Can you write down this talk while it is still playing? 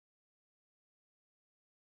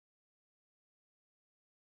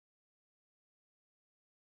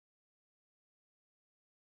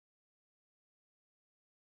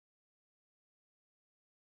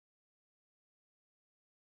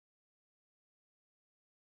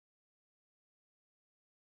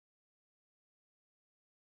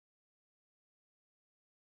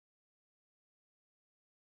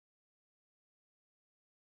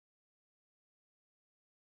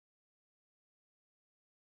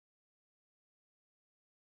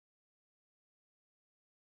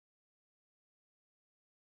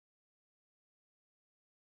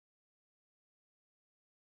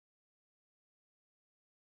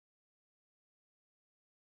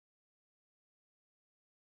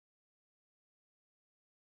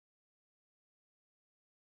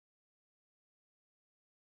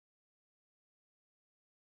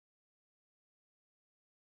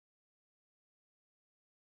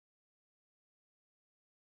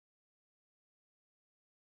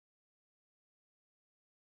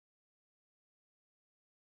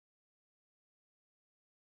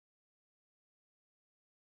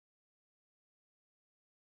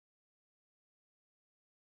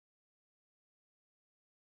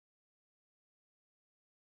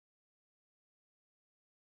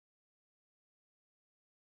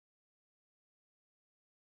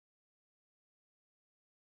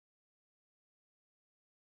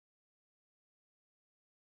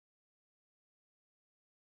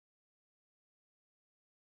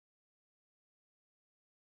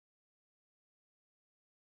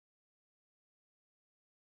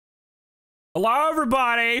Hello,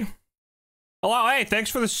 everybody. Hello. Hey, thanks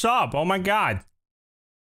for the sub. Oh my God.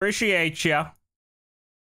 Appreciate you.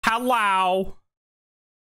 Hello.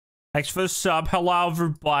 Thanks for the sub. Hello,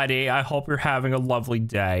 everybody. I hope you're having a lovely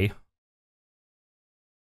day.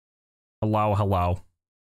 Hello, hello.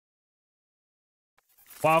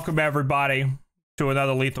 Welcome, everybody, to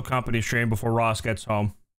another Lethal Company stream before Ross gets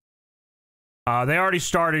home. They already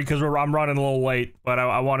started because I'm running a little late, but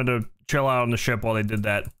I wanted to chill out on the ship while they did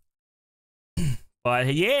that.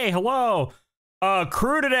 But yay, hello.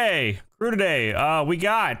 Crew today. We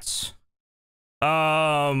got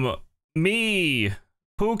me,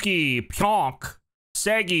 Pookie, Pionk,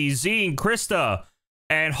 Segi, Zine, Krista,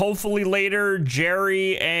 and hopefully later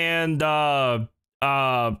Jerry and JP.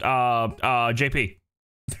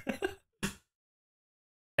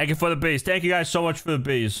 Thank you for the bees. Thank you guys so much for the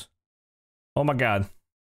bees. Oh my God.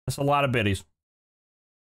 That's a lot of biddies.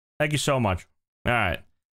 Thank you so much. All right.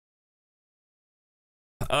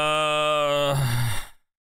 All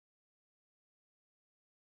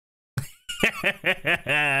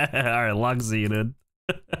right, luck Xenon.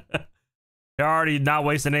 You're already not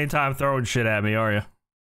wasting any time throwing shit at me, are you?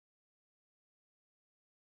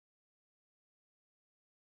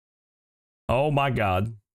 Oh my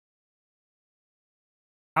God.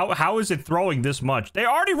 How is it throwing this much? They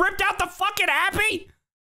already ripped out the fucking Happy?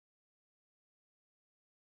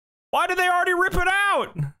 Why did they already rip it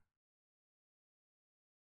out?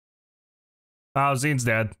 Oh, Zine's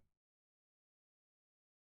dead.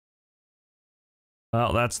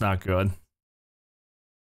 Well, that's not good.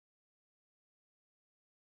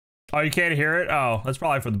 Oh, you can't hear it? Oh, that's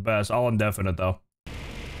probably for the best. All indefinite, though.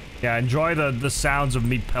 Yeah, enjoy the sounds of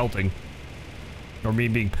me pelting. Or me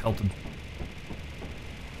being pelted.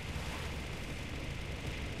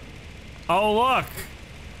 Oh, look!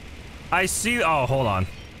 I see- oh, hold on.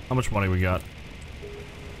 How much money we got?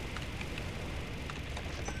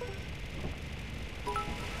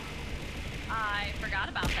 I forgot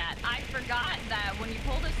about that. I forgot that when you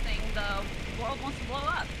pull this thing, the world wants to blow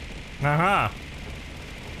up. Uh-huh.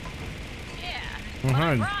 Yeah. But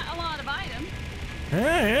I brought a lot of items.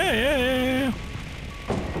 Yeah.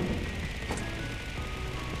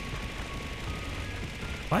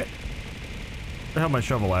 What? Where the hell my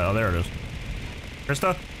shovel at? Oh, there it is.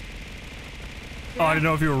 Krista? Yeah. Oh, I didn't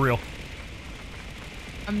know if you were real.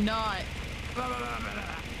 I'm not.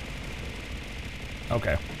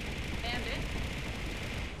 Okay. Damn, dude.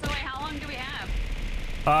 So wait, how long do we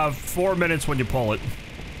have? 4 minutes when you pull it.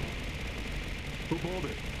 Who pulled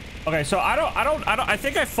it? Okay, so I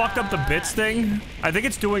think I fucked up the bits thing. I think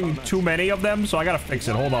it's doing too many of them, so I gotta fix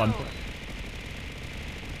it. Hold on.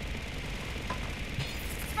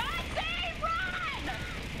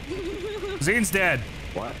 Zine's dead.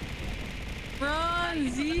 What? Run,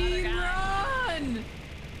 Zine, run!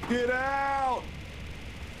 Get out!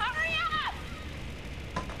 Hurry up!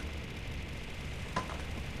 Oh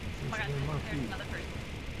my God, there's another person.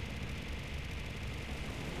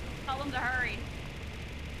 Tell them to hurry.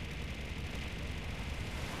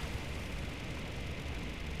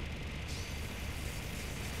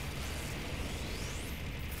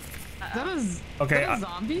 Is that okay, is that a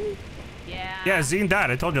zombie? Yeah. Yeah, Zine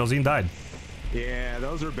died. I told you, Zine died. Yeah,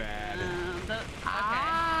 those are bad. Okay.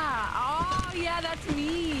 Ah, oh yeah, that's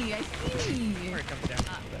me. I see.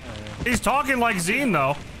 He's talking like Zine,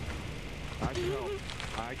 though. I can help.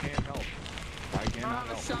 I can't help. I cannot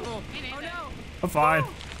help. Shovel. Oh no. I'm fine.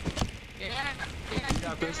 Yeah.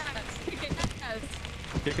 Got this. Yes.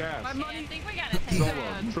 Kick ass. My money. I think we gotta take Solo.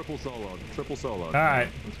 that. Triple solo. All right.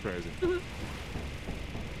 That's crazy.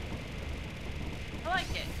 I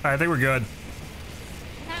like it. All right, I think we're good.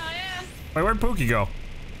 Hell yeah. Wait, where'd Pookie go?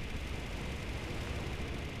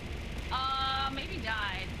 Maybe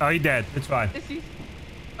died. Oh, he dead. It's fine. Is he?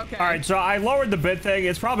 Okay. All right, so I lowered the bit thing.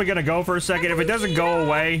 It's probably gonna go for a second. If it doesn't go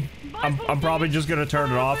away, I'm probably just gonna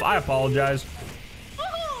turn it off. I apologize.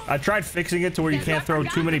 I tried fixing it to where you can't throw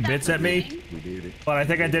too many bits at me, We did it. but I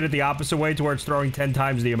think I did it the opposite way to where it's throwing 10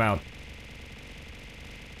 times the amount.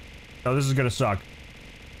 So this is gonna suck.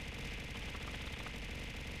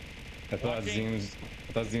 I thought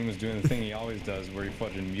Zine was doing the thing he always does, where he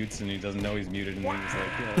fucking mutes and he doesn't know he's muted, and then he's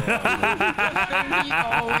like, He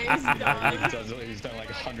always does. he's done like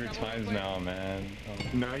 100 times now, man.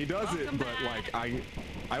 No, he does it, but like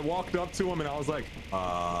I walked up to him and I was like,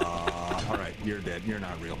 all right, you're dead. You're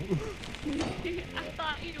not real. I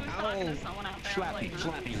thought he was talking to someone out there. Slap me,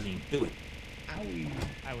 do it. Owie.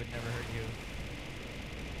 I would never hurt you.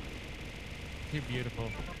 You're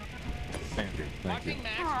beautiful. Thank you. Watching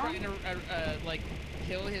Max trying to like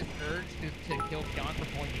kill his urge to kill 𝗂𝗯𝗀𝗏 for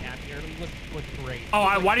pointing happy early was great.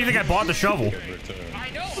 Oh, why do you think I bought the shovel? I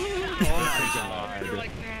know. Oh my You're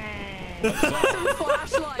like,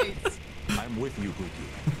 Flashlights. I'm with you, Pookie.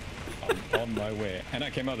 I'm on my way. And I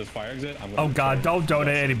came out this fire exit. Oh god, don't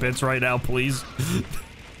donate any bits right now, please.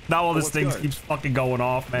 Not while this thing good? keeps fucking going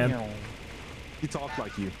off, man. He talked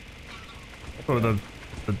like you. Oh, the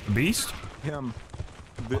beast? Him.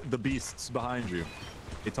 The beasts behind you.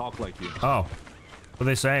 They talk like you. Oh. What are they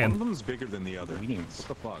One of saying? them's bigger than the other. Wings. What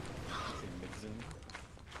the fuck?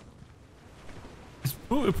 Is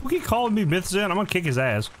Pookie calling me Mithzan? I'm gonna kick his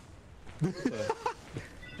ass.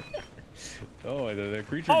 Oh, the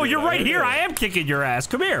creature. Oh, did. you're I right heard here. it. I am kicking your ass.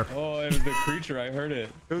 Come here. Oh, it was the creature. I heard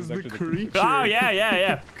it. It was the actually creature. Oh,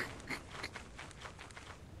 yeah.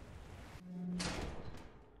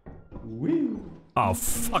 Oh,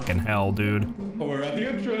 fucking hell, dude. Oh, we're at the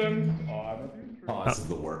entrance. Oh, I'm at the entrance. Oh, this is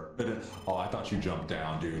the worst. Oh, I thought you jumped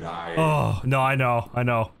down, dude. Oh, no, I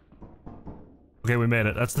know. Okay, we made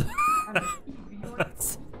it. That's the...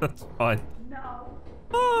 that's fine. No.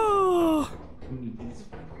 Oh.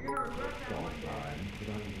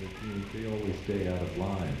 They always stay out of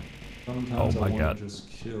line. Oh my god.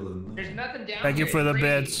 there's nothing down Thank you here. for the It's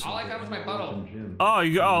crazy. bits. All I got was my bottle. Oh,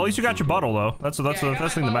 at least you got your bottle, though. That's the Yeah, I got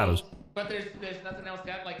best thing my that bottle, matters. But there's nothing else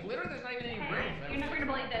down. Like literally, there's not even any rooms. You're never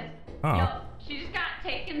gonna believe this. Oh. Yo, she just got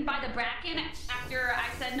taken by the Bracken after I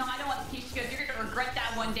said, no, I don't want the key. She goes, you're gonna regret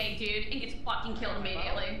that one day, dude, and gets fucking killed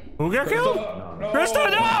immediately. Who got killed? Krista,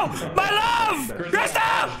 no! My love!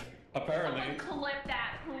 Krista! Apparently. Clip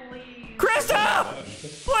that, please. Krista!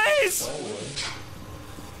 Please!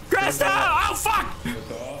 Krista! Oh, fuck!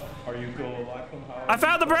 Are you still alive somehow? I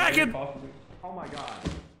found the Bracken! Oh my god.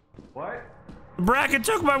 What? The Bracken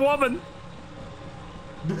took my woman!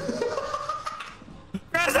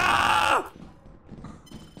 Krista!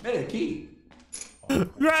 Hey, key.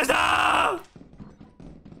 Krista!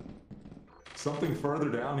 Something further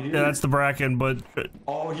down here? Yeah, that's the Bracken, but...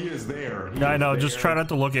 Oh, he is there. He Yeah, I is know, there. just try not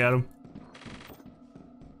to look at him.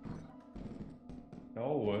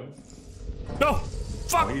 No. No!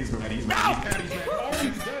 Fuck! Oh, he's mad. He's mad. He's mad.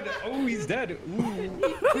 He's mad. Oh, he's dead. Ooh.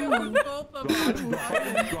 Both of them. Do I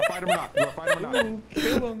fight him or not? Do I fight him or not?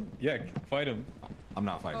 Kill him. Yeah, fight him. I'm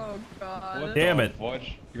not fighting. Oh god. What Damn the it.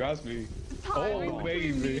 Watch. You asked me. Timing Oh,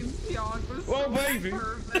 between me baby. and 𝗂𝗯𝗏 was Oh, so baby.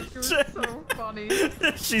 perfect. It was so funny.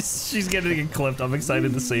 she's getting it clipped. I'm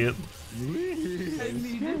excited to see it. I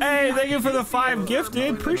needed Hey, thank you for the 5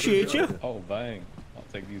 gifted. Appreciate you. Oh, bang. I'll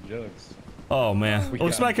take these jugs. Oh, man.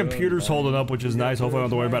 Looks like my computer's holding up, which is nice. Hopefully I don't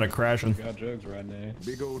have to worry about it crashing. We got jugs right now.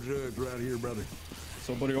 Big old jugs right here, brother.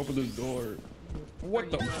 Somebody open this door. What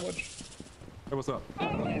the fuck? Hey, what's up?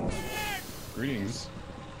 Greetings.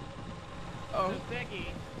 Oh. So Becky,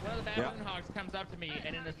 one of the Babylon Hogs comes up to me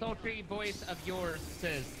and in a sultry voice of yours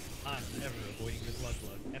says, I'm never avoiding this lug.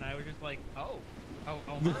 And I was just like, oh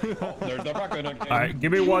my. They're not gonna. Alright,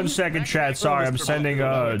 give me 1 second, chat. Sorry, I'm sending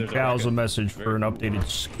Gals a message for an updated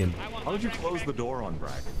skin. How did you close the door on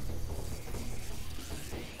Bracken?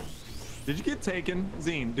 Did you get taken?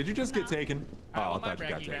 Zine, did you just get taken? Oh, I thought you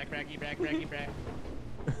got taken. Braggy.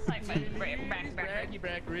 Like,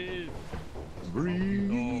 back.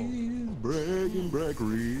 Breeze, brag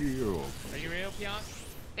real. Are you real, 𝗂𝗯𝗏?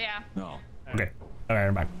 Yeah. No. Okay. Alright,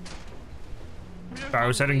 I'm back. Alright, I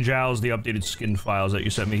was sending Giles the updated skin files that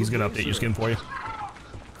you sent me. He's gonna update your skin for you.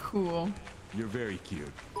 Cool. You're very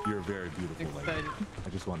cute. You're a very beautiful lady. Excited. I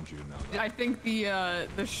just wanted you to know that. I think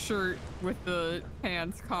the shirt with the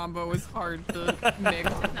pants combo is hard to mix.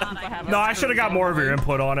 No, I should have got more of your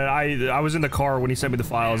input on it. I was in the car when he sent me the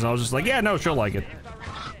files, and I was just like, yeah, no, she'll like it.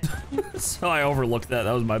 So I overlooked that.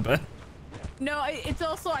 That was my bad. No, it's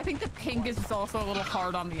also, I think the pink is just also a little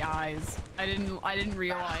hard on the eyes. I didn't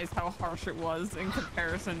realize how harsh it was in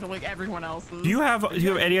comparison to like everyone else's. Do you have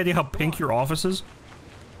any idea how pink your office is?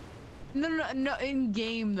 No, in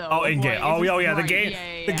game though. Oh, in game. Like, Oh, it's yeah, the bright. game.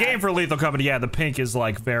 Yeah, The game for Lethal Company. Yeah, the pink is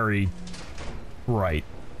like very bright.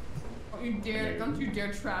 Don't you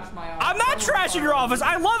dare trash my office. I'm not trashing your office.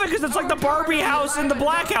 I love it because it's like the Barbie house and the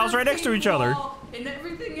black house right next to each other. And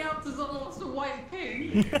everything else is almost a white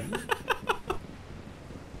pink.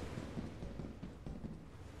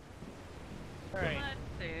 Alright. Let's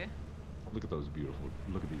see. Look at those beautiful.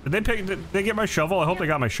 Look at these. Did they get my shovel? I hope they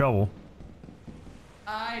got my shovel.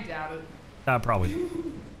 I doubt it. Probably.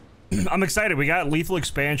 I'm excited. We got lethal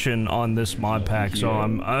expansion on this mod pack, so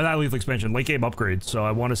I'm not lethal expansion, late game upgrade. So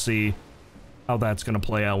I want to see how that's gonna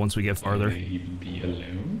play out once we get farther. Be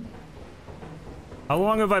alone. How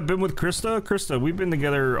long have I been with Krista? Krista, we've been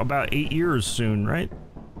together about 8 years soon, right?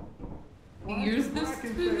 Use this.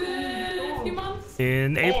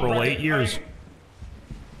 In April, Brian, 8 years. Brian.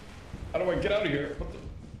 How do I get out of here? What the?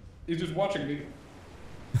 He's just watching me.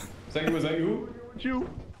 Was that you? You.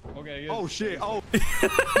 Okay. Oh shit. Oh.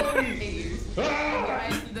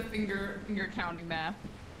 Guys, do the finger counting math.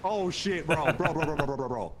 Oh shit, bro.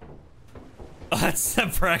 Bro.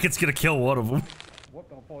 That bracket's gonna kill one of them. What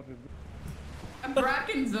the fuck is this? And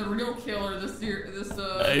Bracken's a real killer this year.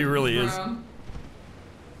 He really is. round.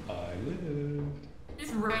 I lived.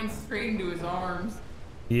 Just ran straight into his arms.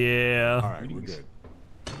 Yeah. All right, we're good.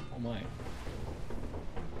 Oh my.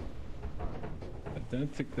 I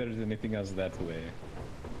don't think there's anything else that way.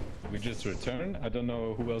 We just return? I don't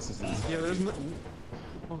know who else is in this. Yeah, there's no.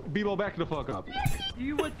 Bebo, back the fuck up.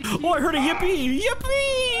 Oh, I heard a yippee!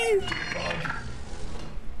 Yippee!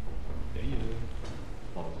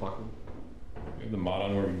 Motherfucker. We have the mod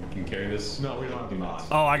on where we can carry this. No, we don't have the mod.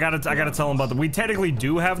 Oh, I gotta tell them about them. We technically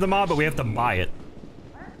do have the mod, but we have to buy it.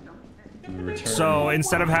 We return. So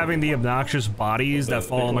instead of having the obnoxious bodies that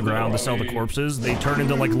fall on the ground to sell the corpses, they turn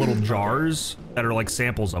into like little jars that are like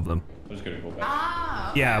samples of them. I'm just gonna go back.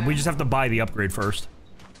 Ah. Okay. Yeah, we just have to buy the upgrade first.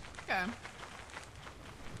 Okay.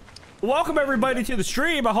 Welcome everybody to the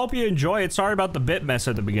stream. I hope you enjoy it. Sorry about the bit mess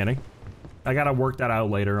at the beginning. I gotta work that out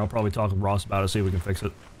later. I'll probably talk with Ross about it, see if we can fix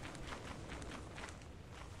it.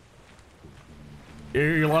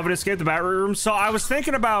 You're loving Escape the Bat Room? So I was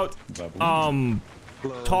thinking about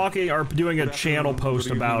talking or doing a channel post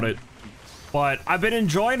about it. But I've been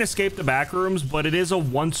enjoying Escape the Backrooms, but it is a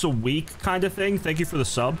once a week kind of thing. Thank you for the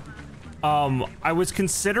sub. I was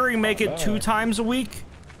considering make it 2 times a week.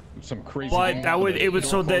 Some crazy. But that would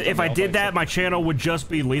so that if I did that, my channel would just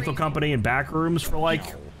be Lethal Company and Backrooms for like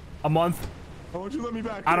a month. Why won't you let me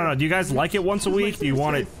back? I don't know. Do you guys like it once a week? Do you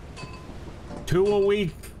want it 2 a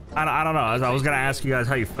week? I don't know. I was gonna ask you guys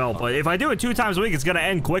how you felt, but if I do it 2 times a week, it's gonna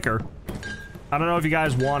end quicker. I don't know if you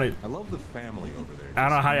guys want it. I love the family over there. I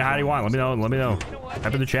don't know how do you want it? Let me know. Let me know. You know what?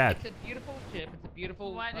 Type in the chat. It's a beautiful ship. It's a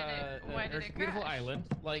beautiful, Why did it's it a beautiful crash? island.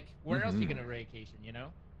 Like, where else are you gonna vacation? You know?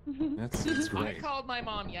 That's I great. called my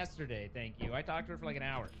mom yesterday. Thank you. I talked to her for like an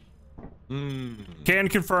hour. Can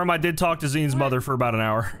confirm I did talk to Zine's mother for about an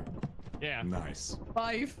hour. Yeah. Nice.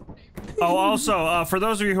 5. Oh, also, for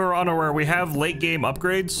those of you who are unaware, we have late game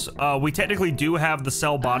upgrades. We technically do have the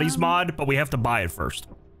Sell Bodies mod, but we have to buy it first.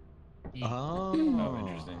 Oh,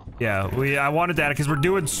 interesting. Yeah, I wanted that because we're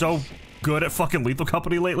doing so good at fucking Lethal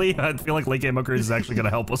Company lately. I feel like late game upgrades is actually gonna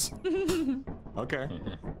help us. Okay.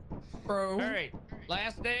 Bro. All right.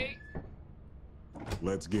 Last day.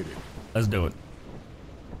 Let's get it. Let's do it.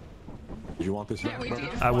 Do you want this? Yeah, we bro? do.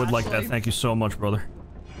 I would like that. Thank you so much, brother.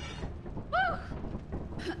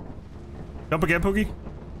 Jump again, Pookie.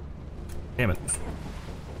 Damn it.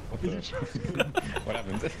 What, what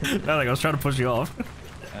happened? Nothing. I was trying to push you off.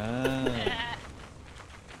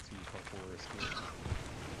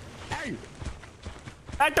 Hey!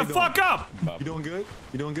 Back the fuck up! You doing good?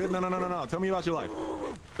 You doing good? No. Tell me about your life.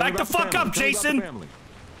 Back the fuck up, Jason!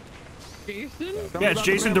 Jason? Yeah, it's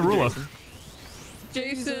Jason Derulo.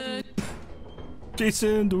 Jason.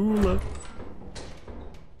 Jason Derulo.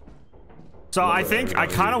 So I think I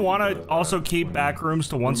kind of want to also keep Backrooms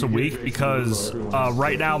to once a week because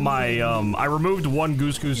right now my I removed 1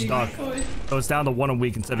 Goose Goose Duck, so it's down to 1 a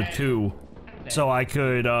week instead of 2. So I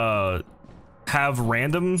could have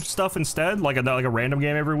random stuff instead, like a random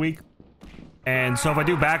game every week. And so if I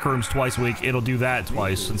do Backrooms twice a week, it'll do that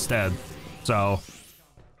twice instead. So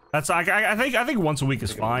that's I think once a week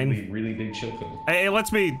is fine. Really big children. It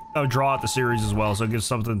lets me draw out the series as well, so it gives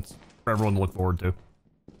something for everyone to look forward to.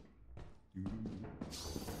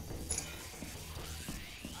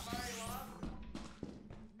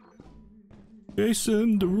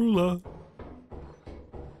 Jason Derulo.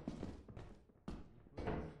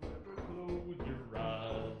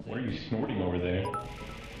 What are you snorting over there?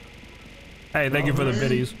 Hey, thank you for the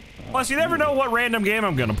biddies. Plus, you never know what random game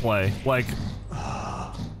I'm gonna play. Like,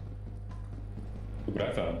 Look what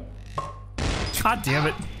I found. god damn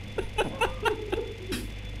it.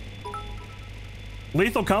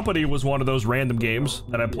 Lethal Company was one of those random games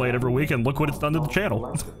that I played every week, and look what it's done to the channel.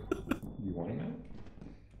 You want him, man?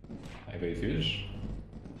 I have a fish.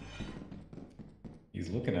 He's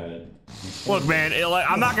looking at it. Look, man,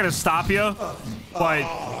 I'm not gonna stop you,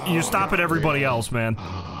 but you stop at everybody else, man.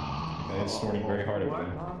 That is snorting very hard over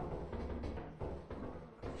there.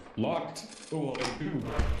 Locked. Oh, I do.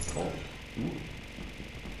 Oh. Ooh.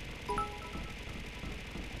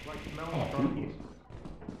 Oh, ooh.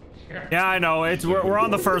 Yeah, I know. We're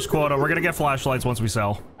on the first quota. We're gonna get flashlights once we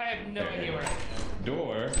sell. I have no idea where.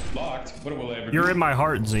 Door locked. What will I ever You're do? in my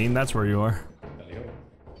heart, Zine. That's where you are.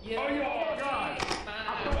 Yeah. Oh, God.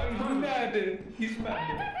 He's mad. He's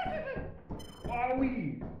mad. are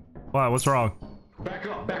we? What? What's wrong? Back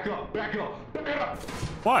up, back up, back up, back up!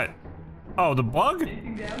 What? Oh, the bug? Beat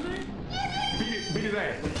his ass, beat his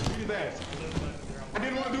ass. I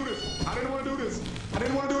didn't want to do this. I didn't want to do this. I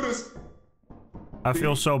didn't want to do this. I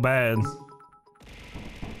feel so bad.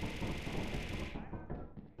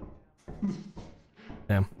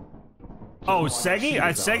 Damn. Oh, 𝗦𝘂𝗯𝘀𝗰𝗍𝗶?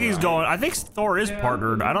 𝗦𝘂𝗯𝗀's going. I think Thor is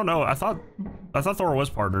partnered. I don't know. I thought Thor was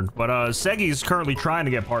partnered, but 𝗦𝘂𝗯𝗀's currently trying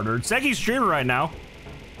to get partnered. 𝗦𝘂𝗋's streaming right now.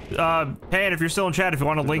 Hey, and if you're still in chat, if you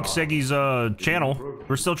want to link 𝗦𝘂𝗋's channel,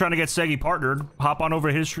 we're still trying to get 𝗦𝘂𝗋 partnered. Hop on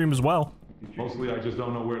over to his stream as well. Mostly, I just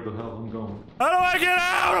don't know where the hell I'm going. How do I get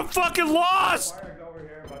out? I'm fucking lost! Over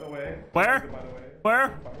here, by the way. Where?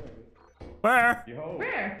 Where? Where?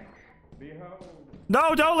 Where?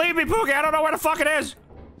 No, don't leave me, Pookie. I don't know where the fuck it is.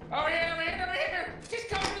 Oh yeah, over here. Just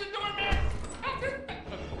come through the door, man. I'm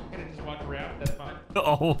gonna just walk around. That's fine.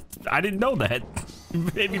 Oh, I didn't know that. You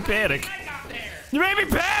made me panic. I got there. You made me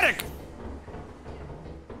panic!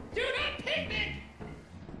 Do not picnic.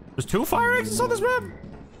 There's 2 fire exits on this map?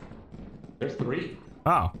 There's 3.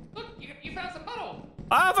 Oh. Look, you found some puddle.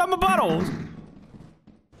 I found my bottle!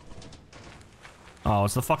 Oh,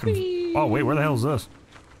 it's the fucking... Oh, wait, where the hell is this?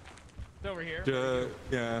 It's over here.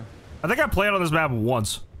 Yeah. I think I played on this map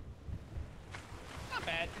once. Not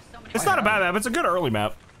bad. It's not a bad map, it's a good early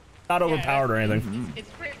map. Not overpowered or anything. It's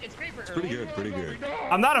great for Pretty good, pretty good.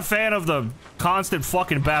 I'm not a fan of the constant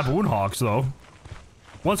fucking baboon hawks, though.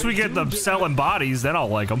 Once we get the selling bodies, then I'll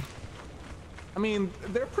like them. I mean,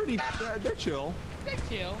 they're pretty, they're chill. They're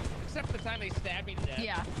chill, except for the time they stabbed me to death.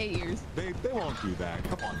 Yeah, 8 years. They won't do that.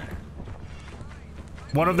 Come on, man.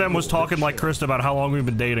 One of them was talking like Krista about how long we've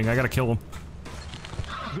been dating. I gotta kill him.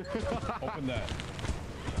 Open that.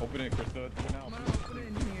 Open it, Krista. Do it now. I'm gonna open it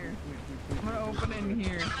in here. I'm gonna open it in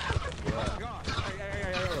here. Oh, God.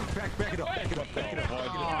 Back it up, back it up, back it up.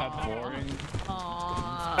 That's boring.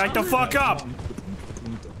 Aww. Back the fuck up!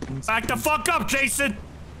 Back the fuck up, Jason!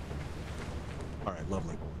 All right,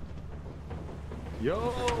 lovely.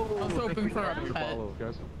 Yo! I was hoping for a pet. Follow,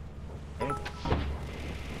 guys. That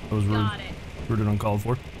was rude. Got it. Rude and uncalled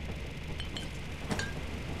for.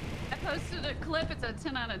 I posted a clip. It's a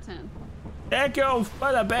 10 out of 10. Thank you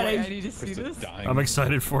for the Wait, I betting. need to see this. I'm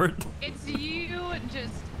excited for it. It's you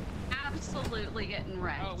just absolutely getting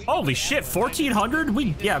wrecked. Oh, Holy shit,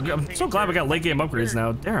 1400? Yeah, I'm so glad we got late game upgrades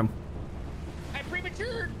now. Damn. I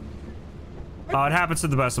prematured. Oh, it happens to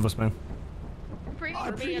the best of us, man.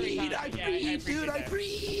 I breed, dude, I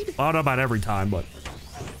breed. I don't know about every time, but.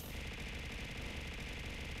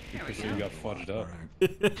 So you got fudged up.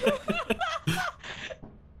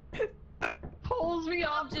 Pulls me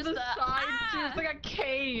off to the side, just like a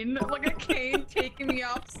cane taking me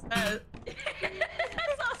off set. I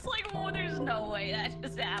was like, well, there's no way that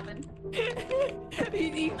just happened.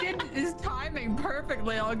 He did his timing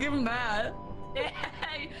perfectly, I'll give him that.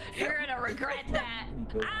 You're gonna regret that.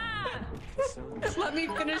 Ah! Let me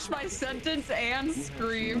finish my sentence and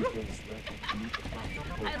scream.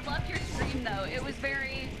 I loved your scream though. It was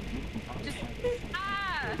very just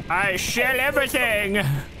I shell everything!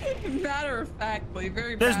 Matter of factly,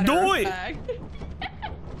 very Let's matter do of it! fact.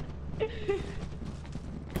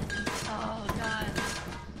 Oh god.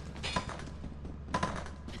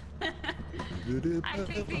 I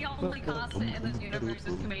think the only constant in this universe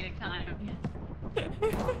is comedic timing.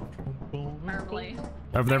 Normally.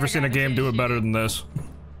 I've never seen a game do it better than this.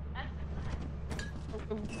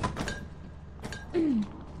 I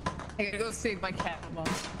gotta go save my cat. Hold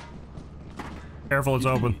on. Careful, it's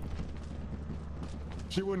open.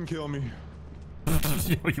 She wouldn't kill me.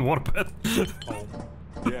 You want to bet?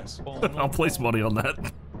 Yes. I'll place money on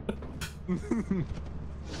that. Let's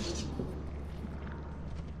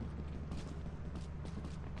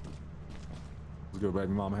go,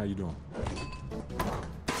 baby mama. How you doing?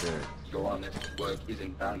 Good. Your honest work is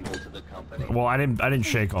invaluable to the company. Well, I didn't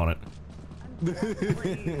shake on it.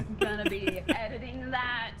 I'm gonna be editing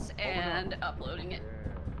that and uploading it.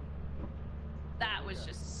 That was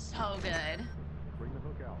just so good. Bring the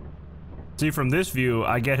hook out. See, from this view,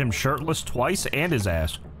 I get him shirtless twice and his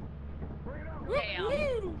ass.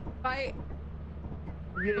 Damn. Bye.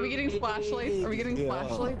 Are we getting flashlights? Are we getting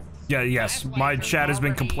flashlights? Yeah, yes. My chat has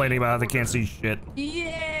been complaining about how they can't see shit.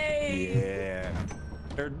 Yay! Yeah.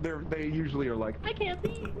 They usually are like, I can't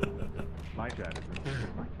see. my chat is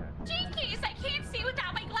my chat. Jinkies, I can't see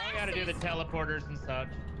without my glasses. I gotta do the teleporters and such.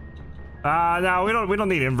 No, we don't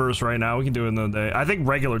need inverse right now. We can do it in the day. I think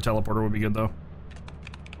regular teleporter would be good though.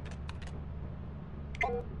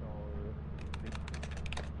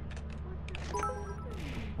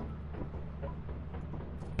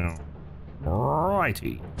 No.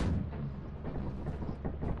 Righty.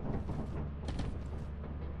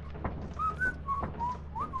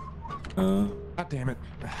 God damn it.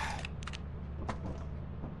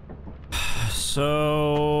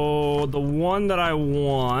 So the one that I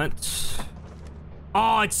want.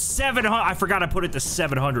 Oh, it's 700. I forgot I put it to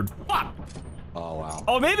 700. Fuck. Oh wow.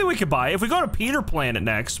 Oh, maybe we could buy. If we go to Peter Planet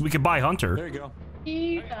next, we could buy Hunter. There you go.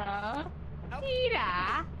 Peter.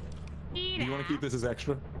 Peter. Do you want to keep this as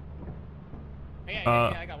extra?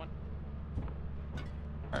 Yeah, I got one.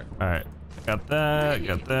 All right. Got that.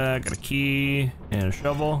 Got that. Got a key and a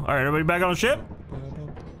shovel. All right, everybody back on the ship.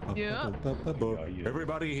 Yeah.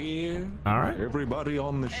 Everybody here. All right. Everybody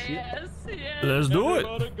on the ship. Yes, yes. Let's do it.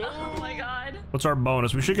 Oh my god. What's our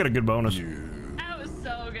bonus? We should get a good bonus. That was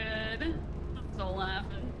so good. I'm so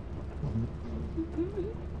laughing.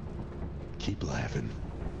 Keep laughing.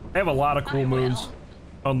 I have a lot of cool moons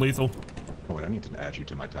on lethal. Oh wait, I need to add you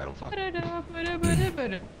to my title file.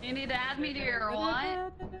 You need to add me to your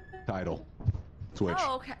what? Title. Switch.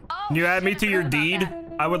 Oh, okay. Oh, Can you add me shit, to I your forgot about deed?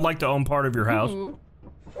 that. I would like to own part of your house. Ooh.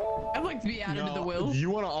 I'd like to be added to the will. You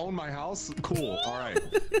want to own my house? Cool. All right.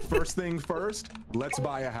 First thing first, let's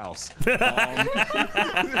buy a house. Buy a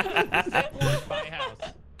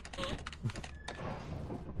house.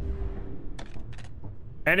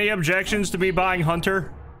 Any objections to me buying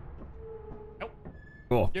Hunter? Nope.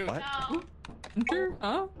 Cool. Dude. What? No. Hunter?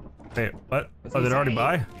 Huh? Wait, what? Oh, did it already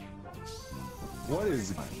buy? What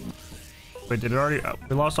is? Wait, did it already?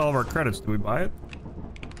 We lost all of our credits. Did we buy it?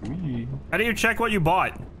 How do you check what you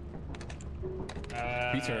bought?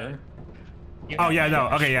 Peter. Oh yeah, no.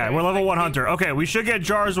 Okay, yeah, we're level 1 Hunter. Okay, we should get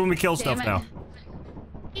jars when we kill stuff now.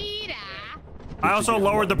 I also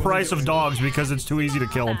lowered the price of dogs because it's too easy to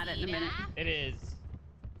kill them. Add it in a minute. It is.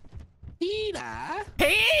 Peter!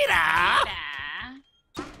 Yeah.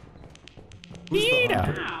 Who's the Peter.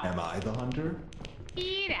 hunter? Am I the hunter?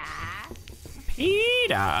 Peter!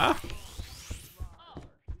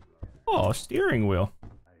 Oh, steering wheel.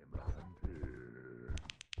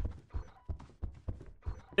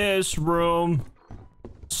 This room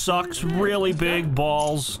sucks really big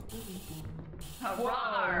balls.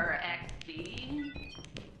 Hurrah, XD.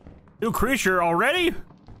 New creature already?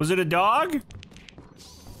 Was it a dog?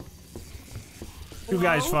 You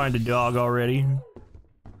guys find a dog already.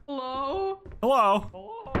 Hello? Hello?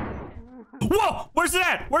 Whoa! Where's it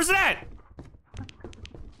at? Where's it at?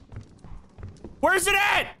 Where's it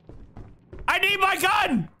at? I need my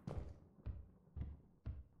gun!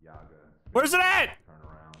 Where's it at? Turn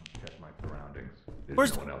around, check my surroundings. There's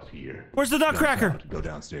Where's- no one else here. Where's the nutcracker? Go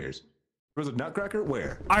downstairs. There's a nutcracker?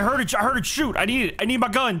 Where? I heard it shoot. I need it. I need my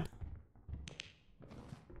gun.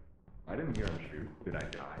 I didn't hear him shoot. Did I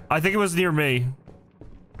die? I think it was near me.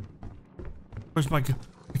 Where's my gun?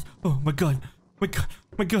 Oh, my gun. My gun.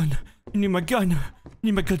 My gun. I need my gun. I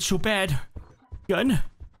need my gun so bad. Gun.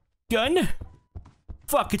 Gun.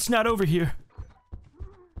 Fuck, it's not over here.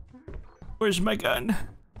 Where's my gun?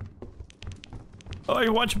 Oh, he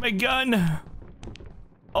wants my gun.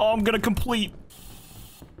 Oh, I'm gonna complete.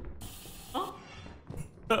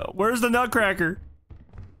 Where's the nutcracker?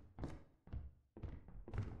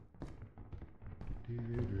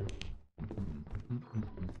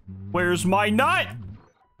 Where's my nut?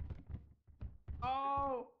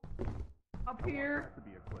 Oh. Up here.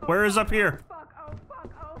 Where is up here? Fuck, oh fuck,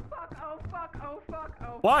 oh fuck, oh fuck, oh fuck, oh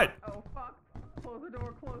fuck. What? Oh fuck. Close the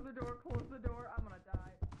door, close the door, close the door. I'm gonna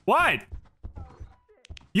die. What?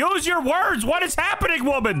 Use your words. What is happening,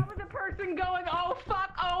 woman? With the person going, oh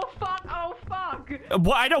fuck, oh fuck, oh fuck.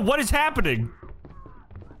 What? I know what is happening.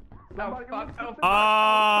 Oh fuck, oh fuck.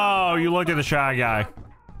 Oh, you looked at the shy guy.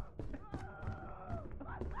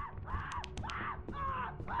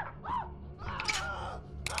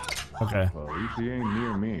 Okay. Well, at least he ain't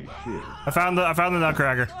near me. Shit. I found the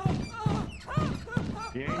nutcracker.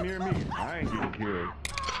 He ain't near me. I ain't getting killed.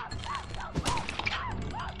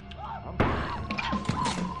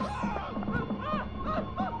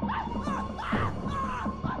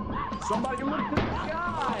 Somebody look at the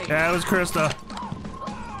sky! Yeah, it was Krista.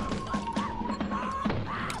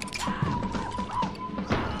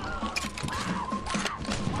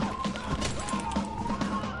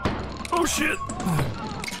 Oh shit!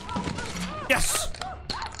 Yes!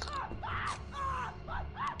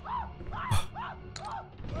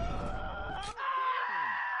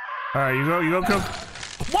 Alright, you go kill.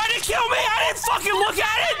 Why did it kill me? I didn't fucking look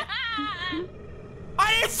at it!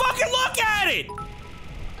 I didn't fucking look at it!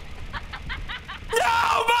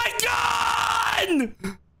 No, my gun!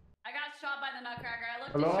 I got shot by the nutcracker. I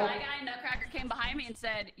looked Hello? at Shy Guy and Nutcracker came behind me and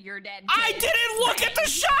said, "You're dead." I kid." didn't look at the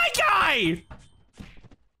shy guy!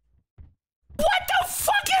 What the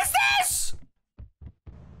fuck is this?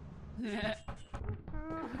 Yeah.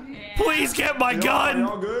 Please get my gun!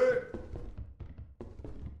 Y'all good?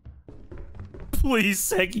 Please,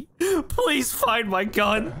 Seki. Please find my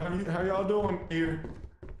gun. How y'all doing here?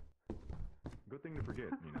 Good thing to forget,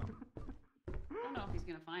 you know. I don't know if he's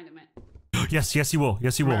gonna find him. Yes, yes, he will.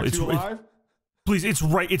 Yes, he will. Max, It's you alive? please. It's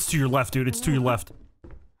right. It's to your left, dude. It's to your left.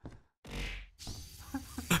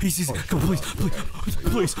 He's come on,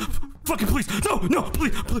 please. Fucking please. No,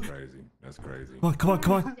 please. Crazy. That's crazy.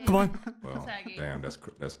 Come on. Well, damn,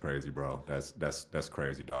 that's crazy, bro. That's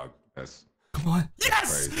crazy, dog. That's Come on.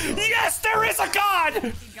 Yes! crazy, dog. Yes, there is a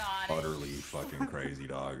god! Utterly fucking crazy,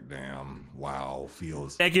 dog. Damn. Wow.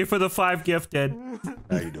 Feels. Thank you for the 5 gifted.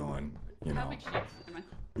 How you doing? You know.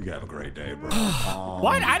 You have a great day, bro.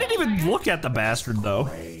 Why? I didn't even look at the bastard, though.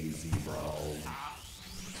 Crazy, bro.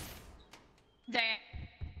 Damn.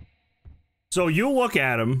 So you look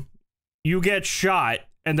at him, you get shot,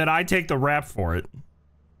 and then I take the rap for it.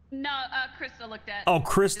 No, Krista looked at. Oh,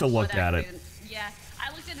 Krista looked at it. Yeah,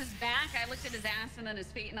 I looked at his back, I looked at his ass, and then his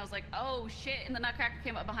feet, and I was like, oh shit. And the Nutcracker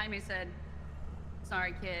came up behind me and said,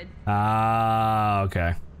 sorry, kid. Ah,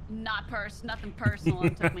 okay. Nothing personal,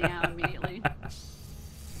 and took me out immediately.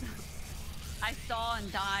 I saw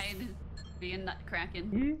and died being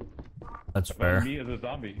nutcracking. That's fair. Me as a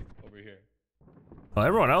zombie over here. Well,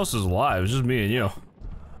 everyone else is alive. It's just me and you.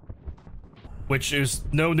 Which is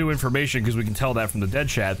no new information because we can tell that from the dead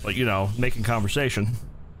chat, but you know, making conversation.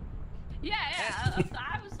 Yeah.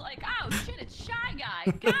 I was like, oh shit, it's Shy Guy.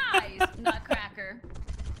 Guys, Nutcracker.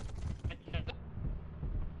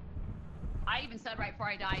 I even said right before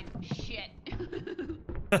I died, shit.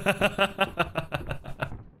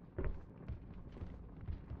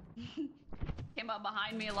 Came up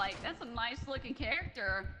behind me like, that's a nice looking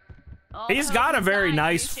character. Oh, He's got a very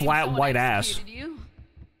nice you seem flat someone white ass. executed You.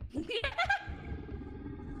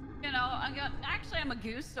 You know, actually I'm a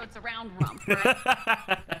goose, so it's a round rump, right?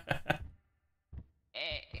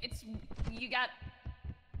 You got.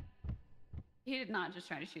 He did not just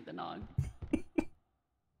try to shoot the dog.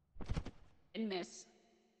 And miss.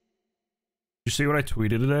 You see what I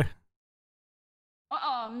tweeted today?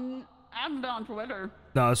 I haven't been on Twitter.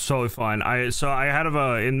 No, it's totally fine. I had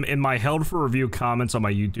in my held for review comments on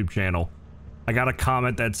my YouTube channel, I got a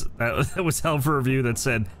comment that was held for review that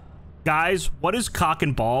said, "Guys, what is cock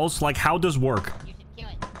and balls? Like, how does work?" You should kill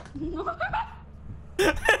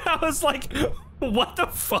it. I was like, what the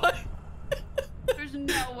fuck? There's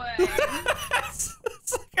no way. It's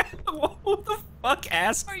like, who the fuck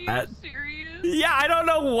asked Are you that? serious? Yeah, I don't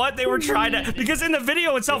know what they were trying to, because in the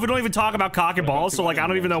video itself we don't even talk about cock and balls, so like I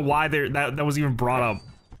don't even know why that was even brought up.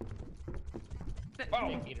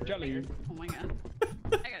 Oh, jelly. Oh my god. I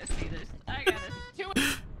gotta see this. Guys,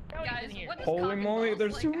 what is Holy cock and moly, balls?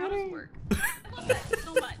 there's Like, too how does many. it work? I love that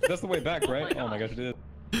so much. That's the way back, right? Oh my gosh, it is.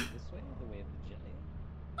 This way or the way of the jelly?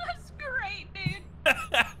 That's great, dude.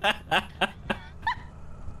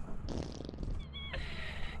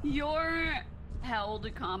 Your held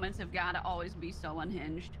comments have got to always be so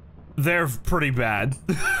unhinged. They're pretty bad.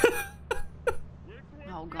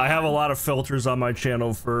 Oh god. I have a lot of filters on my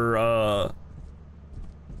channel for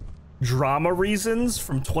drama reasons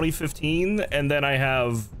from 2015, and then I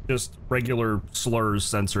have just regular slurs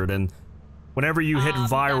censored, and whenever you hit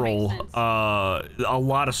viral, a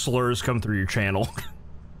lot of slurs come through your channel.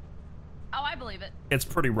 Oh, I believe it. It's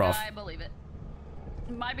pretty rough. I believe it.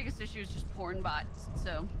 My biggest issue is just porn bots,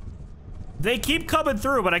 so. They keep coming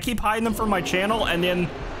through, but I keep hiding them from my channel, and then...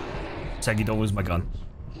 Teggy, don't lose my gun.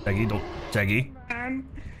 Teggy, don't... Teggy.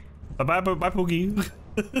 Bye-bye, Pookie.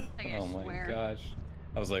 Oh my gosh.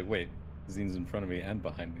 I was like, wait, Zine's in front of me and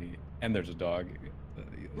behind me, and there's a dog.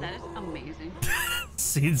 That is amazing.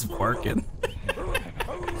 Scene's working.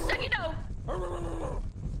 Sucky no!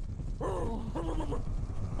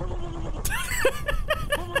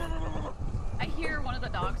 I hear one of the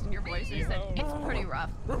dogs in your voices that it's pretty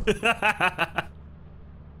rough.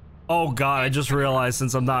 Oh god, I just realized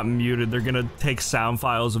since I'm not muted, they're gonna take sound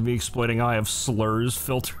files of me explaining how I have slurs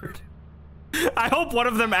filtered. I hope one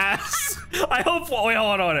of them asks. I hope. Wait,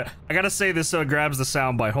 hold on. I gotta say this so it grabs the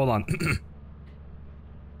soundbite. Hold on.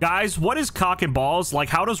 Guys, what is cock and balls? Like,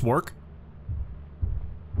 how does work?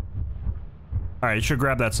 Alright, it should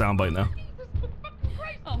grab that soundbite now.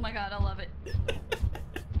 Oh my god, I love it.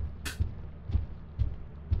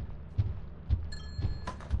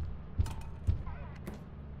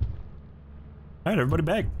 Alright, everybody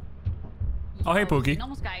back. Oh, hey, Pookie. You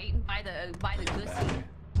almost got eaten by the goosey.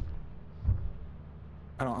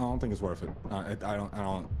 I don't think it's worth it. I don't.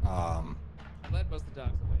 I led most of the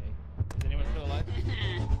dogs away. Is anyone still alive?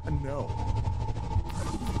 No.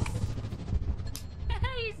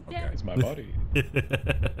 He's dead. It's my body.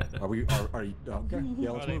 Are you? Okay.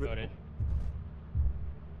 Yeah, let's move it.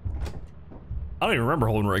 I don't even remember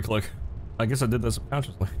holding right click. I guess I did this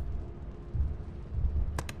subconsciously.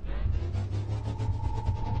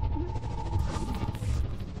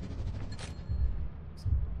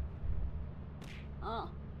 Oh.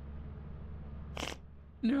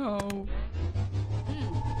 No.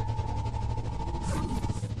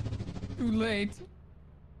 Too late.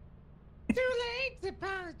 Too late to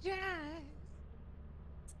apologize.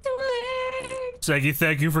 Too late. Seggy,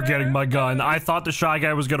 thank you for getting my gun. I thought the shy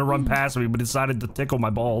guy was gonna run past me, but decided to tickle my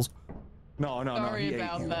balls. No. Sorry He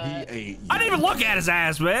about ate you. that. He ate you. I didn't even look at his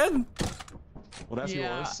ass, man. Well, that's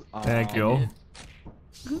Yeah. yours. Thank you.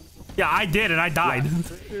 Yeah, I did, and I died.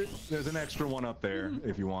 There's an extra one up there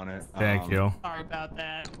if you want it. Thank you. Sorry about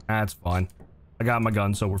that. That's fine. I got my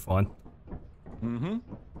gun, so we're fine.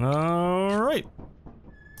 All right.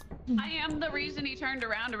 I am the reason he turned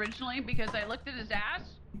around originally because I looked at his ass.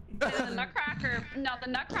 And the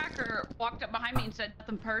Nutcracker walked up behind me and said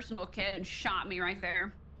nothing personal, kid, and shot me right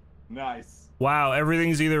there. Nice. Wow,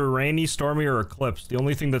 everything's either rainy, stormy, or eclipse. The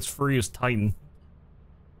only thing that's free is Titan.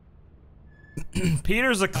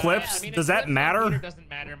 Peter's eclipse. Yeah, I mean, Does that eclipse on matter? Peter doesn't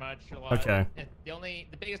matter much. A lot. Okay.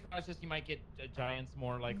 The biggest problem is just you might get giants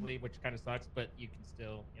more likely, which kind of sucks, but you can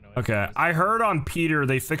still, you know. Okay, I heard on Peter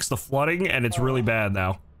they fixed the flooding, and it's really bad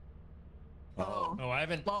now. Oh. Oh, I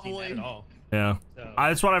haven't seen that at all. Yeah, So.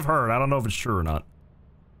 that's what I've heard. I don't know if it's true or not.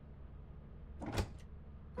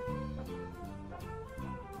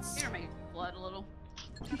 Here, make blood a little.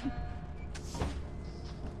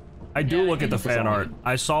 I do Yeah, look at the fan art.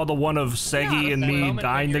 I saw the one of Seggy Yeah, and that me moment when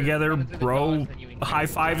dying you're together, running through the bro, dogs and you engage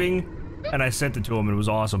high-fiving, and I sent it to him, and it was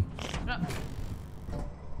awesome.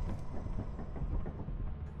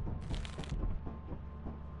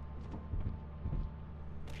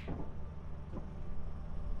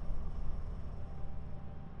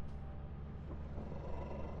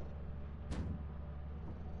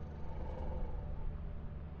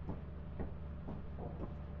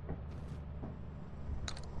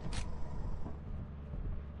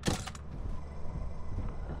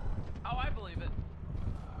 Oh, I believe it.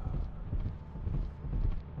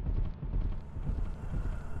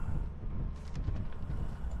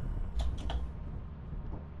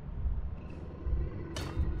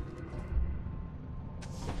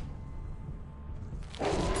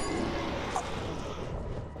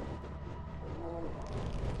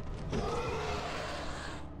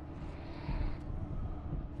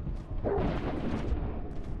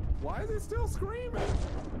 Why is it still screaming?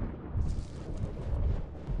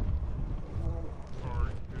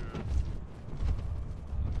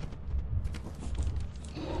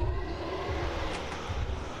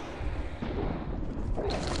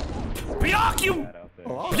 Bjork, you!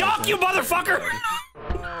 Bjork, you motherfucker!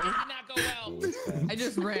 It did not go well. I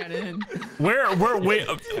just ran in. Wait,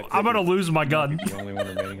 I'm gonna lose my gun. The only one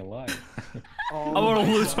remaining alive. I'm gonna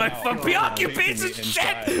lose my Somehow, fucking Bjork, you taking piece me of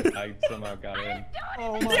inside, shit! I somehow got in.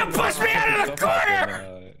 You pushed me out of the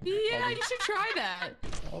corner! Yeah, you should try that.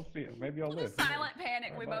 I'll see. Maybe I'll live. Silent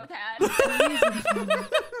panic we both had.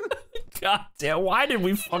 God damn, why did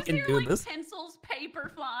we Just fucking hear, do like, this? pencils,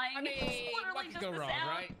 paper flying. I mean, It's literally what could just go the wrong, sound.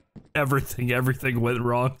 right? Everything went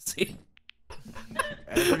wrong. See?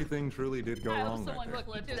 Everything truly did go I hope wrong. someone back there.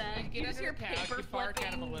 clipped Just that. get You just under hear the couch, paper you bark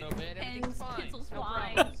at him a flipping, little bit, everything's pens, fine. pencils No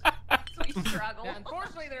flying. problems. So we struggle. Now,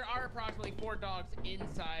 unfortunately, there are approximately 4 dogs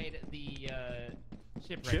inside the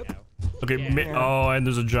ship right Ship? now. Okay, Yeah. oh, and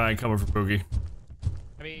there's a giant coming for Pookie.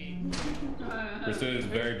 I mean, Krista is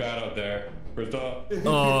very bad out there. Krista.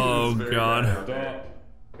 Oh, God. Krista.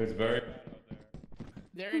 It's very bad out there.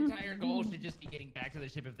 their entire goal should just be getting back to the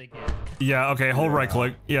ship if they can. Yeah, okay, hold right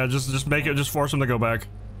click. Yeah, just make it, just force him to go back.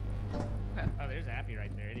 Oh, there's Appy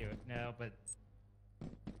right there. Anyway, no, but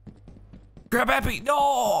Grab Appy!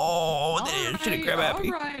 No! Shouldn't grab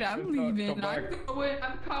Appy. Alright, I'm leaving. Come I'm back. going.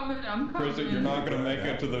 I'm coming. I'm coming. Krista, you're not gonna make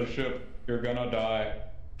it to the ship. You're gonna die.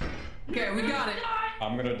 Okay, we got it.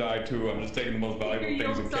 I'm gonna die too. I'm just taking the most valuable Okay,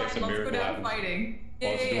 things in yo, case a let's go miracle down happens. fighting.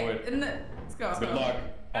 Let's do it. Let's go. Good luck.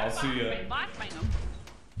 I'll see you. Blackmail him.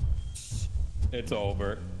 It's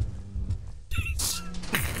over.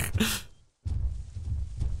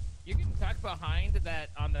 you can tuck behind that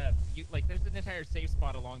on the like. There's an entire safe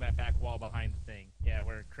spot along that back wall behind the thing. Yeah,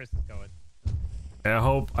 where Chris is going. Yeah,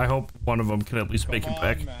 I hope one of them can at least make it Come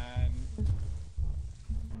back. on, man.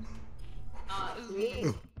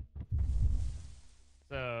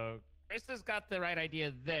 So Chris has got the right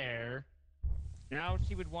idea there. Now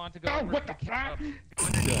she would want to go over to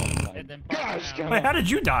the and then bark around. Wait, how did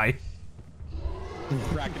you die?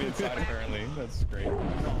 Bracket inside apparently. That's great. Oh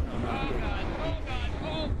god! Oh god!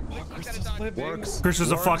 Oh! Looks like got a dog. Works. Chris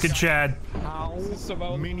is a fucking Chad.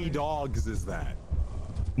 How many dogs is that?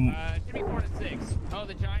 Should be 4 to 6. Oh,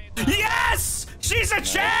 the giant. Yes! She's a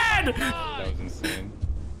Chad! That was insane.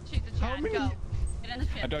 She's a Chad. Go. Get in the I ship.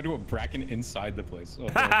 tried to do a bracken inside the place. Oh,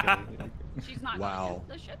 okay. She's not Wow. going to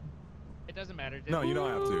the ship. It doesn't matter. Just No, you don't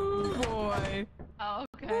have to. Oh boy. Oh,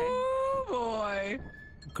 okay. Oh boy.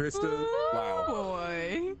 Krista, Oh wow.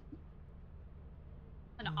 boy.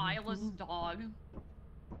 An eyeless dog.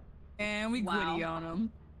 And we Wow. Gwitty on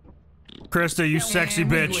him. Krista, you sexy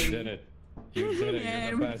And we You bitch. did it. You did it. And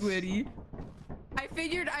You're we the best. Gwitty. I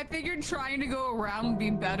figured trying to go around would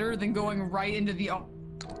be better than going right into the.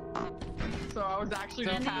 So I was actually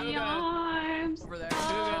So just In having the arms. over there.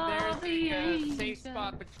 There's the a safe angels.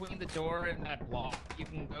 spot between the door and that block. You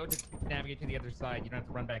can go to navigate to the other side. You don't have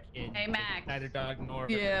to run back in. Hey, Max. Neither dog nor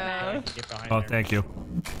Yeah. Max can get behind Oh, there. thank you.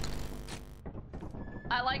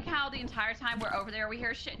 I like how the entire time we're over there, we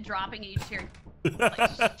hear shit dropping each year. Like,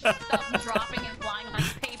 stuff dropping and flying,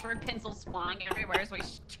 like paper and pencils flying everywhere as we.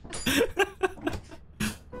 It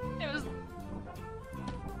was.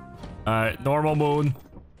 Alright, normal moon.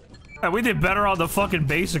 Hey, we did better on the fucking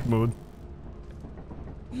basic moon.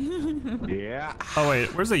 Yeah. Oh wait,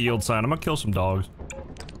 where's the yield sign? I'm gonna kill some dogs.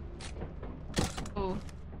 Ooh.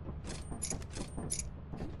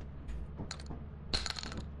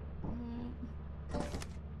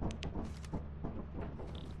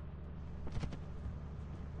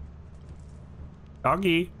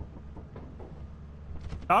 Doggy.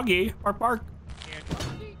 Doggy. Bark, bark. Yeah,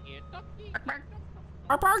 doggy, yeah, doggy.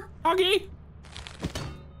 Bark, bark. Doggy.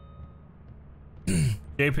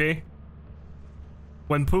 JP.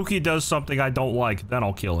 When Pookie does something I don't like, then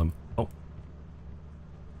I'll kill him. Oh.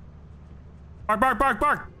 Bark, bark, bark,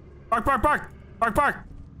 bark. Bark, bark, bark. Bark, bark.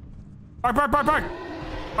 Bark, bark, bark, bark.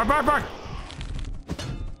 Bark, bark, bark.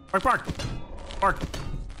 Bark, bark. Bark.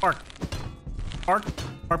 Bark. Bark.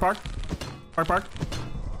 Bark, bark. Bark, bark.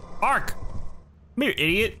 Bark! Come here,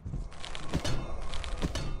 idiot.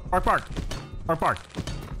 Bark, bark. Bark, bark.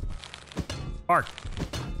 Bark.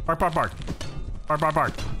 Bark, bark, bark. Bark, bark,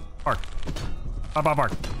 bark. Bark. Bark, bark,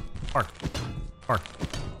 bark. Bark. Bark.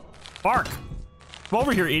 Bark! Come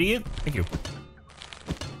over here, idiot. Thank you.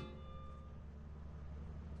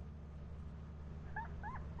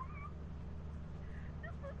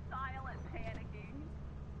 This was silent panicking.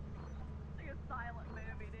 Like a silent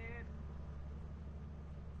movie, dude.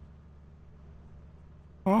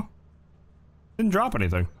 Huh? Didn't drop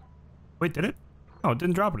anything. Wait, did it? Oh, it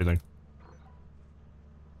didn't drop anything.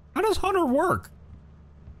 How does Hunter work?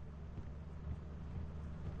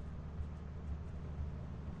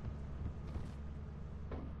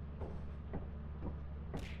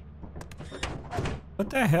 What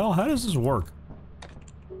the hell? How does this work?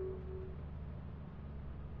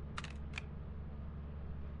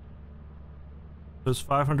 There's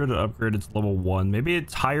 500 to upgrade, it's level 1. Maybe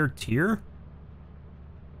it's higher tier?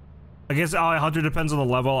 I guess 100 depends on the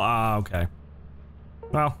level. Ah, okay.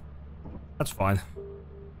 Well, that's fine.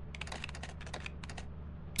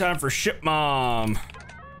 Time for ship mom.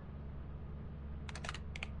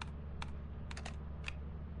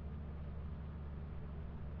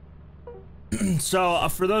 So,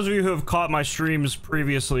 for those of you who have caught my streams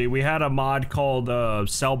previously, we had a mod called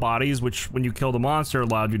Sell Bodies, which when you kill the monster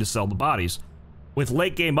allowed you to sell the bodies. With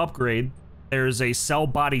late game upgrade, there's a sell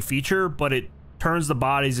body feature, but it turns the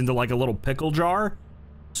bodies into like a little pickle jar,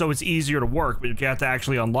 so it's easier to work, but you have to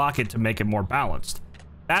actually unlock it to make it more balanced.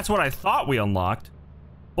 That's what I thought we unlocked,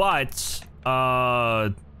 but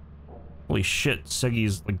holy shit,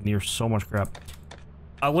 Siggy's like near so much crap.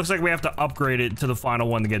 Looks like we have to upgrade it to the final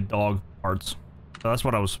one to get dog parts. So that's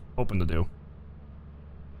what I was hoping to do.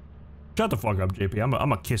 Shut the fuck up, JP. I'm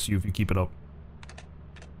gonna kiss you if you keep it up.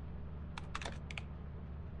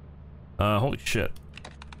 Holy shit.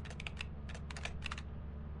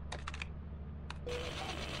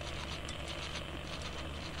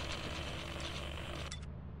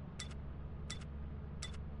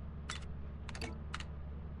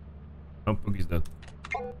 Oh, Boogie's dead.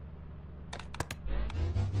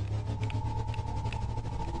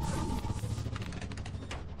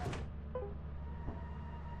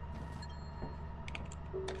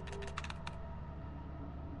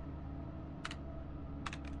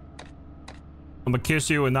 I'm gonna kiss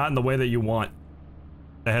you, and not in the way that you want.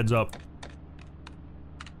 A heads up.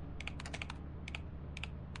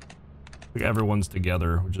 Like everyone's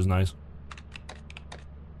together, which is nice.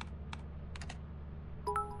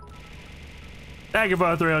 Thank you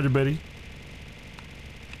for 300 biddies.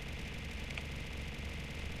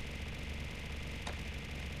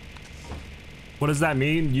 What does that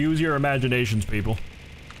mean? Use your imaginations, people.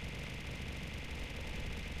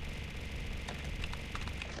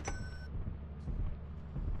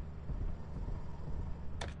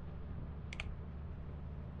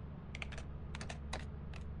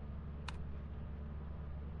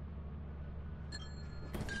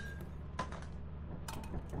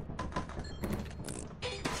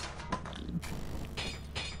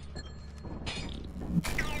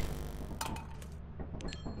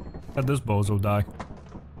 How'd this bozo die?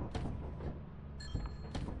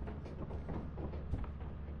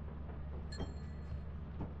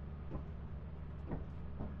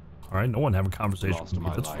 Alright, no one have a conversation Lost with me.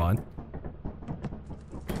 my That's life. fine.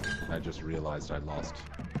 I just realized I lost.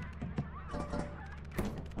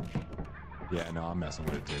 Yeah, no, I'm messing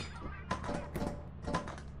with it too.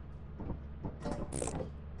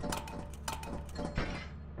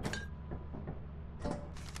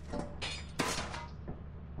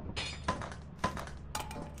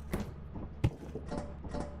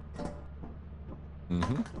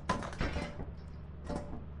 Mm-hmm.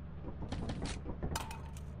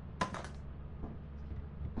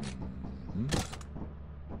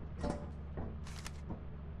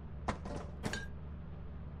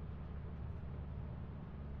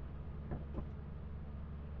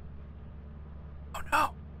 Oh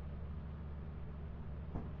no.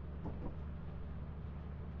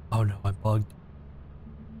 Oh no, I'm bugged.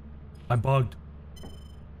 I'm bugged.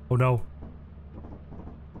 Oh no.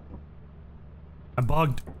 I'm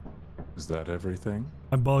bugged. Is that everything?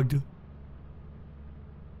 I'm bugged.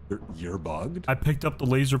 You're bugged? I picked up the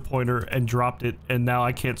laser pointer and dropped it, and now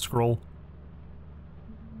I can't scroll.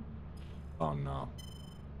 Oh no.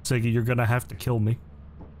 Ziggy, you're gonna have to kill me.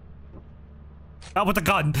 Out with the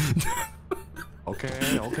gun! Okay,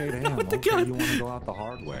 damn. With the Okay, gun. you want to go out the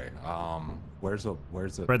hard way. Where's the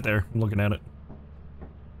Right there. I'm looking at it.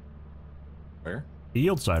 where? The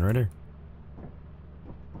yield sign right here.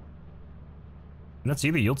 You not see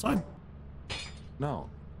the yield sign? No.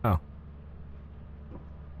 Oh.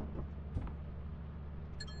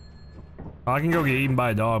 I can go get eaten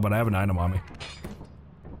by a dog, but I have an item on me.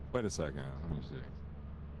 Wait a second. Let me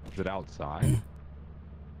see. Is it outside?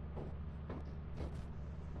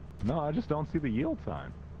 No, I just don't see the yield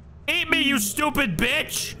sign. Eat me, you stupid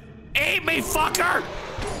bitch! Eat me, fucker!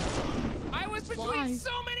 I was between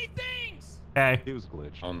so many things! Hey, It was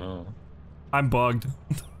glitched. Oh no. I'm bugged.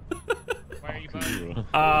 Why are you bugged?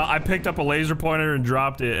 I picked up a laser pointer and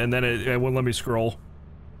dropped it, and then it wouldn't let me scroll.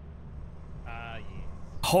 Yeah.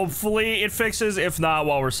 Hopefully it fixes. If not,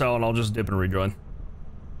 while we're selling, I'll just dip and rejoin.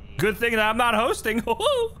 Good thing that I'm not hosting.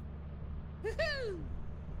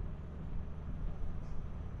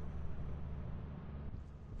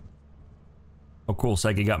 Oh, cool.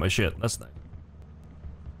 Psyche got my shit. That's nice.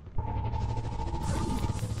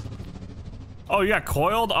 Oh, you got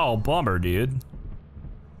coiled? Oh, bummer, dude.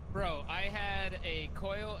 Bro, I had a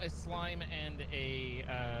coil, a slime, and a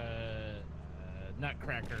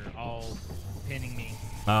nutcracker all pinning me.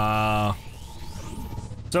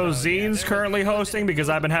 So Zine's currently hosting because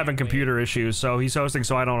I've been having computer issues, so he's hosting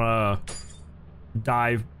so I don't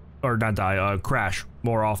crash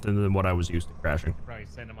more often than what I was used to crashing. Probably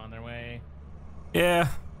send them on their way. Yeah.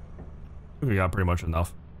 We got pretty much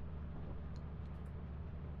enough.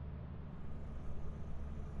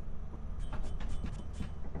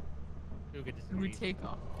 Who could We disagree? take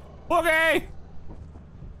off. Okay!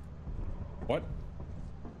 What?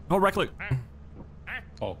 Oh, right click.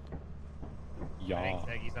 Oh. I Yeah. think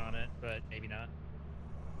Seggy's on it, but maybe not.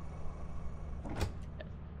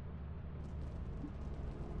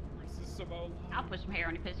 I'll put some hair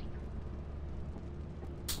on your pussy.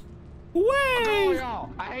 Way! Y'all,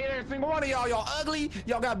 I hate every single one of y'all. Y'all ugly.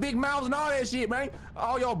 Y'all got big mouths and all that shit, man.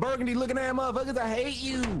 All y'all burgundy looking at motherfuckers. I hate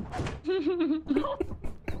you.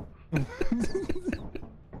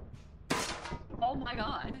 Oh my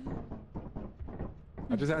god.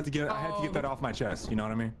 I just had to get that off my chest. You know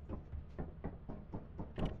what I mean?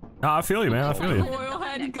 Nah, I feel you, man. I feel you. Coil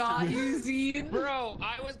head got you, Zine. Bro,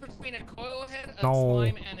 I was between a coil head, a No.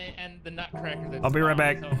 slime, and the nutcracker. That's I'll be right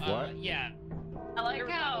back. So, What? Yeah. I like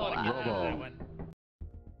how. Robo.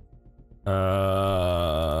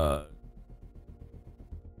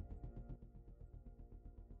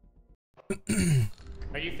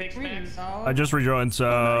 Are you fixed, Max? I just rejoined, so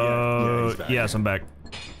Yeah, he's back. yes, I'm back.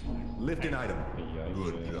 Lift an item.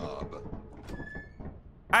 Good job.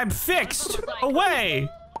 I'm fixed. Away.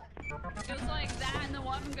 It was like that, and the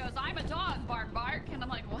woman goes, "I'm a dog, bark, bark," and I'm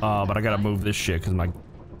like, "What?" But I gotta move this shit because my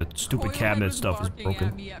stupid Coil head cabinet was stuff is barking broken.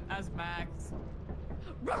 At me as Max.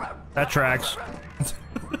 That tracks.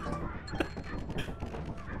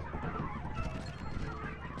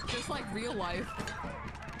 Just like real life.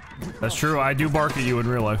 That's true. I do bark at you in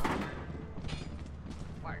real life.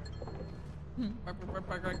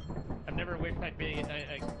 I've never wished I'd be a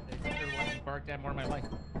one who barked at more in my life.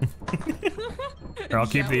 Here, I'll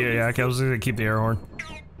keep the I was gonna keep the air horn.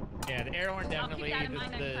 Yeah, the air horn definitely. that in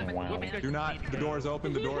mind next time I Wow. come here. Do not. The door's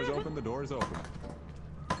open. The door's open. The door's open.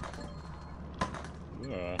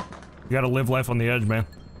 You gotta live life on the edge, man.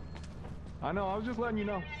 I know, I was just letting you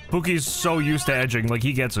know. Pookie's so used to edging, like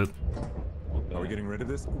he gets it. Are we getting rid of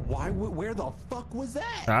this? Where the fuck was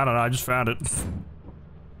that? I don't know, I just found it.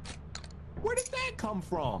 Where did that come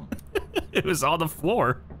from? It was on the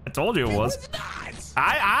floor. I told you it was. It was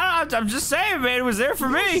not. I'm just saying, man, it was there for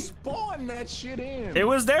me. Spawn that shit in. It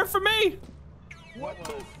was there for me. What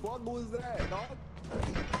the fuck was that, dog?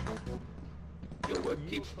 Your work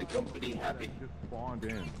keeps the company happy. Just spawned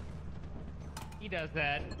in. He does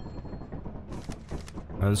that.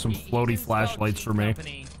 There's some floaty flashlights for me.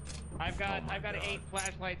 Company. I've got 8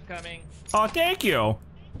 flashlights coming. Oh, thank you.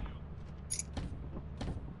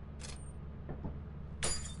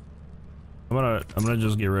 I'm gonna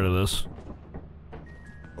just get rid of this.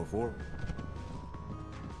 Before.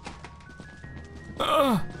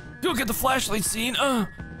 Go get the flashlight, Zine.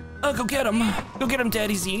 Go get him. Go get him,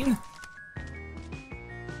 Daddy Zine.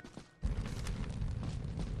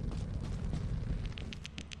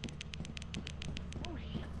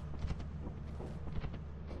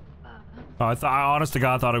 Oh, I honest to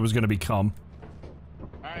God thought it was gonna be cum.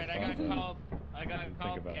 Alright, I got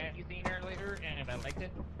called Daddy Zine earlier, and I liked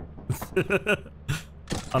it.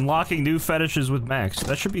 Unlocking new fetishes with Max.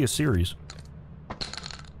 That should be a series.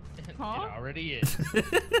 It already is.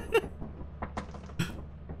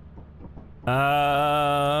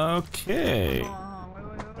 Okay.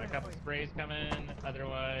 A couple sprays coming.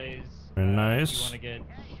 Otherwise, Very nice. You want to get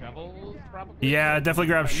shovels, probably? Yeah, definitely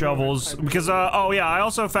grab shovels because oh yeah, I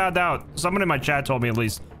also found out, someone in my chat told me at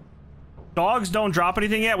least, dogs don't drop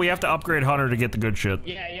anything yet. We have to upgrade Hunter to get the good shit.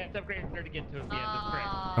 Yeah, you have to upgrade Hunter to get to it. Yeah, that's correct.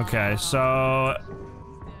 Okay, so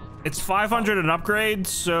it's 500 an upgrade,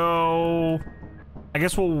 so I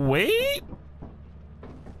guess we'll wait.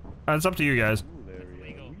 It's up to you guys. I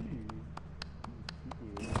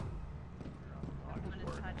want to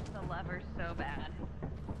touch the lever so bad.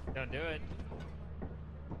 Don't do it.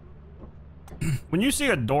 When you see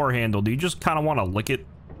a door handle, do you just kind of want to lick it?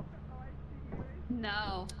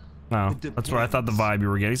 No. No, that's what I thought the vibe you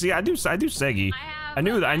were getting. See, I do Seggy. I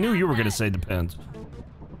knew you were gonna say depends.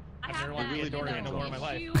 I have wanted that a door handle more in my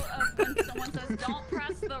life. issue of when someone says don't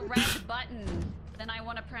press the red button, then I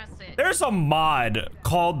want to press it. There's a mod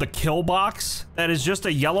called the kill box that is just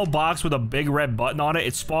a yellow box with a big red button on it.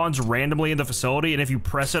 It spawns randomly in the facility, and if you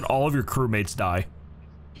press it, all of your crewmates die.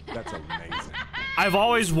 That's amazing. I've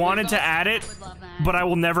always wanted to add it, but I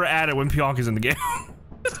will never add it when Pionk is in the game.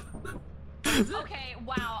 Okay,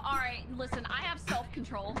 wow, alright, listen, I have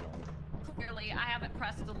self-control. Clearly, I haven't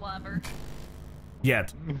pressed the lever.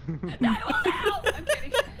 Yet. I'm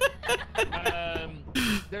kidding.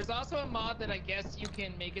 There's also a mod that I guess you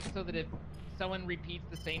can make it so that if someone repeats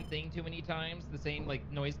the same thing too many times, the same like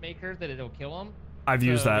noisemaker, that it'll kill them. I've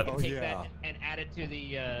used that. You can take that and add it to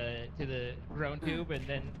the groan tube, and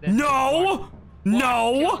then No!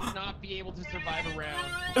 No! not be able to survive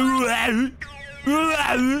around.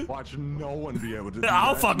 Watch no one be able to do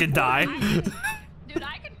I'll that. fucking die. Dude,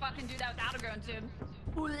 I can fucking do that without a groan tube.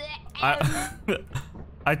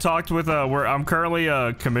 I talked with I'm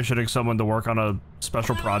currently commissioning someone to work on a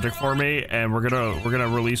special project for me, and we're gonna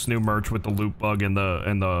release new merch with the loot bug and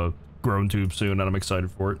the groan tube soon, and I'm excited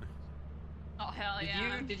for it. Oh hell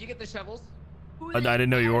yeah! Did you get the shovels? I didn't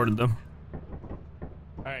know you ordered them.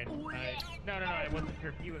 All right. No, I wasn't sure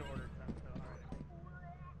if you had ordered them.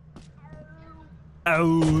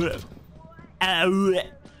 So,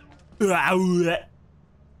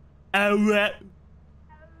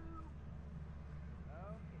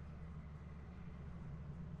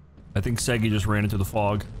 I think Seggy just ran into the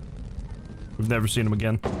fog. We've never seen him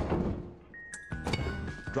again.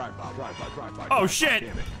 Drive by. Oh shit!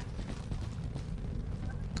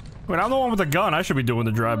 Wait, I'm the one with the gun. I should be doing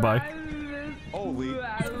the drive-by. Holy.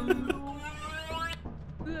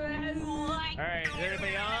 Alright, is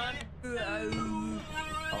everybody on?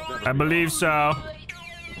 I believe so. I'm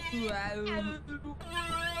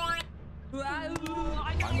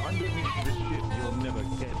underneath this shit. You'll never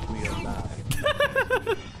catch me alive.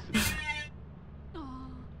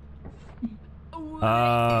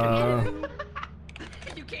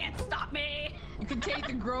 You can't stop me. You can take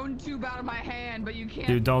the groan tube out of my hand, but you can't.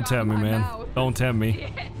 Dude, don't tempt me, man. Don't tempt me.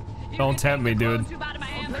 Don't tempt me, dude.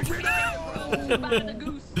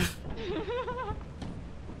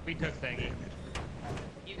 We took Seggy.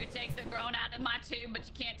 You could take the groan out of my tube, but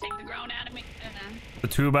you can't take the groan out of me. The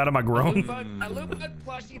tube out of my groan? A loot bug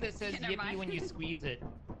plushie that says yippee when you squeeze it.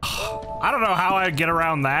 I don't know how I'd get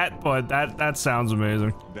around that, but that sounds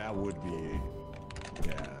amazing. That would be,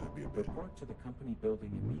 yeah, that'd be a bit Report to the company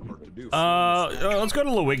building immediately. to do. Let's go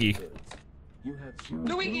to Luigi. You have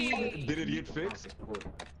Luigi! Did it get fixed?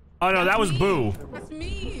 Oh no, that was Boo. That's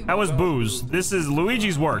me. That was Boo's. This is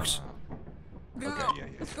Luigi's works.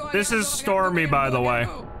 This is Stormy, by the way.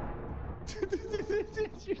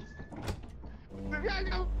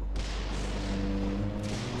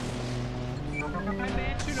 My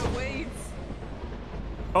mansion awaits.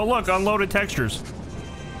 Oh look, unloaded textures.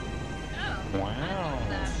 Wow.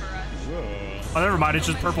 Oh, never mind. It's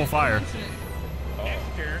just purple fire.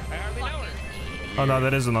 Texture. I hardly know her. Oh no,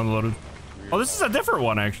 that isn't unloaded. Oh, this is a different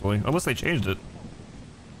one actually, unless they changed it.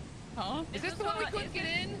 Huh? Is this the one we couldn't get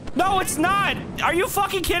in? No, it's not. Are you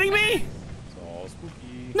fucking kidding me? It's all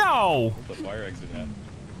spooky. No. Where's the fire exit at?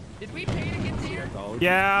 Did we pay to get here?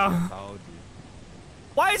 Yeah.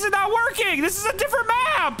 Why is it not working? This is a different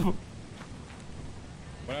map. What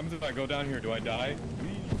happens if I go down here? Do I die?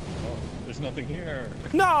 Oh, there's nothing here.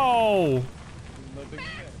 No. There's nothing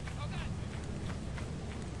here.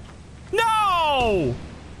 No.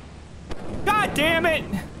 God damn it.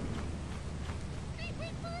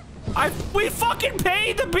 We fucking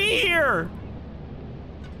paid to be here.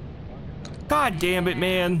 God damn it,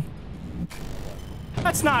 man.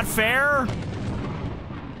 That's not fair.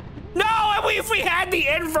 No, if we had the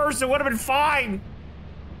inverse, it would have been fine.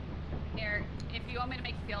 Here, if you want me to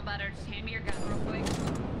make you feel better, just hand me your gun real quick.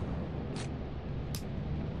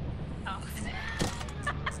 Oh.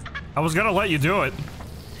 I was gonna let you do it.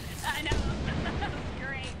 I know. That was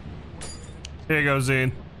great. Here you go,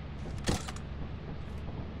 Zine.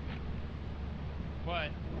 What?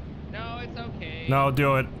 No, it's okay. No,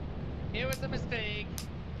 do it. It was a mistake.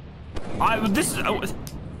 This is.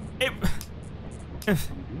 It.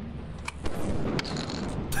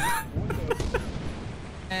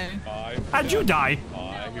 How'd you die?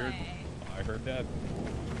 I heard that.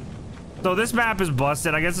 So this map is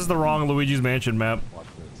busted. I guess it's the wrong Luigi's Mansion map. Watch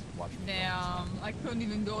this. Watch me. Damn, I couldn't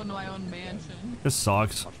even go into my own mansion. This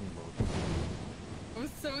sucks. Watch me both. I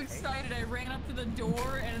was so excited, I ran up to the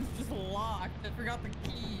door and it's just locked. I forgot the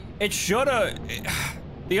key. It shoulda.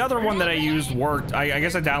 The other one that I used worked. I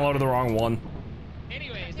guess I downloaded the wrong one.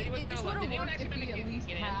 Anyways, anyone It would have worked if we at least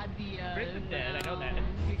had the, Britain's dead, I know that.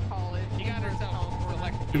 we call it. She got herself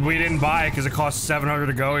selected. We didn't buy it because it cost 700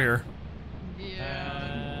 to go here.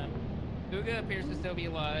 Yeah. Booga appears to still be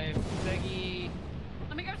alive. Zeggy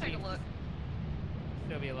Let me go take a look.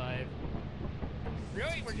 still be alive.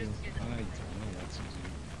 Really? We're just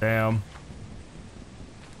Damn.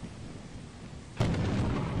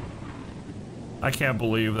 I can't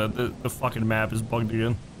believe that the fucking map is bugged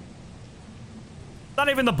again. It's not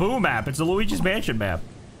even the Boo map. It's the Luigi's Mansion map.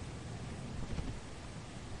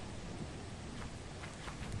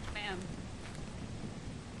 Ma'am.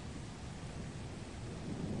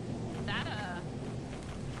 Is that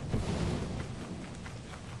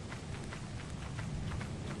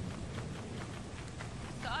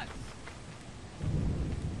sucks.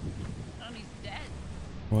 Oh, he's dead.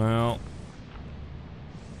 Well.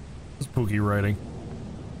 Spooky writing.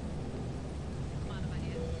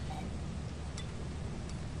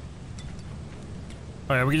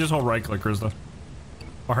 Oh yeah, we can just hold right click, Krista.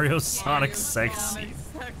 Mario Sonic sex Sonic scene.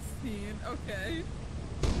 sex scene. Okay.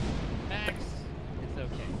 Max. It's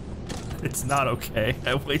okay. It's not okay.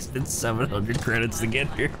 I wasted 700 credits to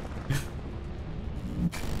get here.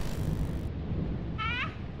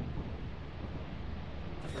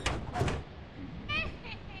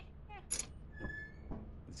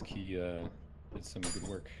 This key did some good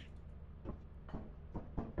work.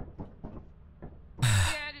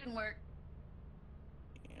 Yeah, it didn't work.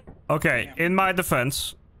 Okay, in my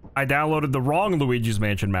defense, I downloaded the wrong Luigi's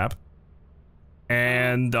Mansion map.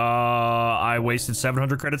 And I wasted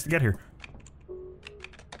 700 credits to get here.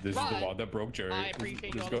 This is the mod that broke Jerry. I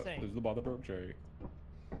appreciate you all the same. This is the mod that broke Jerry.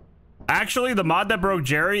 Actually, the mod that broke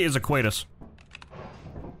Jerry is _𝗂𝗂𝗏.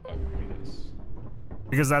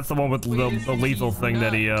 Because that's the one with the lethal thing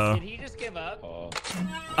that he, Did he just give up?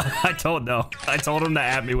 I don't know. I told him to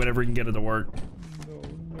at me whenever he can get it to work.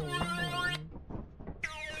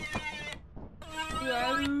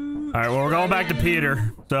 Alright, well, we're going back to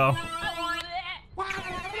Peter, so.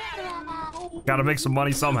 Gotta make some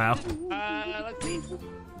money somehow. Let's see.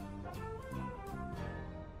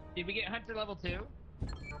 Did we get Hunter level 2?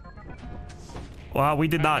 Well, we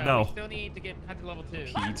did not know. We still need to get Hunter level 2.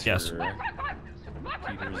 Yes. Peter's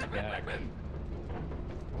back.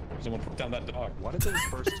 Someone put down that dog. Why did those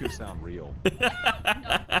first two sound real? Old Yeller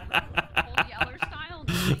style?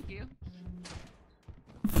 No, thank you.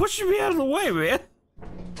 Pushing me out of the way, man.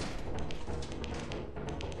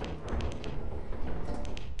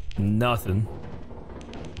 Nothing.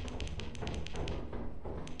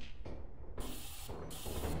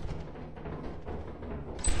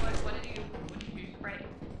 What did you spray?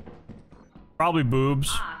 Probably boobs.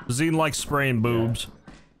 Zine likes spraying boobs.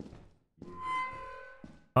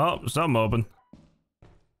 Oh, something open.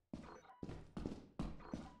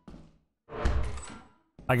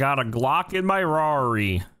 I got a Glock in my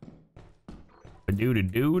Rari.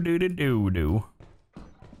 Do-do-do-do-do-do-do.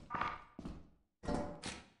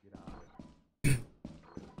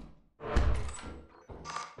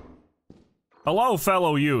 Hello,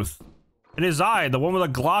 fellow youth. It is I, the one with a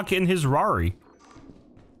Glock in his Rari.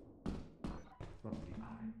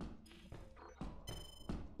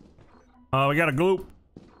 We gotta go.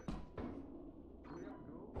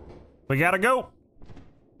 We gotta go.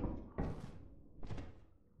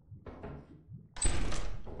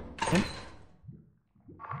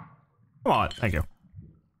 Come on, thank you.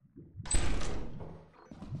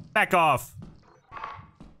 Back off.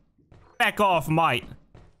 Back off, mate.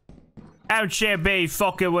 Don't you be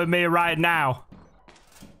fucking with me right now.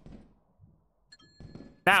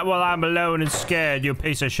 Not while I'm alone and scared, you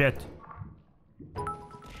piece of shit.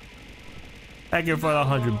 Thank you for the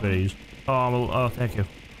 100 biddies. Oh, thank you.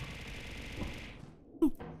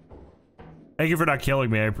 Thank you for not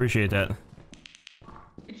killing me. I appreciate that.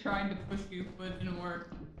 I tried to push you, but it didn't work.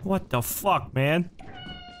 What the fuck, man?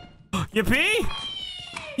 Yippee!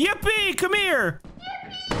 Yippee! Come here!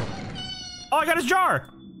 Oh, I got his jar!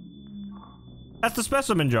 That's the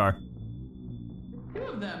specimen jar. 2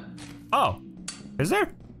 of them. Oh. Is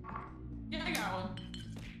there? Yeah, I got one.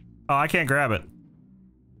 Oh, I can't grab it.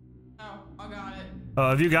 Oh, I got it. Oh,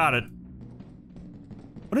 have you got it?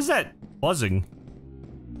 What is that buzzing?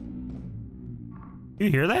 You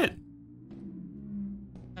hear that?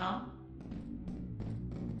 No.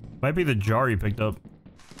 Might be the jar you picked up.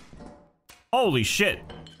 Holy shit.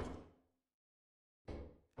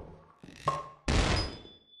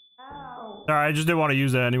 Sorry, I just didn't want to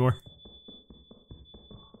use that anymore.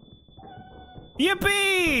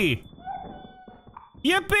 Yippee!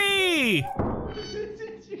 Yippee!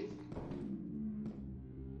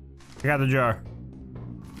 I got the jar.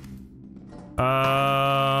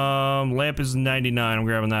 Lamp is 99. I'm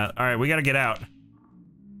grabbing that. All right, we gotta get out.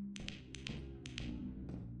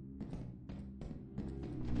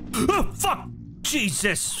 Oh, fuck!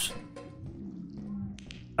 Jesus!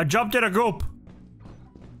 I jumped in a goop.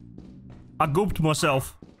 I gooped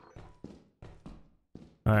myself.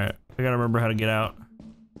 All right, I gotta remember how to get out.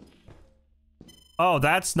 Oh,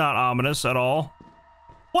 that's not ominous at all.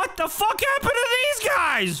 What the fuck happened to these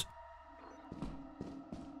guys?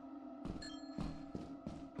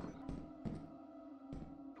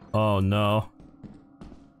 Oh no.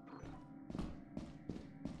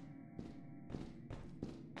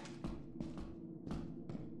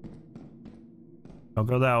 I'll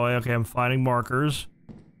go that way. Okay, I'm finding markers.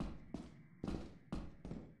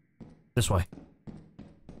 This way.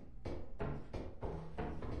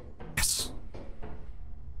 Yes.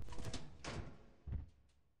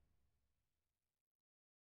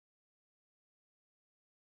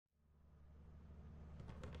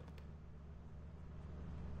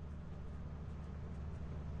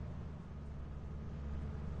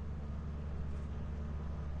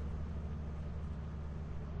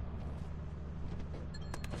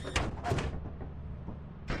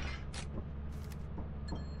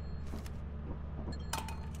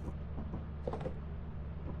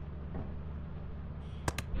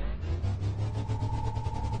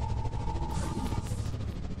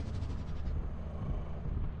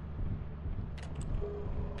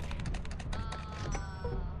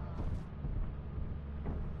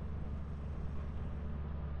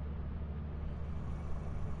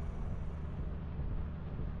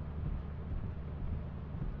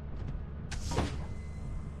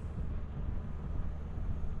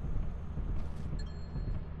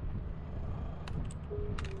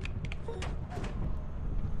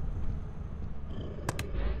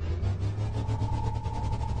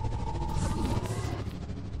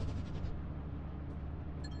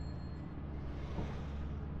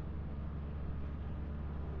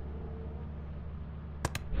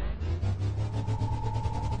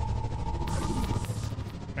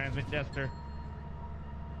 Transmit Jester.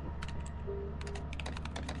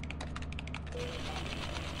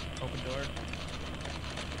 Open door.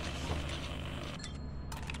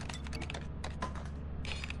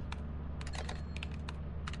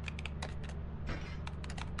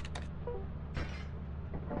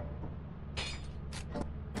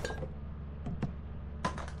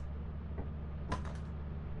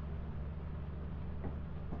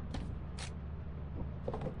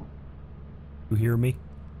 You hear me?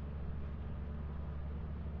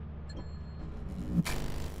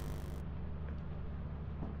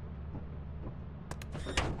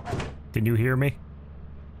 Can you hear me?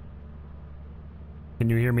 Can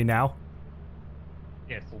you hear me now?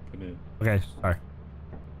 Yes. Open it. Okay, sorry.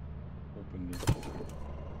 Open it.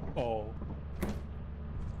 Oh.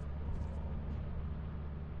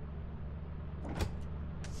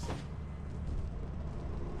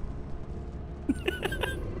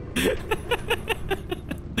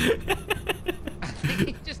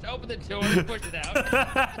 Just open the door and push it out.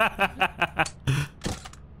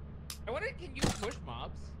 I wonder, can you push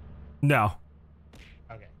mobs? No.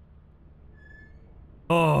 Okay.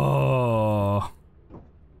 Oh.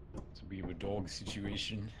 It's a bit of a dog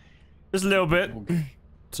situation. Just a little bit.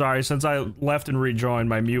 Sorry, since I left and rejoined,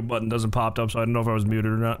 my mute button doesn't pop up, so I don't know if I was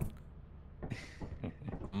muted or not.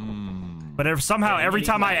 But if somehow every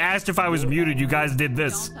time I asked if I was muted, you guys did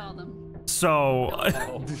this. Don't tell them. So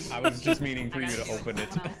I was just meaning for you to open it.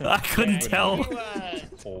 I couldn't tell.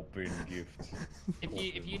 Open gift.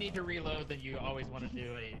 If you need to reload, then you always want to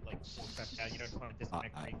do a like full shutdown. You don't just want to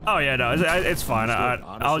disconnect. Oh yeah, no, it's fine.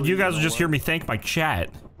 You guys will just hear me thank my chat.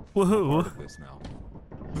 Woohoo!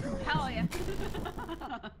 Hell yeah.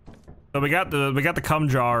 So we got the cum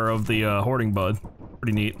jar of the hoarding bud.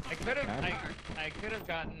 Pretty neat. I could have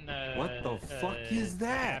gotten What the fuck is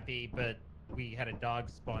that? happy, but we had a dog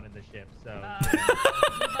spawn in the ship, so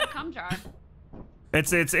The cum jar.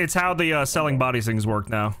 It's how the selling bodies things work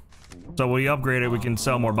now. So we upgrade it, we can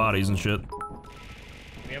sell more bodies and shit.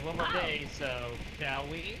 we have one more day, so shall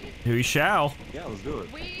we? We shall. Yeah, let's do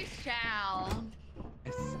it. We shall.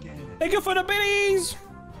 Thank you for the biddies.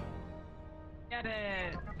 Get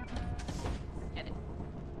it. Get it.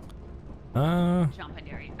 Jump, I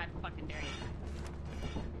dare you. I fucking dare you.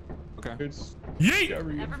 Okay. It's yeet.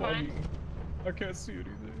 scary Never and mind. funny. I can't see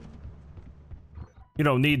anything. You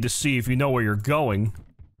don't need to see if you know where you're going.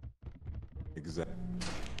 Exactly.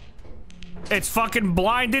 It's fucking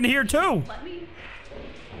blind in here too. Let me.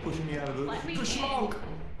 Pushing me out of the Let me schmonk.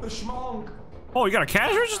 The schmonk. Oh, you got a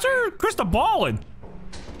cash register? Krista ballin'.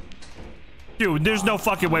 Dude, there's no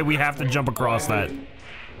fucking way we have to jump across that.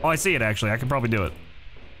 Oh, I see it actually. I can probably do it.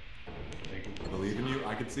 I believe in you.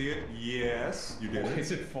 I can see it. Yes, you did Why it.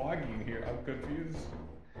 is it foggy in here? I'm confused.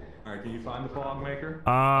 All right, can you find the fog maker?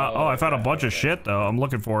 Oh, I found a bunch of shit though. I'm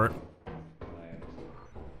looking for it.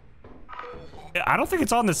 I don't think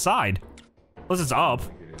it's on this side. Unless it's up.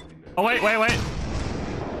 Oh, wait.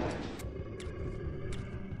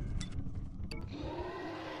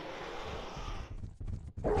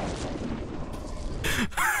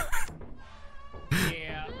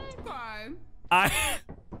 Yeah.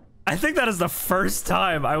 I think that is the first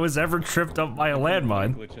time I was ever tripped up by a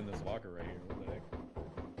landmine. Glitch in this locker right here. What the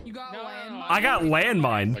heck? You got landmine. I got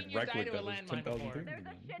landmine. Like Recklick that was 10,000 things.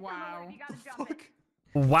 Wow.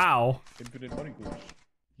 Wow. Infinite money glitch.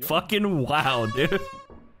 Yo, Fucking wow, dude.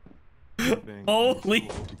 Holy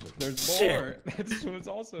there's shit. more. That's what's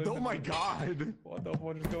also. Oh my god. What the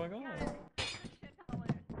fuck is going on?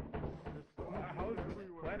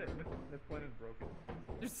 This planet is broken.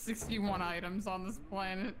 There's 61 items on this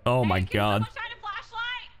planet. Oh my Hey, can god. someone shine a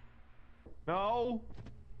flashlight? No.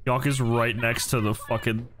 Yonk is right next to the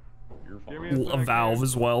fucking You're Give fine. me a valve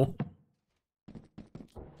as well.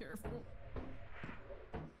 Careful.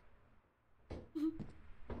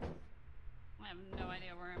 I have no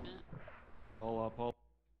idea where I'm at. Hold up, hold.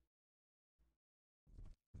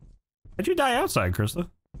 How'd you die outside, Krista?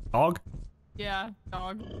 Dog? Yeah,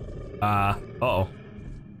 dog. Uh-oh.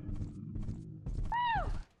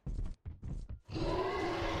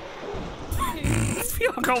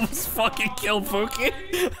 Yonk almost fucking killed Pookie.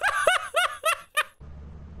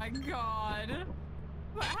 My god.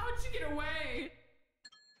 How'd you get away?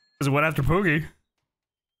 Because it went after Pookie.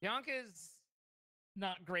 Bianca's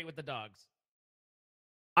not great with the dogs.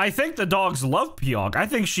 I think the dogs love Pionk. I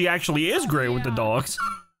think she actually is great with the Yeah. dogs.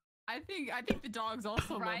 I think the dogs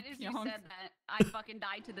also Right love as you Pionk. said that, I fucking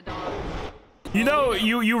died to the dog. You know,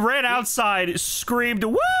 you ran outside, screamed,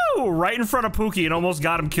 woo, right in front of Pookie and almost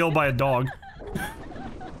got him killed by a dog.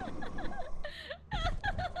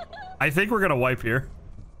 I think we're gonna wipe here.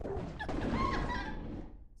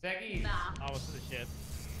 Zeki, Nah. almost to the ship.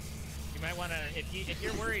 You might want to, if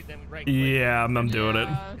you're worried, then right. Yeah, I'm doing it.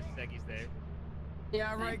 Yeah. Zeki's there.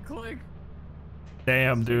 Yeah, right click.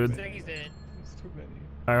 Damn, dude. Zeki's dead. There's too many.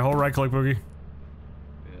 Alright, hold right click, Pookie.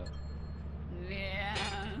 Yeah. Yeah.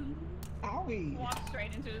 Walk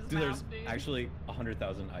straight into his Dude, there's mouth, dude. actually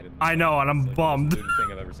 100,000 items. I know, and I'm It's like bummed. the most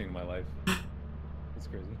thing I've ever seen in my life. It's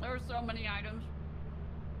crazy. There were so many items.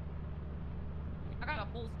 I got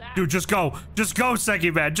a full stack. Dude, just go. Just go,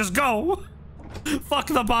 Seki, man. Just go. Fuck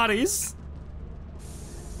the bodies.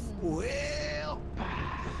 Well,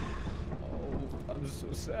 Oh, I'm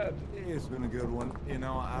so sad. it's been a good one. You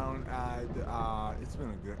know, it's been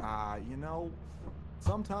a good, you know,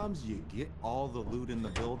 sometimes you get all the loot in the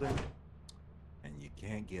building and you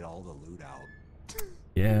can't get all the loot out.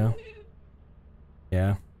 Yeah.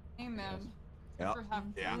 Yeah. Amen. Yep. Never have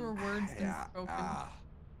Yeah. fewer words than Yeah. spoken.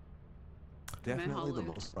 Definitely the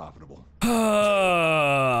most profitable.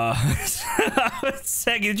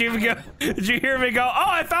 Second, did you even go? Did you hear me go? Oh,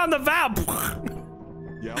 I found the valve.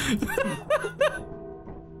 Yep.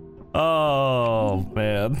 Oh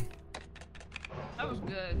man. That was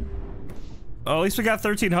good. Oh, at least we got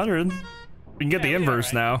 1300. We can get the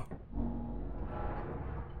inverse now.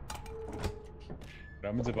 What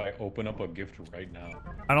happens if I open up a gift right now?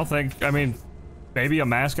 I don't think. I mean, maybe a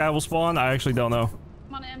mask guy will spawn. I actually don't know.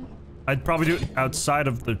 Come on in. I'd probably do it outside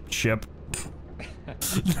of the ship.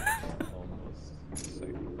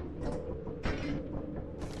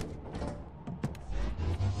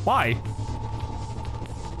 Why?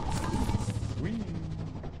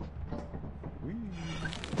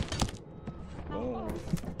 Oh.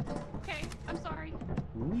 Okay, I'm sorry.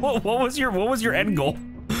 What was your end goal?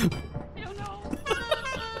 I don't know.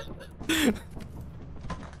 There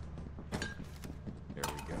we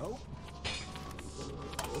go.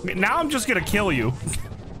 Now I'm just gonna kill you.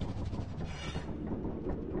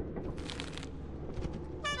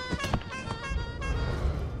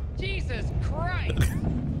 Jesus Christ!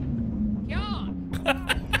 God!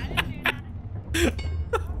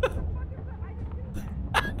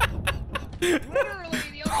 Literally,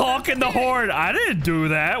 the Hawk in the Horde. I didn't do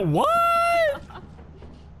that. What?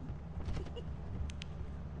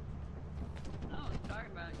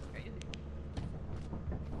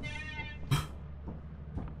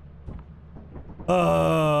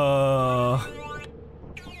 No,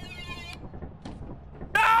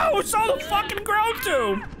 it's all the fucking ground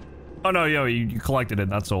tube. Oh no, yo, you collected it,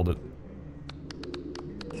 not sold it.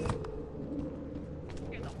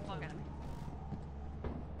 Get the fuck out of me.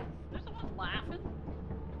 There's someone laughing.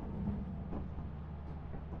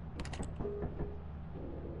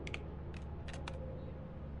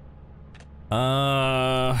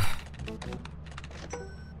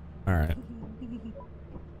 All right.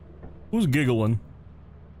 Who's giggling?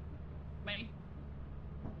 Me.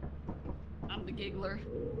 I'm the giggler.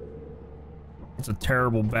 It's a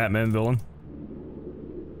terrible Batman villain.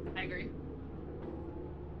 I agree.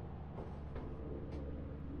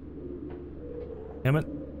 Damn it.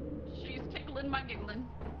 She's tickling my giggling.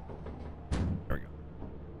 There we go.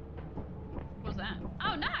 What's that?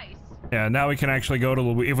 Oh, nice. Yeah, now we can actually go to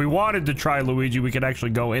Luigi. If we wanted to try Luigi, we could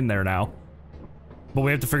actually go in there now. But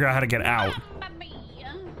we have to figure out how to get out.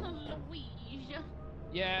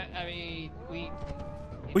 Yeah, I mean,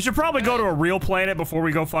 We should probably go to a real planet before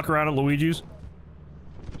we go fuck around at Luigi's.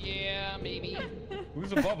 Yeah, maybe.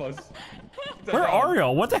 Who's above us? Where are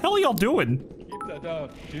y'all? What the hell are y'all doing? Keep that down.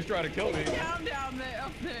 She's trying to kill me. Down there,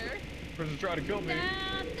 up there. Person's trying to kill me.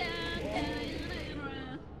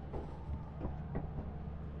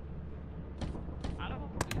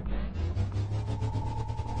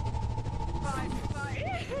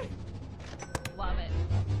 Love it.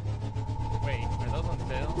 Wait, are those on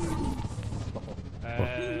sale?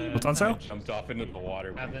 What's on sale? I jumped off into the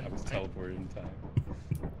water. I was teleported in time.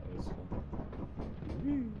 That was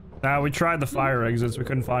fun. Nah, we tried the fire exits. We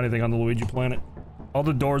couldn't find anything on the Luigi planet. All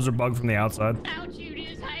the doors are bugged from the outside. Don't you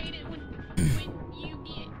just hate it when you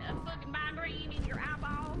get a fucking migraine in your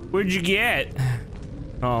eyeball? What'd you get?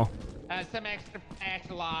 Oh, Some extra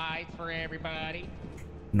flashlights for everybody.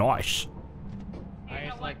 nice. I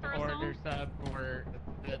just like to order some for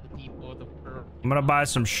the people. I'm gonna buy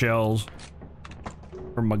some shells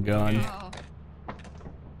for my gun. Oh.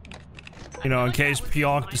 You know, in case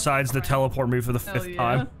𝗂𝗯𝗀𝗃 decides to teleport me for the 5th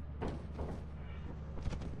time.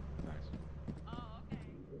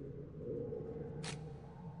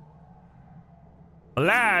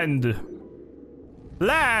 Land!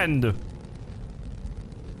 Land!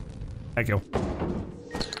 Thank you.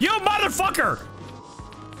 You motherfucker!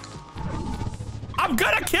 I'm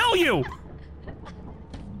gonna kill you!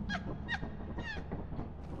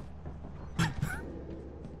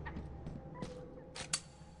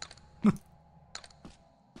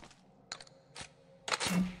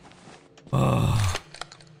 Oh.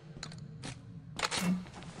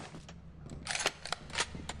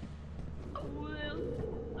 Well,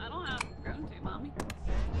 I don't have grown to, mommy.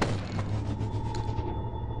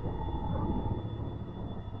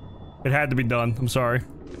 It had to be done. I'm sorry.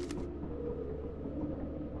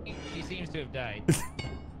 She seems to have died.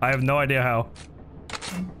 I have no idea how.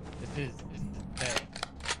 This is bad.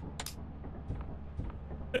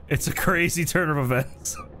 It's a crazy turn of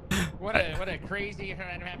events. What a crazy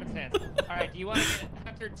random happenstance. All right, do you want to get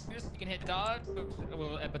Hunter Juice? You can hit dogs,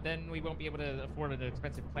 but then we won't be able to afford an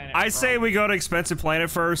expensive planet. I say we go to expensive planet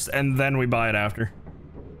first, and then we buy it after.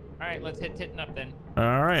 All right, let's hit Titten up then.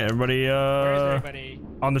 All right, everybody. Where is everybody?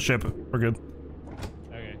 On the ship. We're good.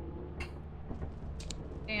 Okay.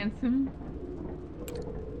 Ansem.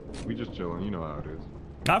 We just chilling. You know how it is.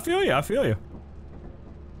 I feel you. I feel you.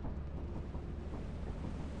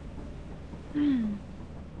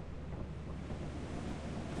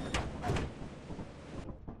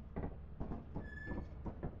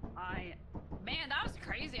 Man, that was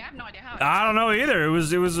crazy. I have no idea how. I don't know either. It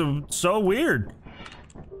was so weird.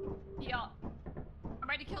 Yeah. I'm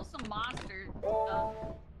ready to kill some monsters.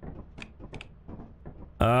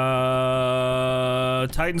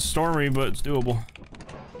 Titan stormy, but it's doable.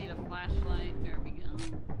 Need a flashlight. There we go.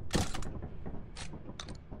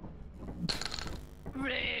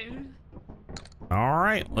 All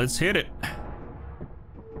right, let's hit it.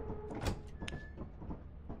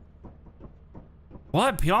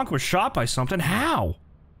 What? Pionk was shot by something? How?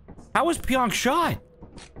 How was Pionk shot?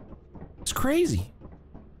 It's crazy.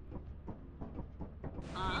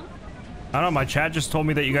 I don't know, my chat just told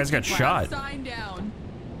me that you guys got shot. Sign down.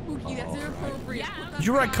 Pookie, that's inappropriate. Yeah. Did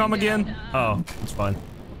you write come again? Oh, it's fine.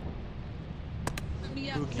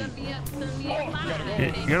 You're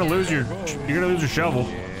gonna lose your shovel.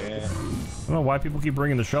 I don't know why people keep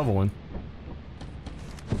bringing the shovel in.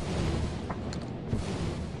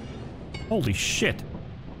 Holy shit.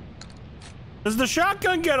 Does the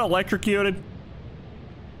shotgun get electrocuted?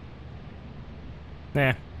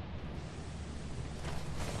 Nah.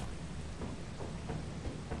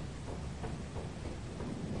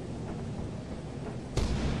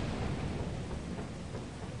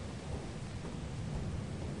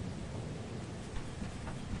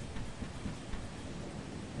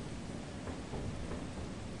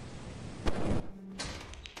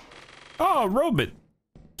 Oh, robot.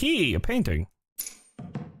 Key, a painting.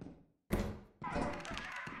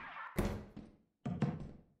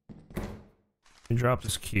 He dropped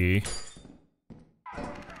his key.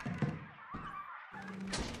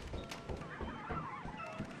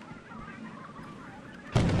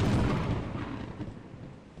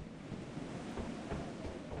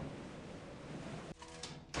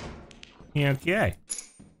 Okay.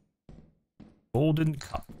 Golden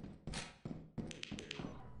cup.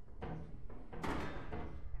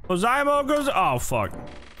 Zymo goes. Oh fuck!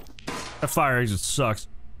 That fire exit sucks.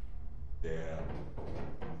 Yeah.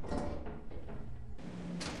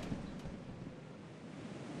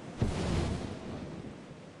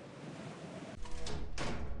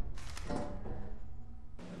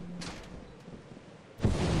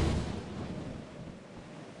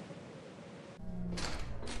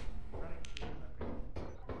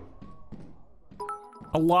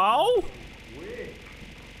 Hello?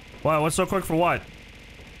 What? What's so quick for what?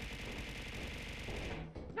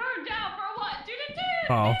 Turn down for what?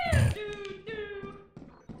 Oh.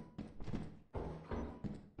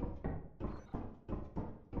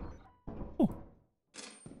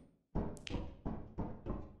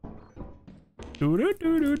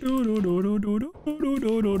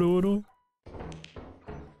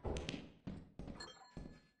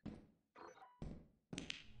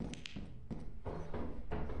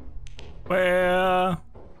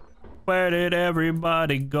 Where did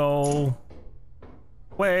everybody go?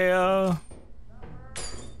 Where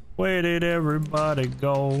did everybody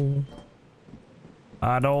go?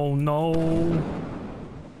 I don't know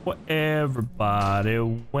where everybody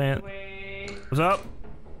went. What's up?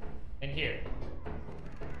 In here.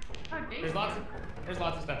 There's lots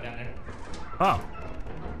of stuff down there. Oh.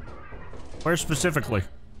 Where specifically?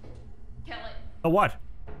 Kill it. The what?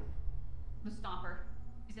 The stomper.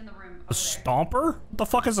 He's in the room. A stomper? What the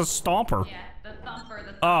fuck is a stomper? Yeah, the thumper.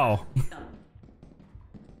 The Oh.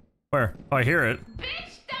 Where? Oh, I hear it.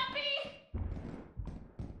 Bitch, Stumpy!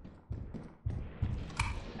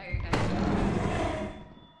 There you go. Yeah,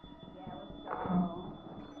 let's go.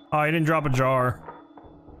 Oh, he didn't drop a jar.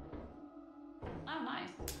 Oh, nice.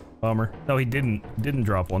 Bummer. No, he didn't. Didn't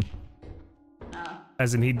drop one. Oh.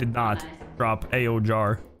 As in, he did not Nice. drop AO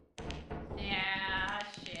jar. Yeah,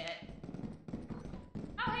 shit.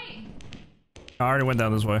 Oh, hey. I already went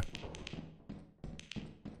down this way.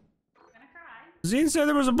 Zine said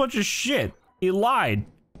there was a bunch of shit. He lied.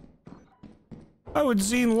 Why would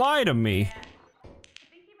Zine lie to me? Yeah. I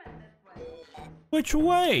think he went this way. Which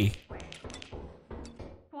way?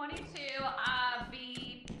 22,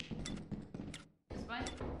 B. This way?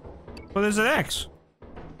 Well, there's an X.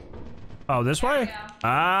 Oh, this There we way? go.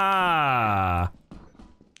 Ah.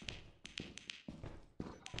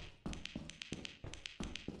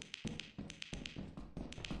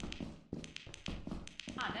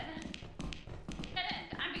 Ah, dead end. Dead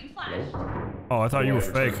end. I'm being flashed. Oh, I thought you were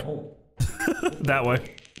fake. That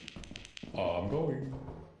way. I'm going.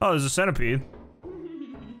 Oh, there's a centipede.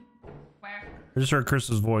 Where? I just heard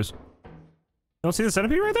Chris's voice. You don't see the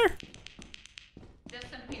centipede right there? This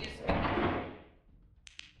centipede is spinning.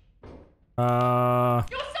 Yo,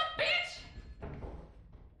 what's up, bitch?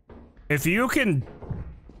 If you can...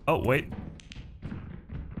 Oh, wait.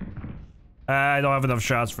 I don't have enough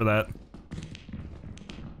shots for that.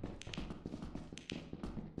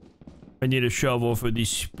 I need a shovel for the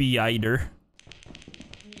spider.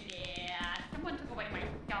 Yeah, someone took away my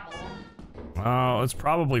shovel. Oh, it's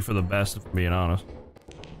probably for the best, if I'm being honest.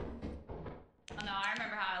 Oh no, I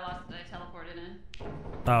remember how I lost it. I teleported in.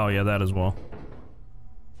 Oh, yeah, that as well.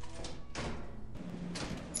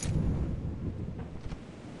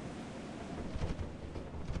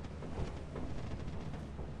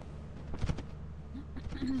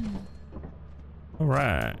 All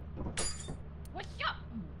right. What's up,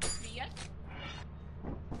 bitch?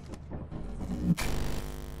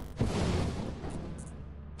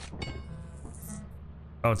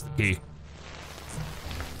 Oh, it's the key.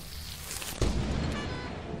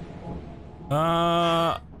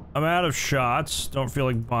 I'm out of shots. Don't feel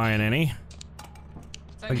like buying any.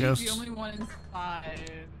 So I guess. the only one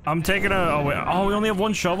inside. I'm taking a. Oh wait. Oh, we only have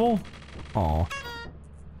one shovel. Oh.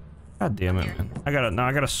 God damn it, man. I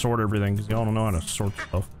gotta sort everything because y'all don't know how to sort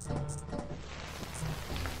stuff.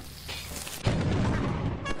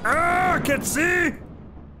 Ah, can't see.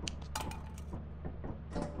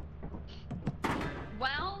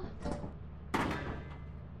 Well.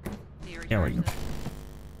 There we go.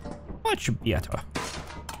 Much better.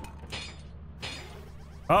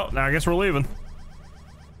 Oh, now I guess we're leaving.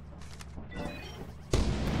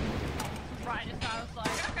 Right, just I was like,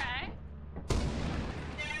 okay.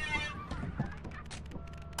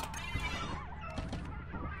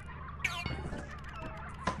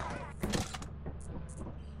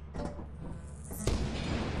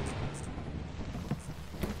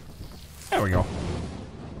 There we go.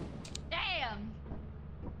 Damn.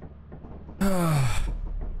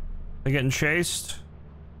 They're getting chased.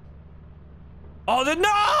 Oh,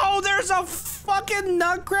 no! There's a fucking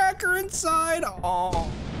nutcracker inside. Oh.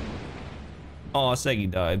 Oh, Seggy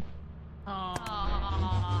died. Aww.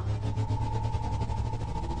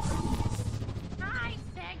 Hi,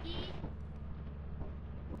 Seggy.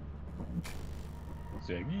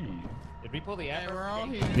 Seggy. Did we pull the Yeah, app? we're all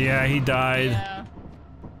here. Yeah, he died. Yeah.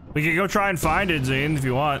 We could go try and find it, Zane, if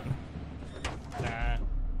you want. Nah.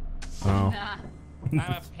 Oh. Nah. I'm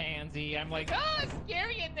a pansy. I'm like, oh, it's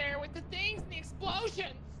scary in there with the things and the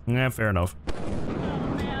explosions. Yeah, fair enough.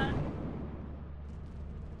 Oh, man.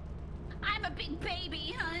 I'm a big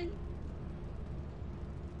baby, hun.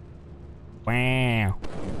 Wow.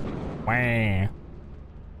 Wow.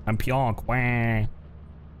 I'm Pionk. Wow.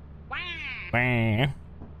 Wah. Wow.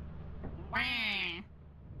 Wah.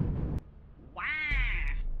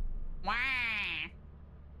 Wah.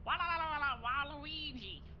 Wah.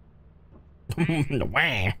 Waluigi.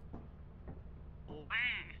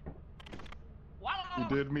 Wow. You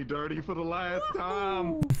did me dirty for the last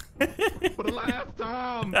time. For the last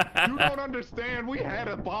time. You don't understand. We had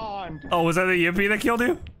a bond. Oh, was that the Yippee that killed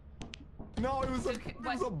you? No, it was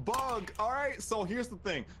a bug. All right. So here's the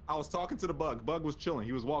thing. I was talking to the bug. Bug was chilling.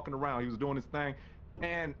 He was walking around. He was doing his thing.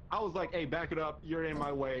 And I was like, hey, back it up. You're in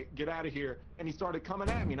my way. Get out of here. And he started coming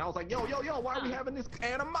at me. And I was like, yo, why are we having this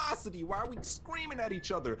animosity? Why are we screaming at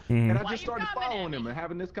each other? And I just started following him and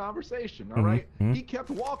having this conversation. All right. He kept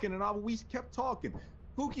walking and we kept talking.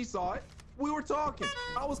 Pookie saw it. We were talking.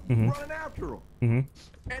 I was running after him.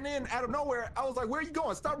 And then out of nowhere, I was like, where are you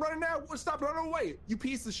going? Stop running now. Stop running away. You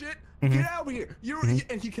piece of shit. Get out of here.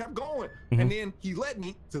 And he kept going. And then he led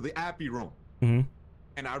me to the Appy room. And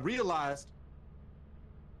I realized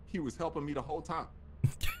he was helping me the whole time.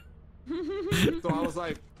 So I was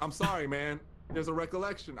like, I'm sorry, man. There's a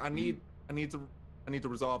recollection. I need to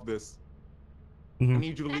resolve this. I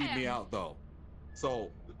need you to lead me out though.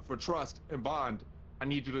 So for trust and bond, I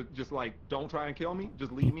need you to just like, don't try and kill me.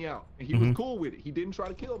 Just lead me out. And he was cool with it. He didn't try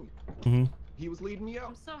to kill me. He was leading me out.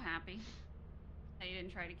 I'm so happy that you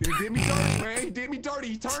didn't try to kill He me. did me dirty, man. He did me dirty.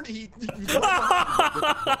 He turned.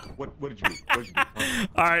 What did you do? What did you do?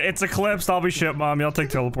 All right, it's eclipsed. I'll be shit, Mom. I'll take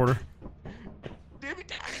teleporter. Did me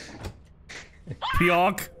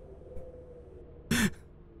Pionk.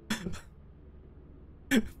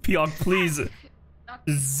 Pionk, please.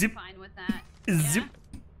 Doctor's Zip. fine with that. Zip.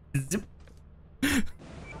 Zip.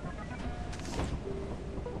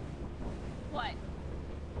 What?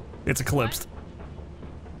 It's eclipsed.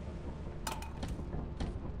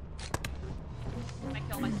 I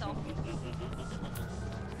kill myself.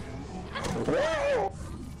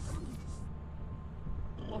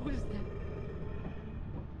 What was that?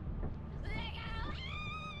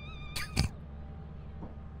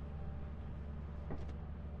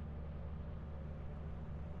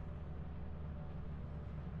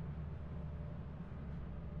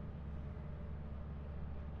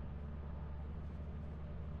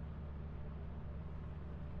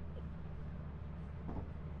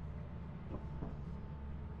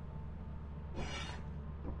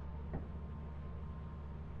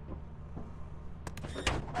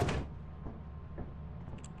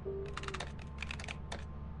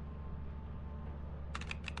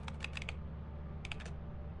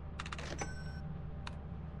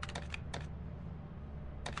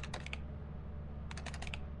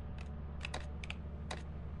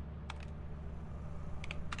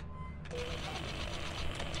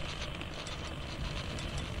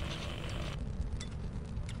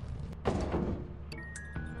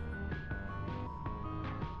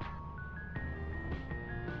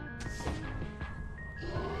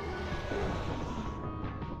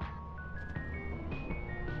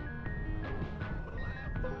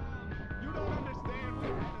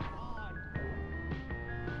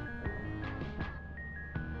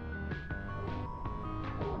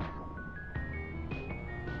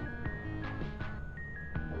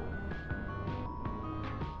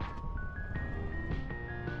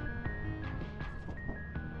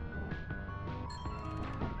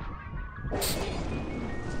 There's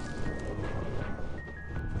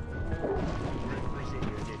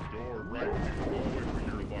a door right in the hallway, but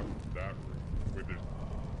you're locked in that room. Wait,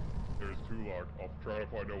 there's two locked. I'll try to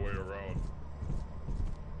find a way around.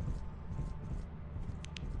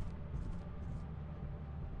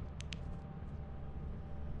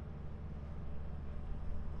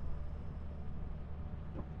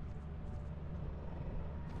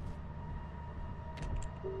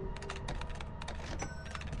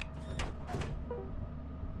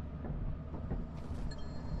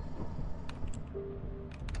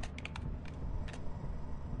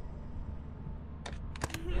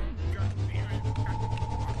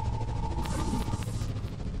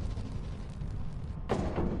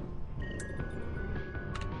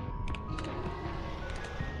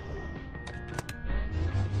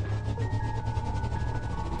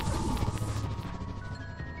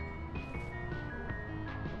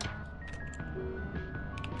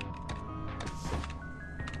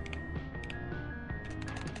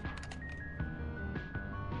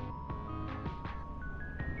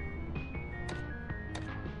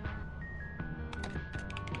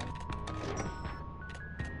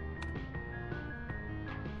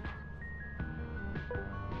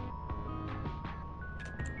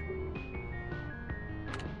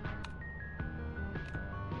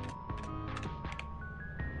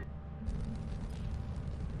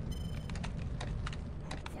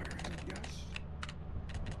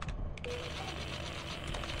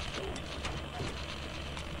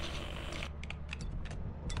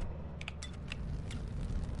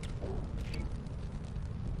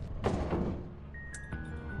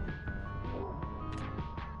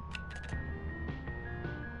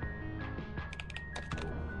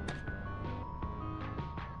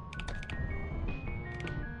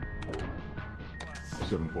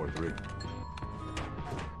 $743.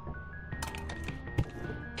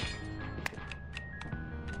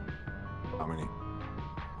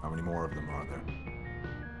 How many more of them are there?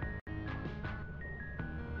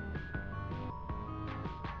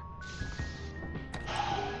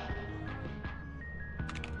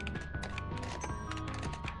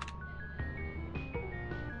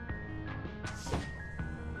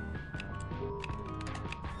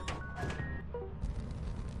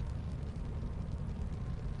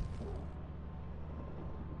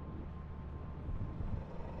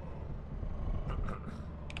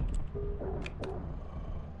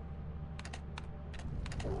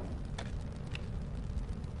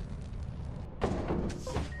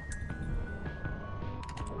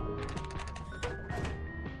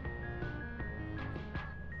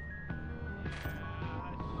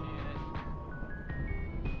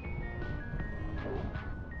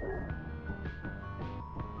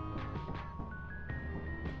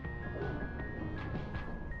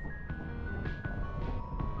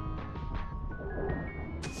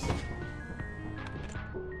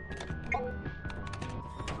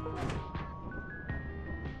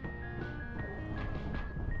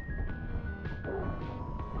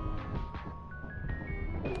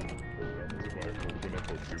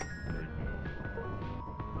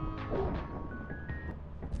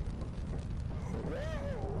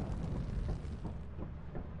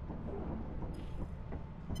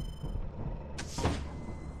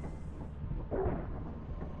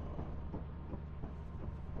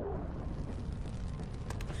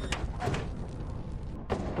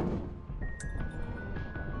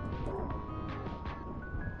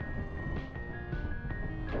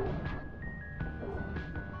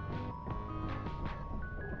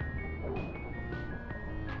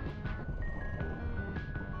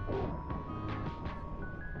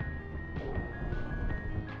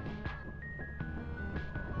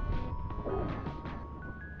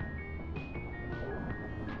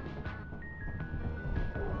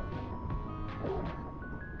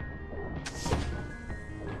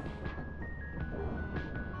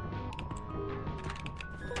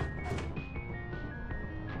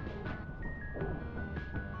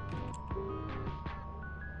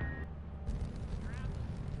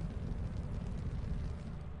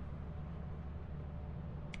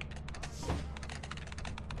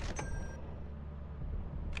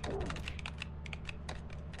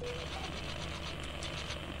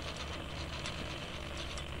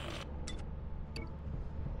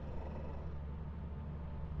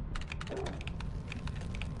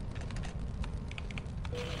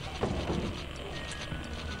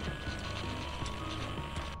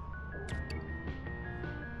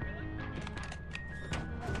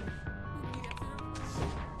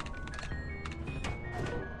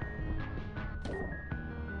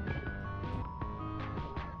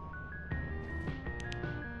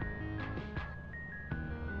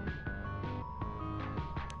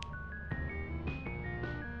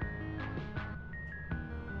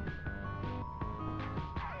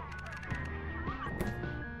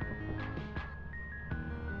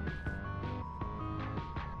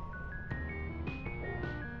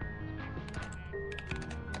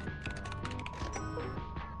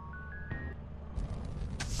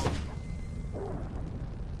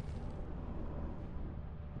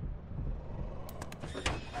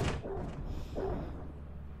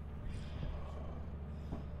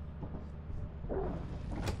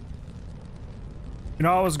 You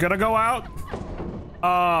know, I was gonna go out.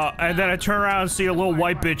 And then I turn around and see a little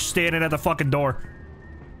white bitch standing at the fucking door.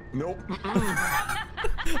 Nope.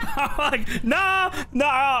 I'm like, no,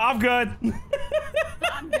 I'm good.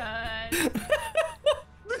 I'm good.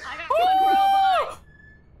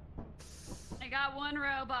 I got one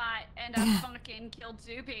robot, and I fucking killed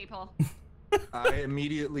 2 people. I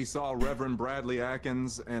immediately saw Reverend Bradley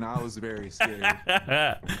Atkins, and I was very scared.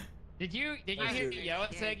 Did you hear me yell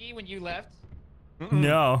at Seggy when you left?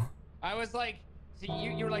 No. I was like, so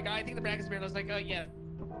you were like, I think the bracket's weird. I was like, oh yeah,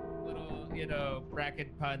 little, you know,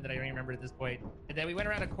 bracket pun that I don't even remember at this point. And then we went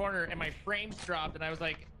around a corner and my frames dropped and I was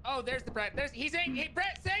like, oh, there's the bracket. He's saying, hey,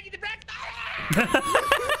 Brett, Seggy, the bracket.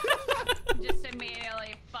 Just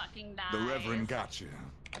immediately fucking died. The Reverend got you.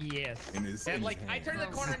 Yes. And like, I turned the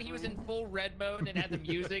corner and he was in full red mode and had the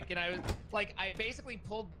music and I was like, I basically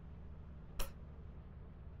pulled.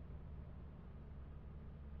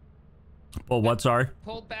 Well, what? Sorry.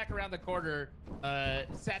 Pulled back around the corner,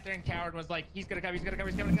 sat there and cowered and was like, he's gonna come, he's gonna come,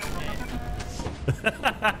 he's gonna come.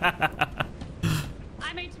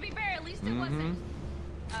 I mean, to be fair, at least it wasn't.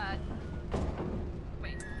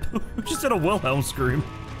 Wait. Just did a Wilhelm scream.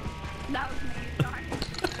 That was me. Sorry.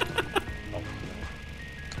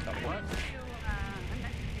 What? I'm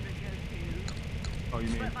not Oh, you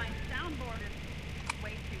mean? But my soundboard is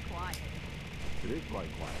way too quiet. It is quite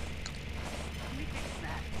quiet. Let me fix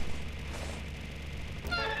that.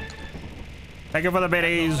 Thank you for the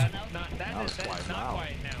biddies. That is not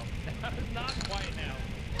quiet now. That is not quiet now.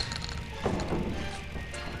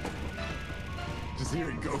 Just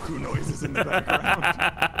hearing Goku noises in the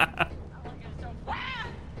background.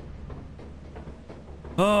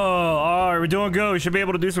 Oh, alright, we're doing good. We should be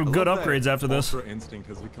able to do some good upgrades after this. Ultra Instinct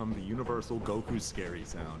has become the universal Goku scary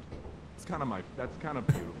sound. It's kind of that's kind of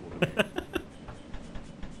beautiful to me.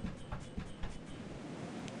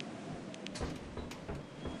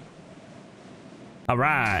 All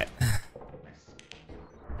right.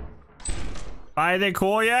 Anything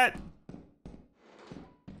cool yet?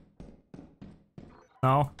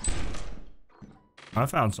 No. I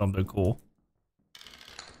found something cool.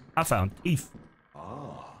 I found teeth.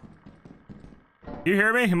 Oh. You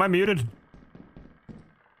hear me? Am I muted?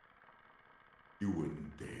 You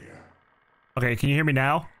wouldn't dare. Okay, can you hear me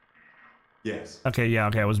now? Yes. Okay, yeah,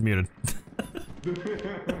 okay, I was muted.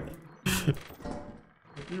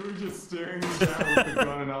 You were just staring me down with the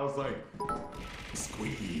gun, and I was like,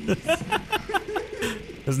 squeeze.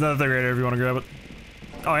 There's another thing right here if you want to grab it.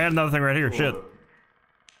 Oh, I had another thing right here. Shit.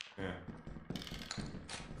 Yeah.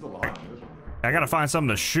 There's a lot in this one. I gotta find something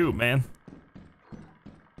to shoot, man.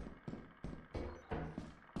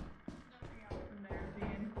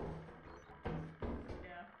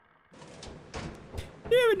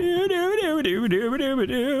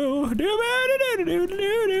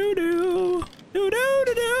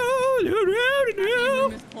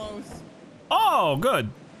 Oh, good.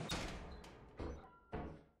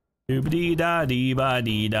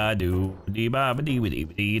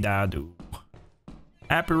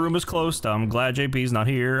 Happy room is closed. I'm glad JP's not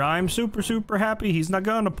here. I'm super happy he's not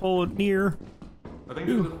gonna pull it near. I think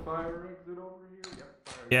there's a fire exit over here. Yep,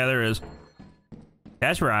 fire Yeah, there is.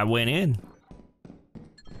 That's where I went in.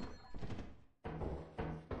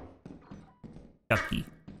 Ducky.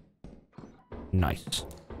 Nice.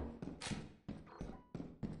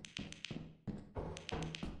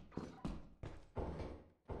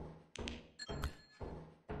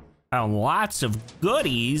 Found lots of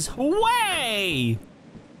goodies. Way!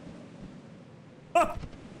 Ah!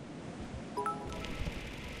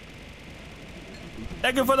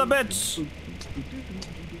 Thank you for the bits.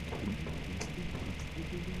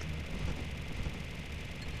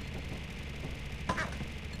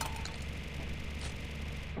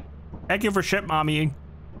 Thank you for shit mommying.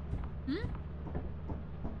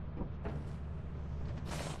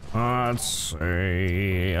 Let's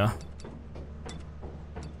see.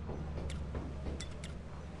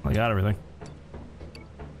 I got everything.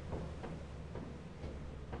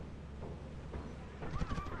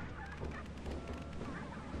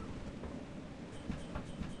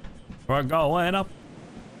 We're going up.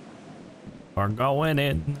 We're going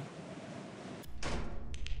in.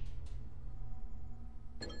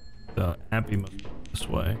 The happy must be this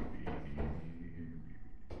way.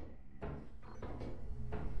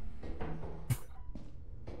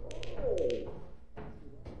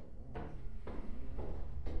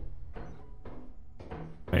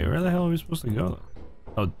 Wait, where the hell are we supposed to go?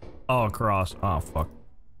 Oh, across. Oh, fuck.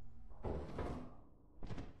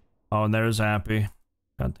 Oh, and there's Happy.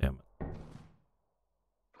 God damn it.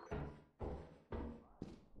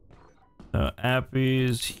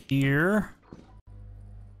 Appy's here.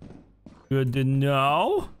 Good to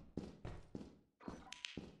know.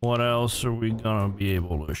 What else are we gonna be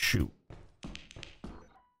able to shoot?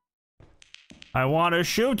 I want to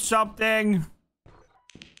shoot something.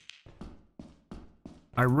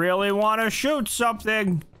 I really want to shoot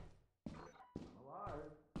something.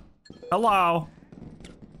 Hello.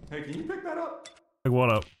 Hey, can you pick that up? Pick what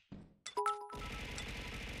up?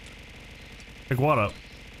 Pick what up?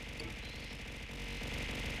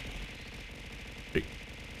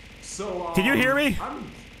 So, can you hear me? I don't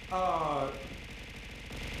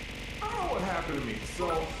know what happened to me. So,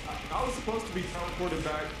 I was supposed to be teleported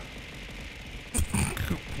back.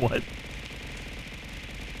 What?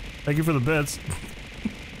 Thank you for the bits.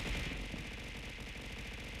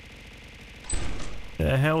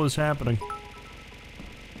 The hell is happening?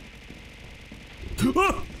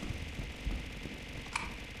 Ah!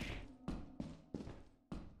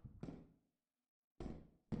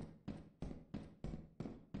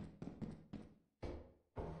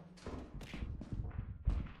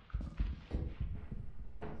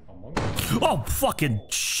 Oh, fucking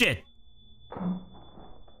shit!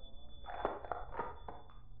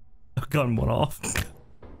 The gun went off.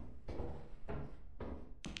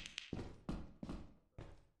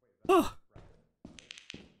 Oh.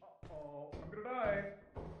 Uh-oh, I'm gonna die.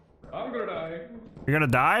 I'm gonna die. You're gonna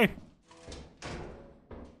die?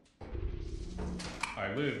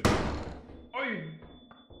 I live. Oi!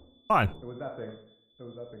 Fine. It was that thing. It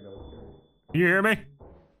was that thing that was scary. Can you hear me?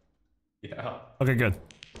 Yeah. Okay, good.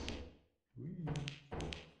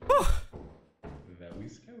 That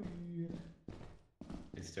was scary.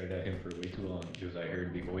 I stared at him for way too long because I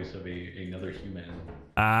heard the voice of another human.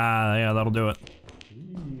 Ah, yeah, that'll do it.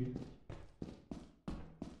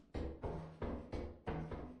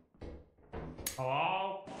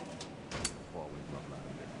 Hello?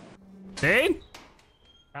 Dean?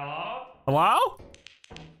 Hello? Hello?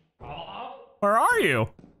 Hello? Where are you?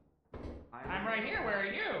 I'm right here. Where are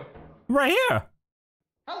you? I'm right here.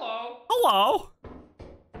 Hello? Hello?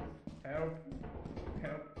 Help.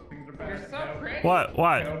 Help. Things are bad. You're so Help. pretty. What?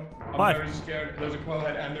 What? Help. I'm What? very scared. There's a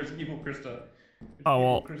Quillhead and there's evil Krista. There's Oh,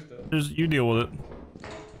 evil well, Krista. you deal with it.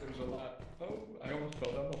 There's a lot. Oh, I almost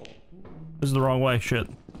fell down the hole. This is the wrong way, shit.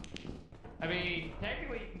 I mean,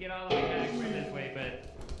 technically you can get all the way back from this way, but...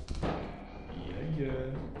 Yeah.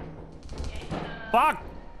 Fuck!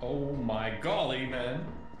 Oh my golly, man.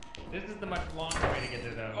 This is the much longer way to get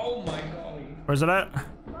there, though. Oh my golly. Where's it at?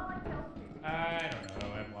 I don't know.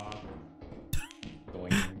 I'm lost.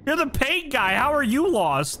 You're the paint guy. How are you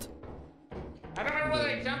lost? I don't remember whether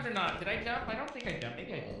I jumped or not. Did I jump? I don't think I jumped.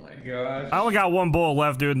 Maybe I did. Oh my gosh. I only got one bullet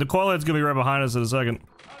left, dude. The coilhead's gonna be right behind us in a second.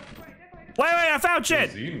 Wait, I found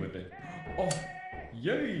shit! With it. Oh,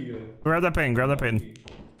 yay! Grab that pin, grab that pin.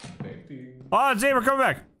 Oh, Z, we're coming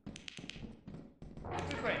back.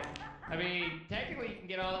 This way. I mean, technically you can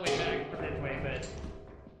get all the way back from this way, but...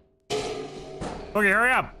 Okay,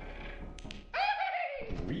 hurry up.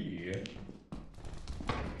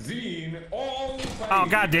 Zine. Oh, Oh,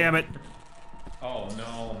 god damn it. Oh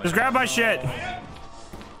no. Just grab my shit. Do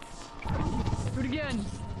it again.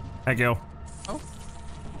 Thank you. Oh.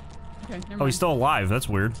 Okay, never Oh, mind. he's still alive. That's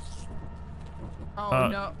weird. Oh,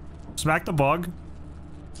 no. Smack the bug.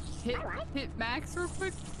 Hit Max real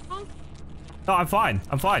quick, punk. No, I'm fine.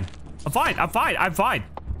 I'm fine. I'm fine. I'm fine. I'm fine.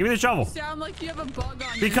 Give me the shovel. You sound like you have a bug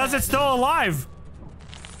on Because your it's head. still alive.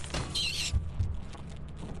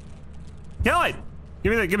 Kill it.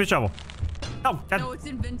 Give me the shovel. No, No, it's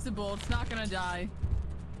invincible. It's not gonna die.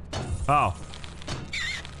 Oh.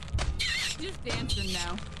 He's just dancing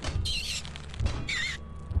now.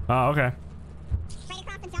 Oh, okay.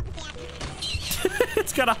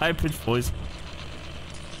 It's got a high-pitched voice.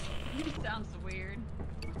 It sounds weird.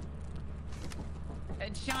 A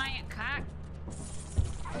giant cock.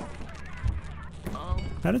 Oh.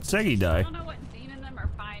 How did Seggy I die? don't know what Dean and them are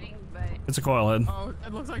fighting, but It's a coil head. Oh,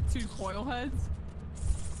 it looks like 2 coil heads.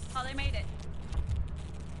 oh, they made it.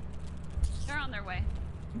 They're on their way.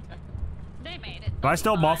 Okay. They made it. Am I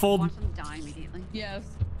still muffled? Watch them die immediately. Yes.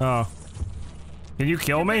 Oh. Can you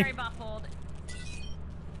kill me? Very muffled.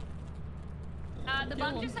 The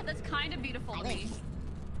bug just said that's kind of beautiful to me.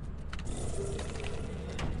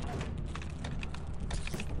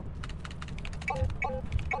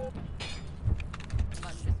 Bug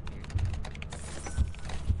disappeared.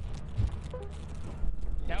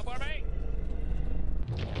 Teleport me!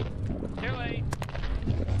 Too late.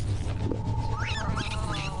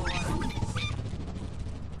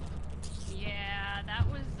 Yeah, that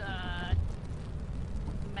was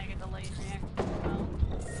mega delayed reaction.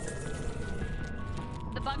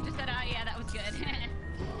 The bug just said, "Oh yeah, that was good."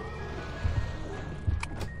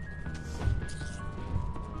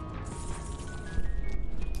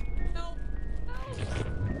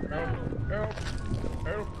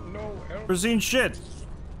 We're seeing shit.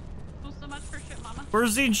 Well, so much for shit, mama. We're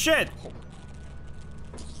seeing shit.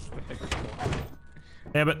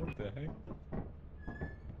 Damn it. What the heck?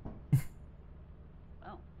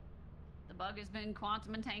 Well, the bug has been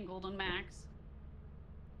quantum entangled on Max.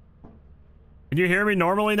 Can you hear me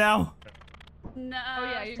normally now? No. Oh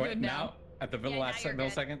yeah, you're good now. At the last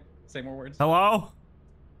millisecond, say more words. Hello?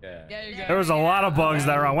 Yeah. Yeah, you're good. There was a lot of bugs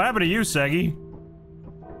that wrong. What happened to you, Seggy?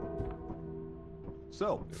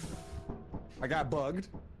 So, I got bugged.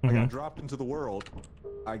 I got dropped into the world.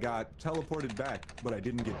 I got teleported back, but I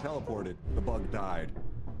didn't get teleported. The bug died.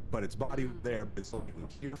 But its body was there, but it's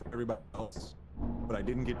here for everybody else. But I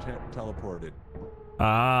didn't get teleported.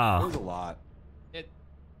 Ah. It was a lot.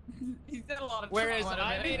 He said a lot of Whereas trauma,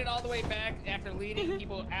 I didn't made he? it all the way back after leading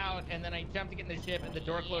people out, and then I jumped to get in the ship, and the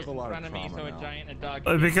door closed in front of me, so a giant and a dog.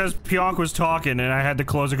 Because Pionk was talking and I had to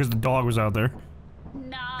close it because the dog was out there.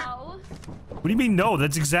 No. What do you mean no?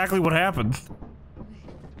 That's exactly what happened.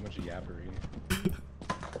 Too much yappery.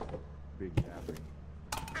 Big yapping.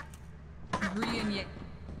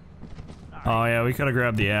 Oh yeah, we could have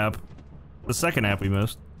grabbed the app. The second app we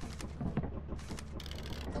missed.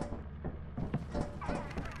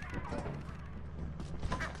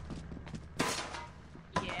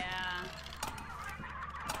 Yeah.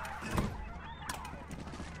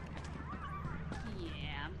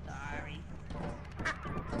 Yeah, I'm sorry.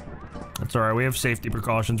 That's alright, we have safety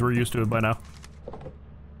precautions. We're used to it by now.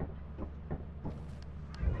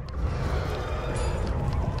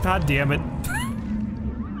 God damn it.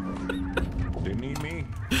 Didn't need me.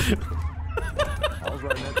 I was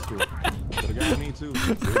right next to it. Could've got me too.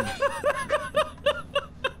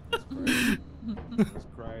 That's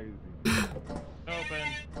crazy. Open.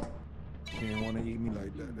 She didn't want to eat me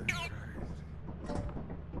like that. That's crazy.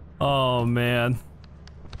 Oh man.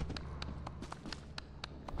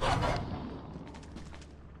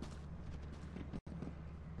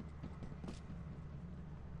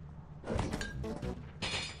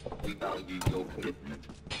 We value your commitment.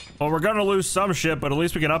 Well, we're gonna lose some shit, but at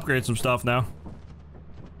least we can upgrade some stuff now.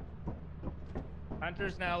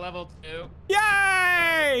 Hunter's now level 2.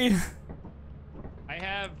 Yay! I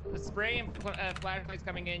have the spray and flashlights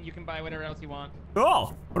coming in. You can buy whatever else you want.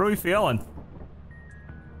 Cool. What are we feeling?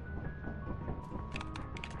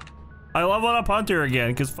 I leveled up Hunter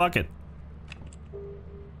again, cause fuck it.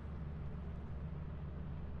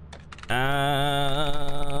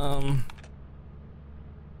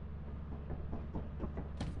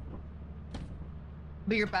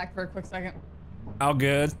 Be right back for a quick second. How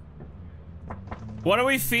good? What are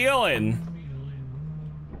we feeling?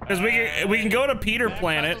 Because we can go to Peter Back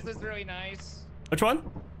Planet. muscles is really nice. Which one?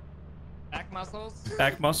 Back muscles.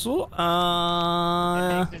 Back muscle.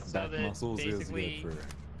 It makes it so Back that muscles is basically, good for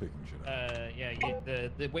picking shit up. yeah,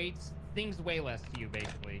 the weights, things weigh less to you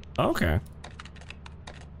basically. Okay.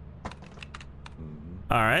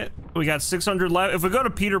 All right, we got 600 left. If we go to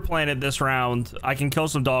Peter Planet this round, I can kill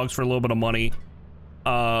some dogs for a little bit of money.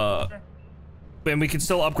 And we can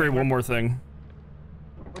still upgrade one more thing.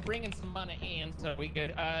 We're bringing some money in, so we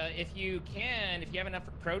could. If you have enough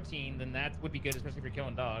for protein, then that would be good, especially if you're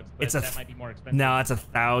killing dogs. But that might be more expensive. No, it's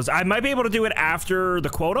 1,000. I might be able to do it after the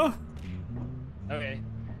quota. Okay.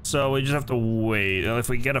 So we just have to wait. If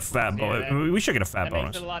we get a fat bonus, we should get a fat that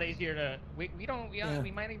bonus. Makes it a lot easier to. We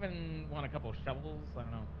might even want a couple of shovels. I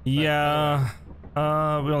don't know. Yeah.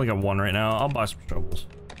 We only got one right now. I'll buy some shovels.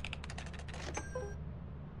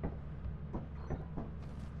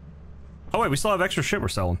 Oh wait, we still have extra shit we're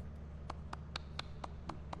selling.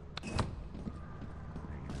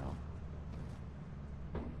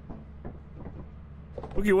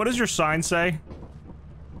 Okay, what does your sign say?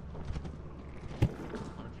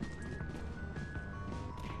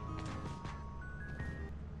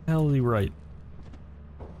 Hell, is he right?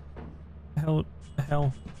 Hell.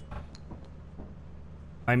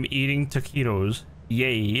 I'm eating taquitos.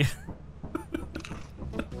 Yay.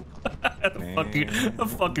 the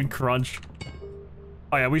fucking crunch.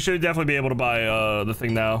 Oh yeah, we should definitely be able to buy the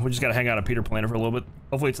thing now. We just gotta hang out at Peter Planet for a little bit.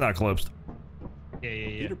 Hopefully it's not eclipsed. Yeah.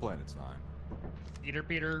 Peter Planet's fine.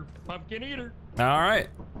 Peter, pumpkin eater. Alright.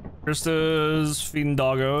 Krista's feeding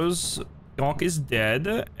doggos. Donk is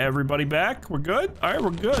dead. Everybody back? We're good? Alright,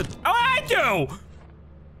 we're good. Oh, I do!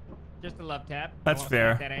 Just a love tap. That's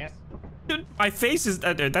fair. That ass. Dude, my face is...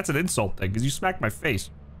 that's an insult thing, because you smacked my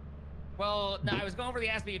face. Well, no, I was going for the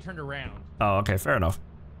ass, but you turned around. Oh, okay, fair enough.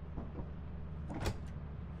 I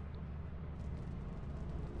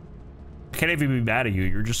can't even be mad at you.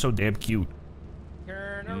 You're just so damn cute.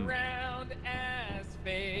 Turn around, ass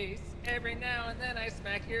face. Every now and then I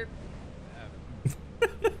smack your...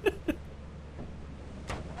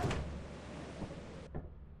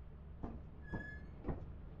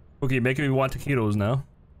 Okay, making me want taquitos now.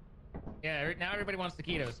 Yeah, now everybody wants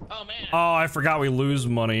taquitos. Oh man. Oh, I forgot we lose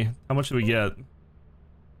money. How much do we get?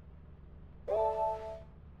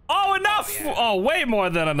 Oh, enough! Oh, yeah. Oh, way more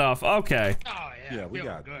than enough. Okay. Oh yeah. Yeah, we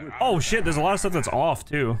got good. Oh shit, there's a lot of stuff that's off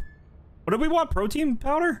too. What did we want? Protein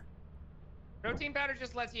powder? Protein powder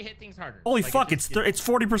just lets you hit things harder. Holy Like, fuck, it's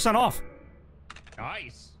 40% off.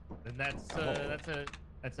 nice. And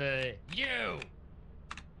that's a you.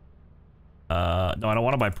 No, I don't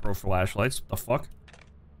want to buy pro flashlights. The fuck?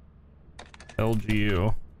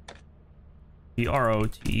 LGU.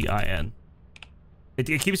 PROTEIN.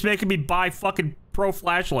 It keeps making me buy fucking pro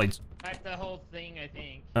flashlights. That's the whole thing, I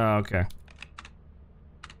think. Oh, okay.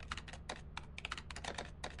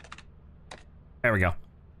 There we go.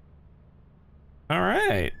 All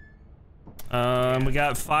right. We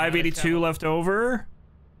got 582 left over.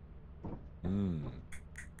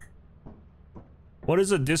 What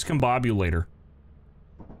is a discombobulator?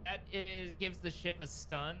 That gives the ship a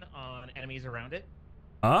stun on enemies around it.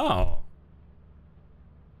 Oh.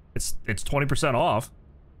 It's 20% off.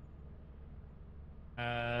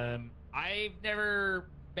 I've never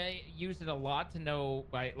used it a lot to know.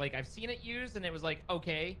 Like I've seen it used, and it was like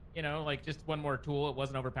okay, you know, like just one more tool. It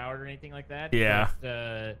wasn't overpowered or anything like that. Yeah.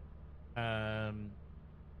 But,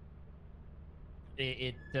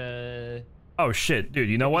 Oh shit, dude!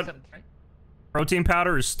 You know what? Protein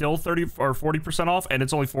powder is still 30 or 40% off, and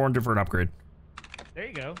it's only 400 for an upgrade. There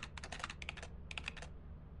you go.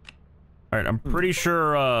 All right, I'm pretty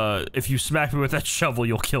sure if you smack me with that shovel,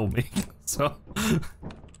 you'll kill me. So,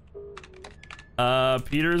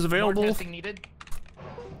 Peter is available. More testing needed.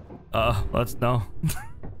 Let's no.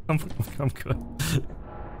 I'm good.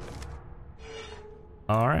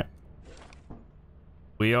 All right,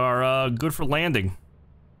 we are good for landing.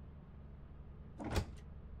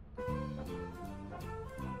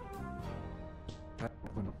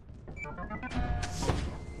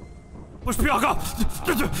 Push me out, go!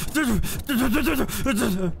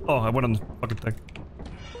 Oh, I went on the fucking thing.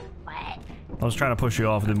 What? I was trying to push you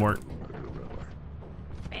off, it didn't work.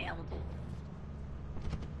 Failed.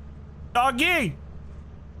 Doggy!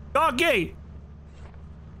 Doggy!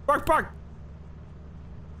 Bark, bark!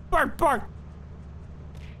 Bark, bark!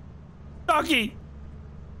 Doggy!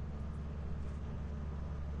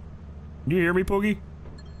 Can you hear me, Poogie?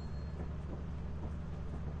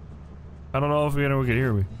 I don't know if anyone can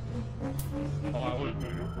hear me.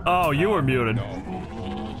 Oh, you were muted.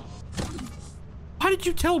 Why did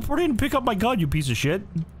you teleport in and pick up my gun, you piece of shit?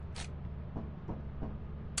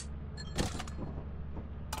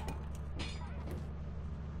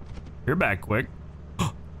 You're back quick.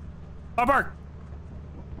 Oh, bark!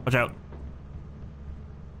 Watch out.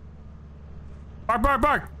 Bark, bark,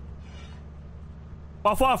 bark!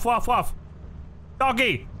 Waff, waff, waff, waff!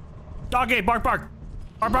 Doggy! Doggy, bark, bark!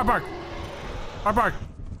 Bark, bark, bark! Bark, bark!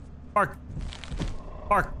 Bark!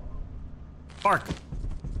 Bark! Bark!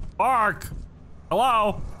 Bark!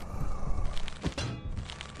 Hello?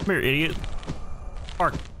 Come here, idiot.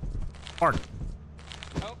 Bark! Bark!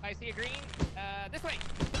 Oh, I see a green. This way.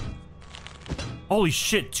 Holy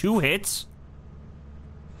shit, 2 hits?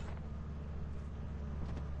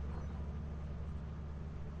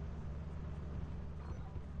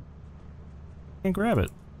 Can't grab it.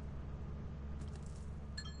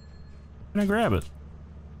 Can I grab it?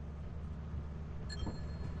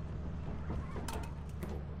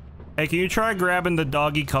 Hey, can you try grabbing the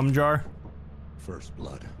doggy cum jar? First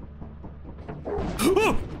blood.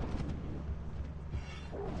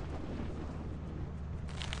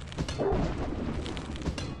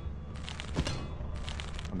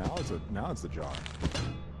 Now it's the jar.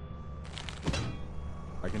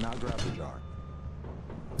 I cannot grab the jar.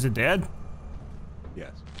 Is it dead?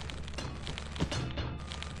 Yes.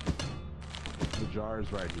 The jar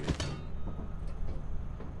is right here.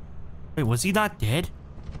 Wait, was he not dead?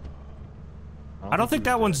 I don't think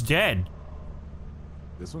that one's dead.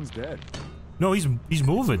 This one's dead. No, he's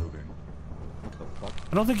moving. What the fuck?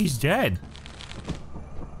 I don't think he's dead.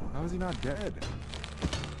 How is he not dead?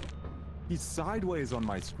 He's sideways on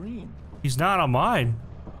my screen. He's not on mine.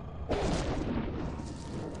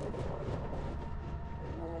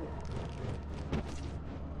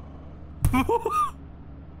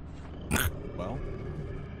 Well.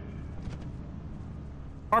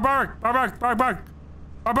 Bark, bark, bark, bark, bark, bark,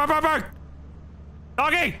 bark, bark, bark, bark.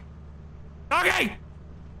 Doggy! Doggy!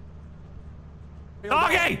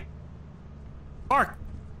 Doggy! Bark!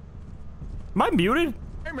 Am I muted?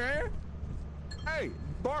 Hey, man! Hey,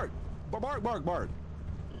 bark! Bark, bark, bark!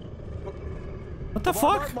 What the Bark,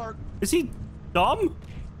 fuck? bark, bark. Is he dumb?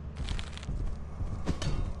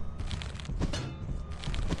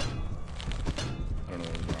 I don't know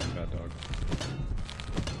what was wrong with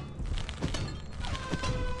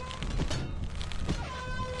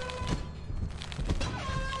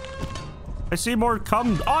I see more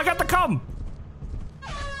cum. Oh, I got the cum.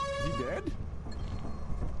 Is he dead?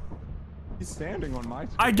 He's standing on my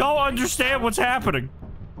screen. I don't understand what's happening.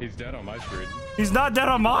 He's dead on my screen. He's not dead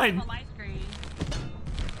on mine. On my screen.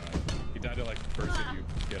 He died at like the first hit you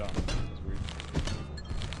get on. That's weird.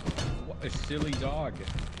 What a silly dog.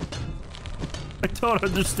 I don't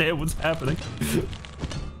understand what's happening.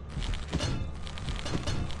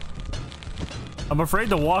 I'm afraid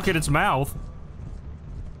to walk in its mouth.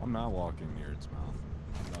 I'm not walking near its mouth.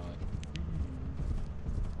 I'm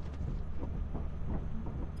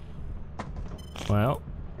not. Well.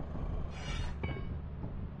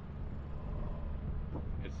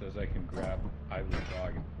 It says I can grab eyelid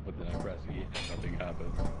dog, but then I press E and nothing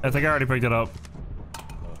happens. I think I already picked it up.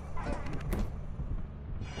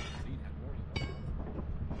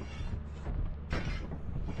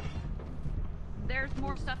 There's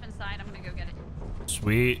more stuff inside. I'm gonna go get it.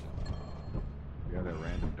 Sweet. Yeah, that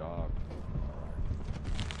random dog.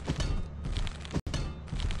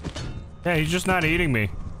 Yeah, he's just not eating me.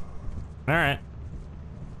 Alright.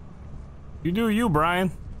 You do you, Brian.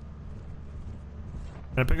 Can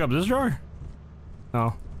I pick up this drawer?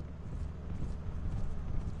 No.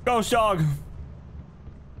 Ghost dog!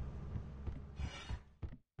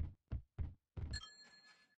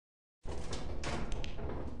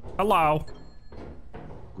 Hello.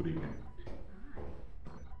 Good evening.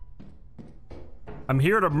 I'm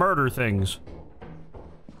here to murder things.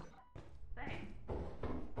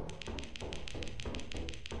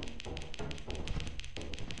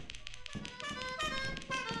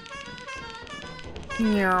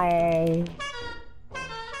 No.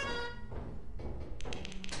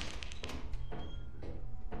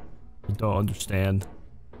 I don't understand.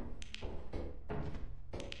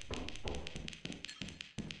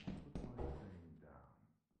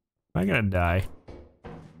 Am I gonna die?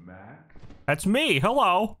 Mac, That's me.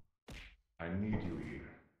 Hello. I need you here.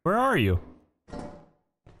 Where are you?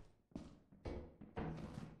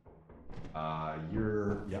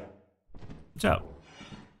 Yep. What's up?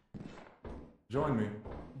 Join me.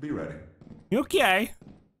 Be ready. You okay?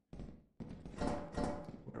 Where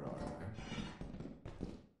are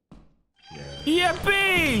they? Yeah.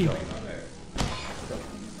 Yippee!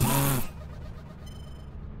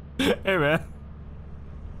 Hey, man.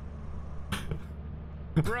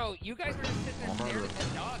 Bro, you guys were just sitting there staring at the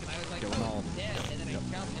dog, and I was like, oh, it's dead. And then I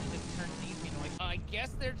jumped and it just turned to me, and I'm like, I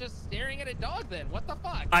guess they're just staring at a dog then. What the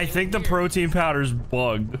fuck? I think the protein powder's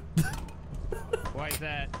bugged. Why is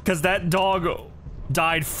that? Because that dog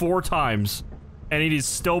died 4 times, and it is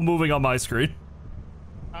still moving on my screen.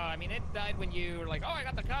 I mean, it died when you were like, oh, I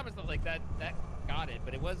got the comments stuff like that. That got it,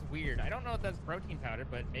 but it was weird. I don't know if that's protein powder,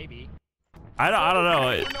 but maybe. I don't know.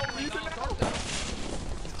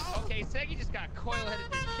 Okay, Seggy just got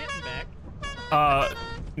coil-headed and shitting back.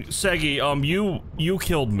 Seggy, you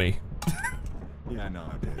killed me. Yeah, I know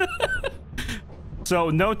I did. So,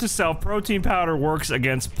 note to self, protein powder works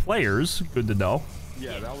against players. Good to know.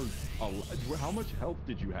 Yeah, that was how much health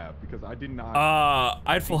did you have? Because I did not.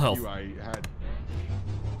 I had full health. I had.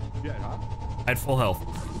 Yeah, huh? I had full health.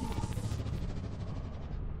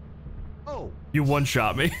 Oh. You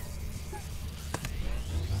one-shot me.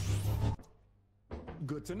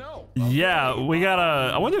 Good to know. Yeah, we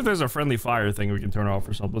gotta. I wonder if there's a friendly fire thing we can turn off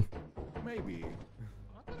or something. Maybe.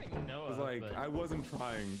 I don't even know. It's like I wasn't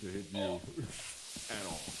trying to hit you at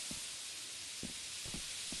all.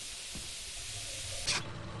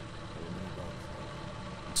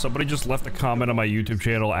 Somebody just left a comment on my YouTube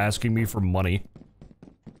channel asking me for money.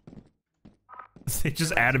 They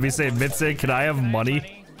just added me saying, Mithzan, can I have money?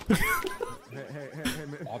 Hey,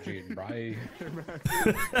 Watching, right?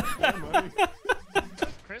 What's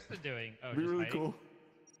Krista doing? Oh, Be just really hiding? cool.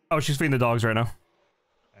 Oh, she's feeding the dogs right now.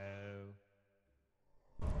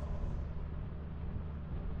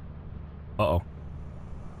 Oh. Uh-oh.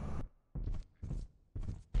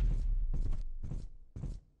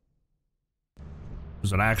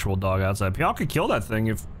 There's an actual dog outside. Y'all could kill that thing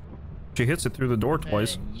if she hits it through the door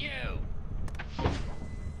twice. You.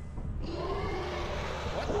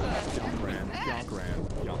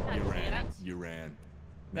 You ran.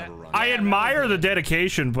 Never run. I admire the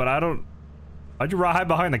dedication, but I don't... Why'd you hide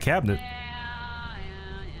behind the cabinet? Yeah.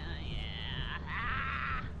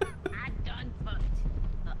 I done fucked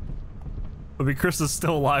up. I mean, Chris is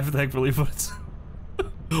still alive, thankfully, but it's...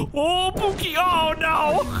 Oh, Pookie! Oh,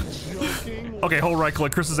 no! Okay, hold right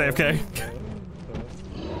click. Chris is AFK.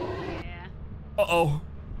 Yeah. Uh-oh.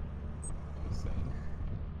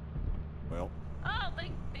 Well. Oh,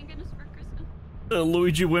 thank goodness for Kristen.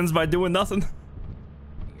 Luigi wins by doing nothing.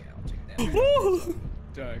 Yeah, I'll take that. Woo!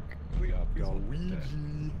 Duck. We up.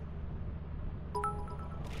 Luigi.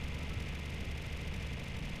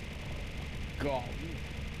 God.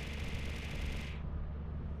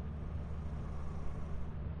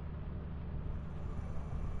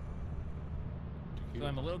 So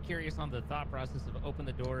I'm a little curious on the thought process of open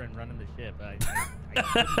the door and running the ship. I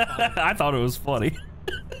thought it was funny.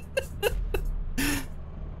 Do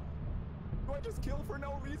I just kill for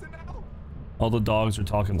no reason now? All the dogs are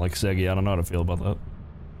talking like Seggy. I don't know how to feel about that.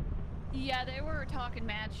 Yeah, they were talking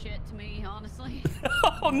mad shit to me, honestly.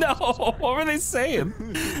 Oh no! What were they saying?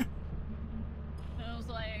 I was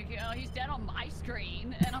like, oh, he's dead on my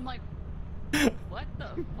screen, and I'm like, what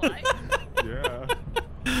the fuck? Yeah.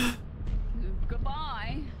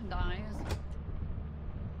 Goodbye, dies.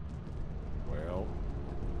 Well.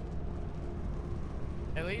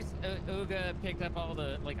 At least Uga picked up all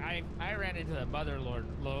the, like, I ran into the mother load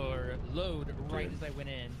right as I went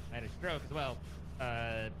in. I had a stroke as well.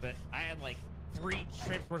 But I had like 3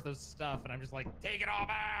 trips worth of stuff, and I'm just like, take it all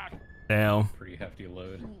back. Damn. Pretty hefty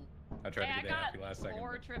load. I tried to get it hefty last second.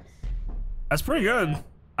 4 trips. That's pretty good.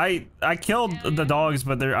 I killed the dogs,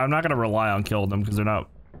 but I'm not gonna rely on killing them because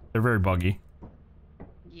they're very buggy.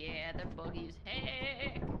 Yeah, they're buggy as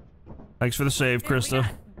heck. Thanks for the save, Krista.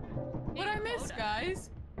 What I miss, guys?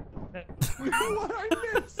 What I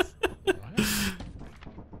miss?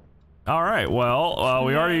 All right. Well,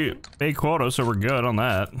 we already made quota, so we're good on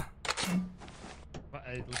that.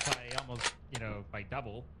 By almost, by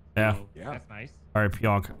double. Yeah. So that's nice. All right,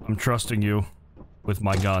 Pionk. I'm trusting you with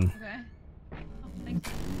my gun. Okay. Oh, thanks.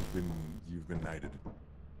 You've been knighted.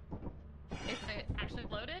 Is it actually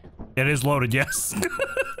loaded? It is loaded. Yes.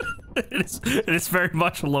 It is very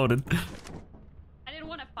much loaded. I didn't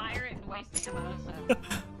want to fire it and waste ammo, so.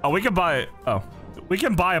 Oh, we can buy. Oh, we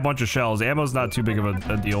can buy a bunch of shells. Ammo's not too big of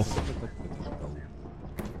a deal.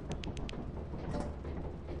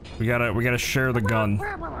 We gotta share the gun.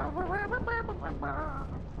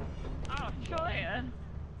 Oh, sure.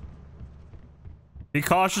 Be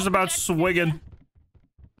cautious about swinging.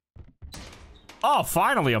 Oh,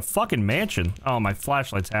 finally a fucking mansion. Oh, my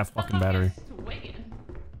flashlight's half fucking battery.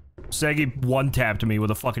 Seggy one-tapped me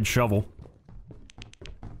with a fucking shovel.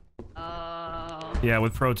 Yeah,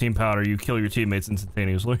 with protein powder, you kill your teammates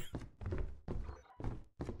instantaneously.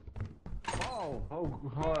 Oh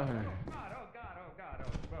God.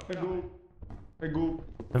 Hey, Goop. Hey, Goop.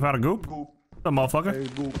 I found a goop? Goop. What's up, motherfucker? Hey,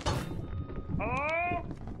 Goop. Goop. Oh!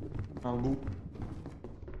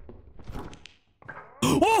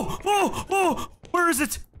 Oh! Oh! Where is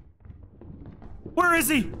it? Where is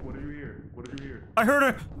he? What do you hear? What do you hear? I heard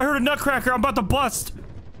a nutcracker. I'm about to bust.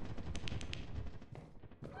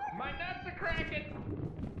 My nuts are cracking.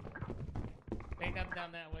 Ain't nothing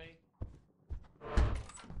down that way.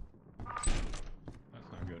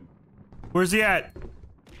 That's not good. Where's he at?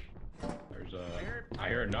 I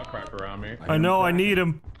hear a nutcracker around me. I know. I need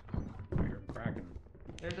him. I hear him cracking.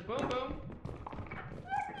 There's a boom boom.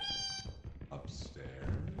 Upstairs.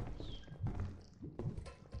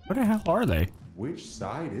 Where the hell are they? Which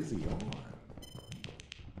side is he on?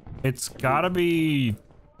 It's gotta be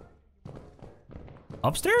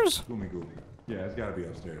upstairs. Scoomy Goop. Yeah, it's gotta be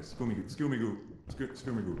upstairs. Scoomy Goop. Scoomy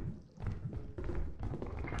Goop.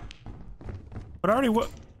 But already what?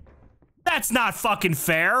 That's not fucking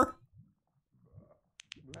fair.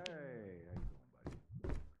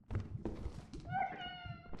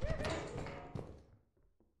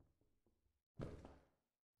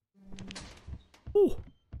 Ooh.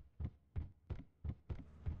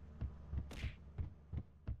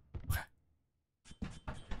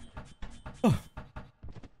 Oh.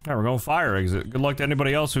 Now we're going fire exit. Good luck to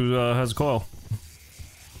anybody else who has a coil.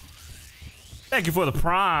 Thank you for the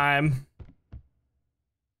prime.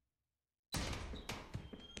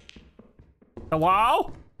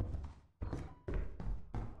 Hello?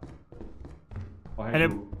 Oh, hey, And it,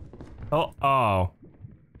 Goop. oh.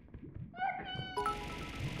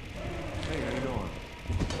 Hey, how you doing?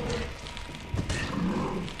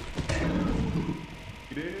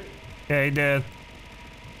 You did? Yeah, he did.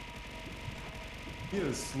 He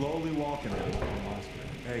is slowly walking at the monster.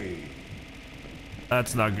 Hey,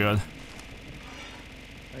 That's not good.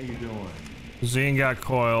 how you doing? Zine got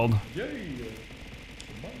coiled. Yeah.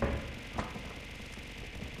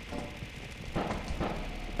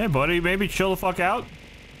 Hey, buddy, maybe chill the fuck out?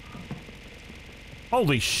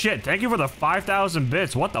 Holy shit, thank you for the 5,000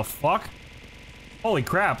 bits. What the fuck? Holy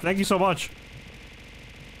crap, thank you so much.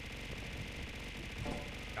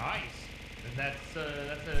 Nice. And that's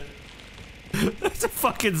a. That's a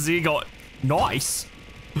fucking Zeagle. Nice.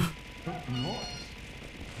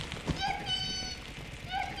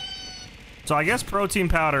 So I guess protein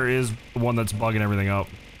powder is the one that's bugging everything up.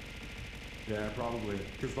 Yeah, probably.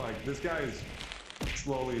 Cause like this guy is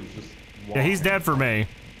slowly just. Yeah, he's dead for me.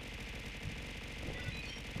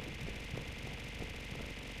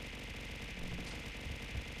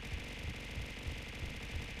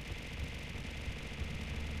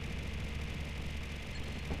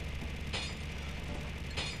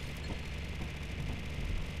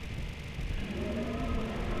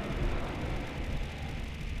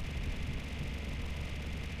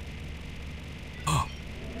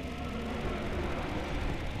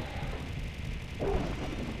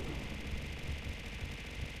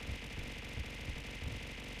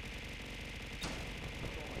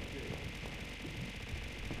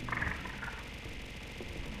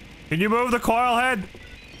 Can you move the coil head?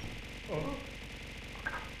 I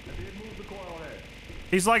did move the coil head.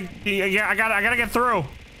 He's like, yeah, I gotta get through.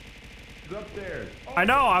 He's upstairs. Oh, I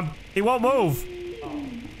know, he won't move.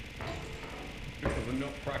 there's a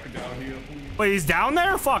nutcracker down here, please. Wait, he's down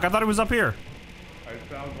there? Fuck, I thought he was up here. It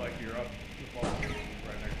sounds like you're up the right next to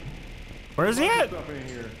me. Where is he at? Stuff in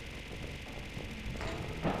here.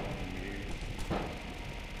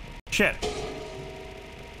 Shit.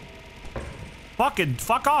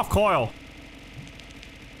 Fuck off, coil.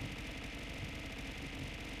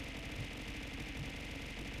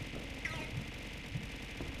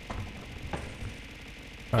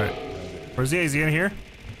 Alright. Where's he? Is he in here?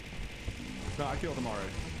 No, I killed him already.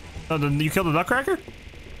 Oh, you killed the nutcracker?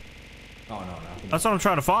 Oh, no, nothing. That's what I'm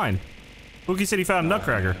trying to find. Wookie said he found a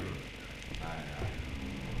nutcracker.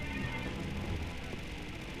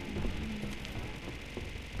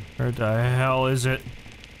 Where the hell is it?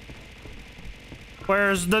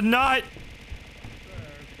 Where's the nut?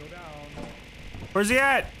 Go down. Where's he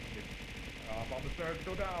at? Up on the stairs,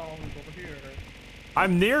 go down. He's over here.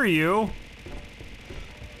 I'm near you.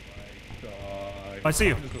 I see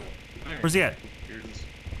you. Where's he at? Here's on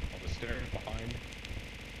the stairs behind.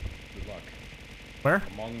 Good luck. Where?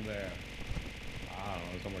 Among there. I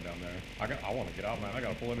don't know, somewhere down there. I want to get out, man. I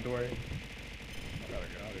got a full inventory. I gotta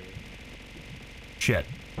get out of here. Shit.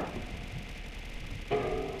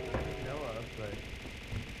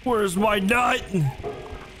 Where's my nut?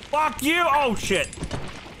 Fuck you! Oh shit!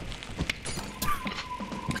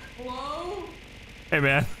 Hello? Hey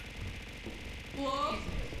man. Hello?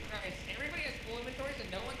 Everybody has full inventories and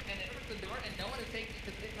no one, and it opens the door and no one is taking it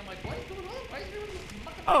to the thing. I'm like, what is going on? Why is everyone just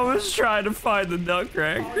mucking I was trying to find the Are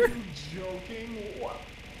nutcracker. you joking? What?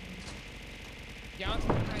 John's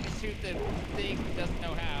trying to shoot the thing who doesn't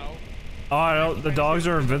know how. Oh, I don't. The dogs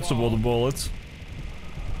are invincible to bullets.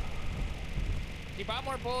 She bought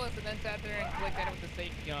more bullets and then sat there and clicked at it with the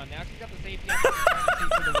safety on. Now she's got the safety on trying to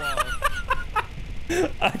shoot through the wall.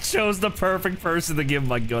 I chose the perfect person to give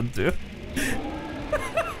my gun to.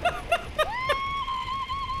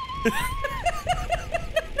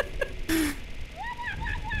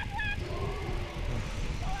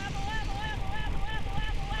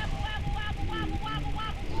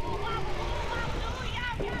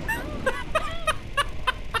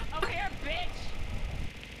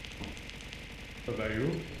 Is that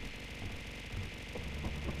you?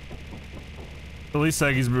 At least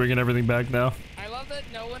Seggy's bringing everything back now. I love that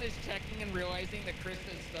no one is checking and realizing that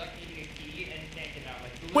Krista's stuck eating a key and can't get out.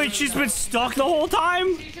 Like, Wait, she's been stuck the whole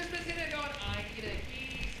time? She's just been sitting there going, I need a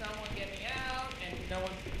key, someone get me out, and no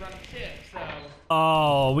one's running ship, so...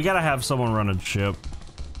 Oh, we gotta have someone run a ship.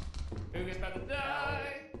 Uga's about to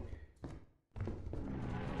die!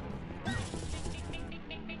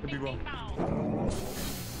 Could be wrong.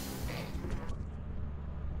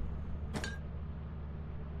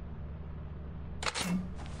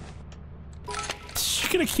 She's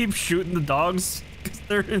gonna keep shooting the dogs because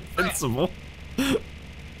they're invincible. Well,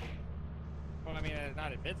 I mean,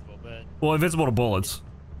 not invincible, but... Well, invincible to bullets.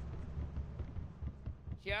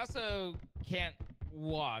 She also can't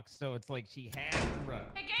walk, so it's like she has to run.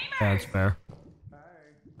 Hey, gamers! That's fair.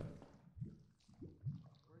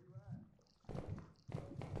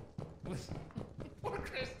 Poor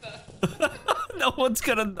Krista. No one's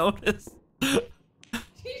gonna notice. She's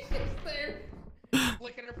just there,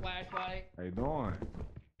 flicking her flashlight. How you doing?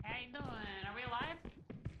 How you doing? Are we alive?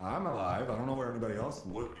 I'm alive. I don't know where anybody else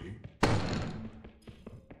would be.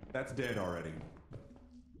 That's dead already.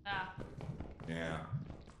 Ah. Yeah.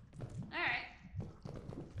 Alright.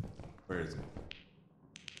 Where is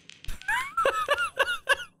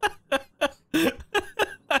it?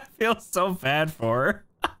 I feel so bad for her.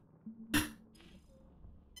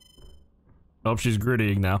 Hope she's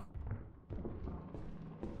grittying now.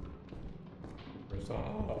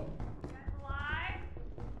 Alive?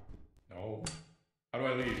 No. How do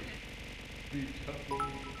I leave?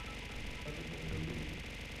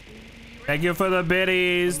 Thank you for the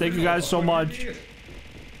biddies. Thank you guys so much. No, I know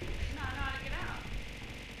how to get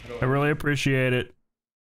out. I really appreciate it.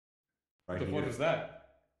 What the fuck is that?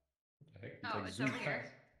 What the heck? Oh, like it's zoom over here.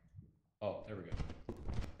 past. Oh, there we go.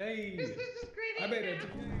 Hey! This is great. I made it.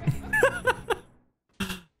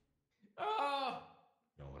 Oh,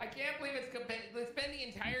 I can't believe it's been the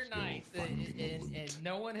entire night and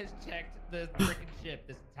no one has checked the freaking ship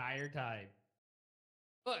this entire time.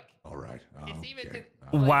 Look. All right. It's even okay.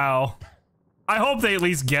 Wow. I hope they at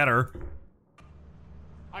least get her.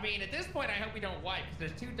 I mean, at this point, I hope we don't wipe because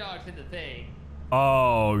there's 2 dogs in the thing.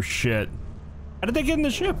 Oh shit. How did they get in the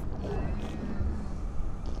ship?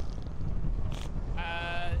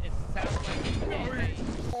 It sounds like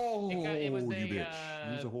Oh, it was you a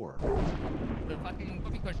bitch. You a whore? The fucking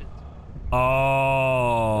whoopee cushions. Oh.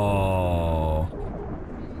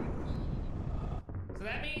 So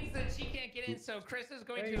that means that she can't get in, so Chris is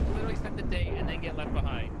going to literally set the date and then get left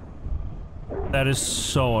behind. That is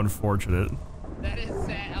so unfortunate. That is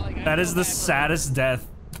sad. Like, That is the saddest death.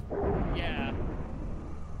 Yeah.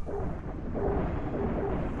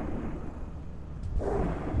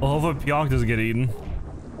 Well, hopefully Pionk doesn't get eaten.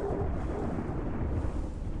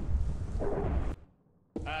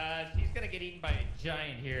 She's gonna get eaten by a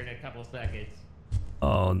giant here in a couple seconds.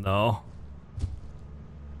 Oh no.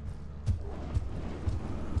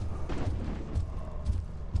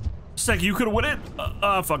 Sek, you could win it.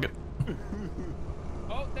 Fuck it.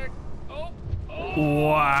 Oh, there. Oh.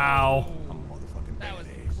 Wow. That was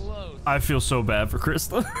close. I feel so bad for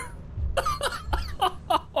Krista.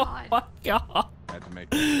 Oh my god. Had to make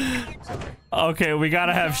Okay, we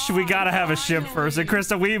gotta have a ship first. And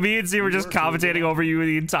Krista, me and Z were just commentating over you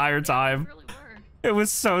the entire time. It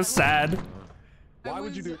was so sad. Why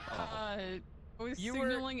would you do? I was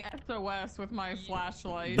signaling SOS with my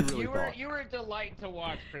flashlight. You were a delight to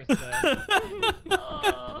watch, Krista.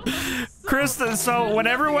 Krista, so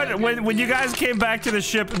when you guys came back to the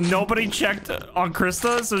ship, nobody checked on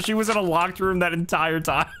Krista, so she was in a locked room that entire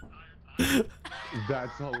time.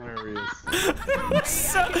 That's hilarious. I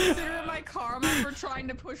consider it my karma for trying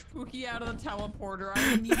to push Pookie out of the teleporter.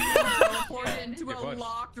 I immediately teleported into a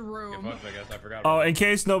locked room. I guess I forgot. Oh, in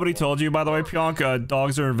case nobody told you, by the way, Pionk,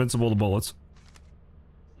 dogs are invincible to bullets.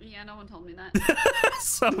 Yeah, no one told me that.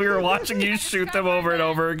 So we were watching you shoot them over and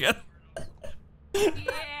over again. Yeah,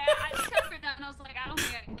 I discovered that and I was like, I don't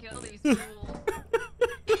think I can kill these fools.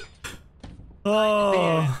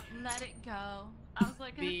 Oh. Let it go. I was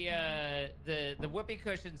like, The whoopee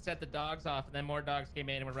cushion set the dogs off, and then more dogs came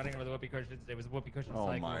in and were running over the whoopee cushions. It was a whoopee cushion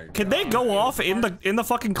cycle. my Can they go off in the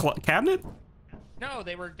fucking cabinet? No,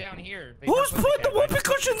 they were down here. They Who's put the whoopee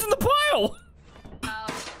cushions in the pile? oh,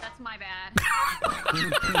 that's my bad.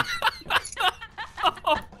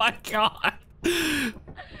 Oh my god.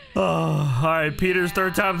 Oh, all right, Peter's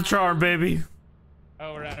third time the charm, baby.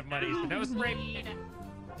 Oh, we're out of money. So no spray.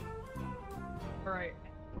 Alright.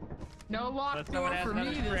 No locked Let's door go for me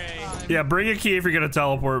another this spray. time. Yeah, bring a key if you're gonna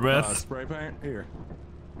teleport, man. Spray paint here.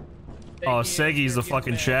 Oh, Seggy's the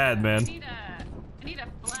fucking Chad, man. I need a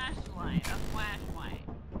flashlight. A flashlight.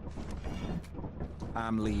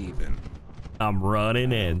 I'm leaving. I'm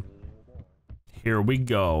running in. Here we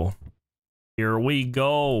go. Here we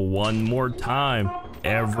go. One more time.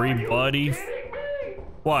 Everybody.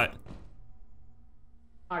 What?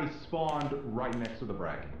 I spawned right next to the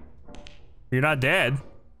bracket. You're not dead.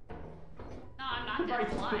 No, I'm not I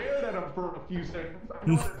dead alive. stared at him for a few seconds. I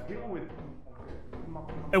know how to deal with.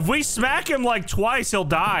 If we smack him like twice, he'll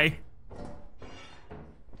die.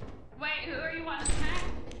 Wait, who are you wanting to smack?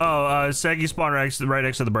 Oh, Seggy spawned right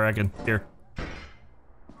next to the bracken. Here. Oh.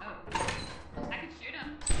 I can shoot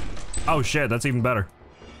him. Oh shit, that's even better.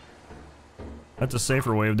 That's a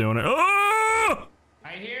safer way of doing it. Oh!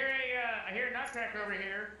 I hear a nutcracker over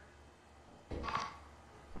here.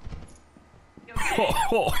 You okay?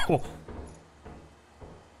 Oh.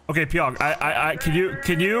 Okay, Pionk,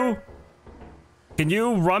 can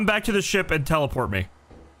you run back to the ship and teleport me?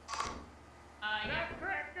 Yeah.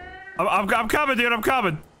 I'm coming, dude. I'm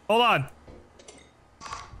coming. Hold on.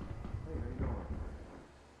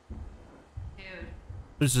 Dude.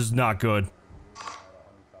 This is not good.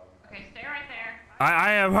 Okay, stay right there.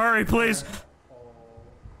 I am. Hurry, please.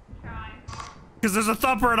 Try. Because there's a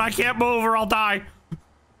thumper and I can't move or I'll die.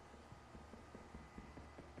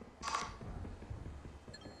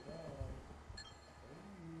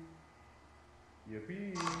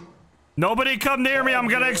 Yippee. Nobody come near me. I'm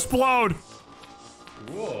gonna explode.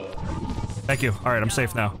 Whoa. Thank you. All right, I'm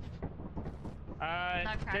safe now.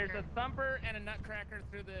 There's a thumper and a nutcracker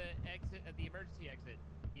through the exit, the emergency exit.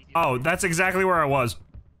 Oh, that's exactly where I was.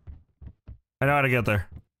 I know how to get there.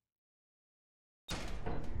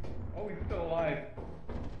 Oh, he's still alive. All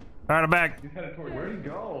right, I'm back. He's headed toward. Where'd he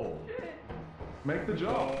go? Make the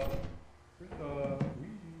jump. Krista.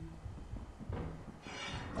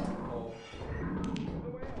 Oh.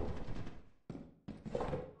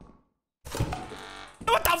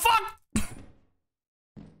 What the fuck?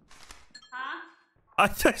 Huh?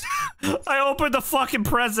 I opened the fucking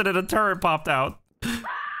present and a turret popped out.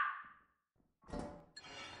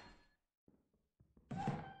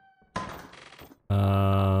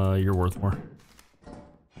 You're worth more.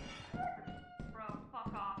 Bro,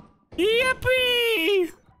 fuck off.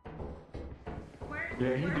 Yippee!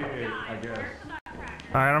 Yeah, he did, I guess.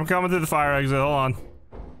 All right, I'm coming through the fire exit. Hold on.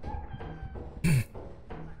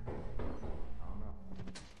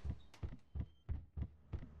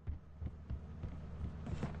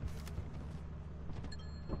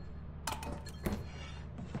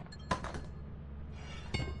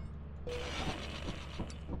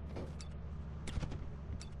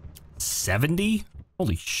 70?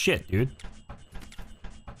 Holy shit, dude.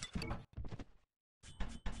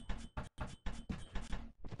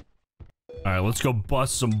 Alright, let's go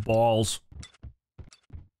bust some balls.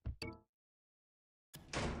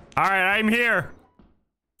 Alright, I'm here.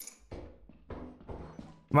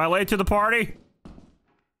 Am I late to the party?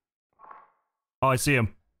 Oh, I see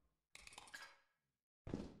him.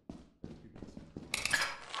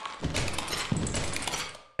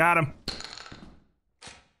 Got him.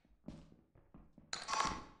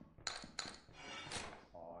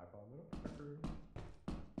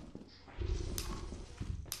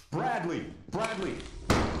 Bradley! Bradley!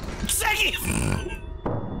 Seggy!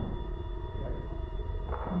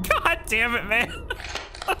 God damn it, man.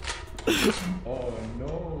 Oh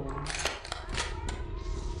no.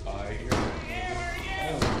 I hear.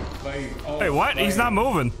 Oh, wait. Oh, Wait, what? He's not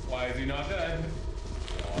moving. Why is he not dead?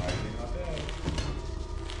 Why is he not dead?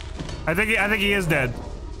 I think he is dead.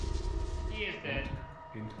 He is dead.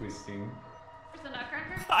 Interesting. Where's the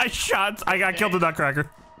nutcracker? I got killed the nutcracker.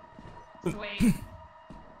 Sweet.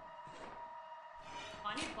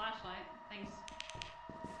 I need a flashlight. Thanks.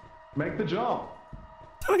 Make the jump.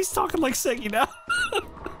 Oh, he's talking like Seggy now.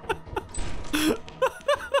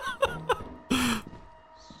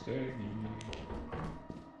 Seggy.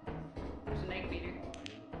 There's an egg beater.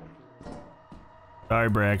 Sorry,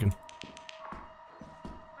 Bracken.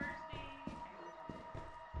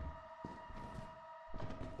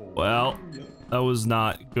 Well, that was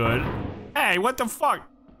not good. Hey, what the fuck?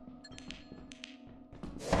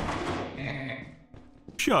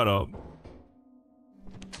 Shut up.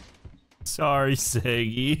 Sorry,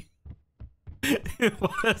 Seggy. It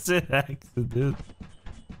was an accident.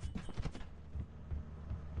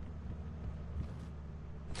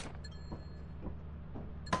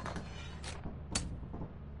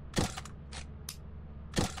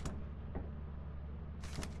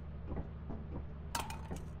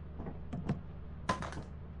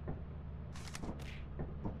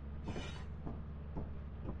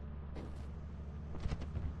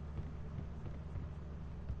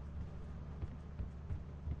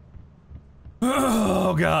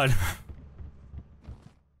 Oh, God.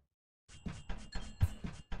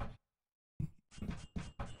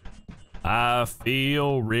 I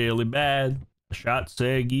feel really bad. I shot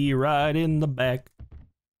Seggy right in the back.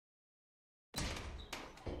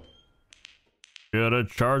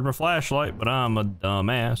 Should've charged my flashlight, but I'm a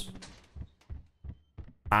dumbass.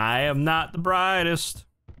 I am not the brightest.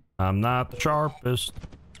 I'm not the sharpest.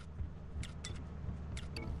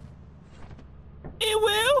 It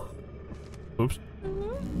will. Oops.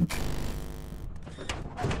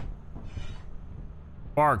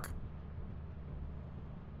 Bark.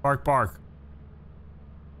 Bark, bark.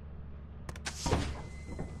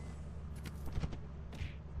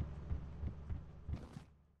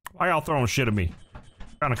 Why y'all throwing shit at me? I'm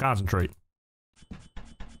trying to concentrate.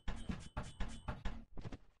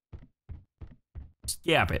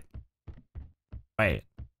 Yap it. Wait.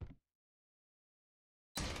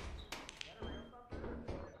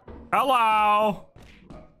 Hello.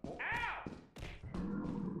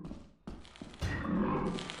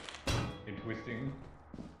 In twisting.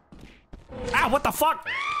 Ah, what the fuck?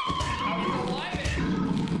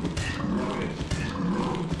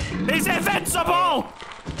 He's invincible!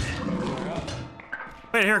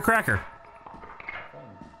 Wait, here, a cracker.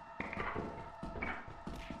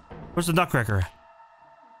 Where's the nutcracker?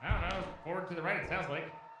 I don't know. Forward to the right, it sounds like.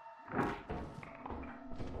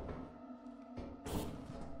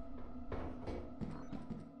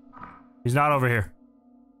 He's not over here.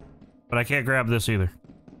 But I can't grab this either.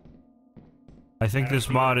 I think this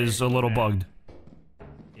mod is a little bugged.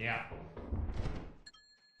 Yeah.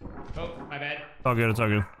 Oh, my bad. It's all good, it's all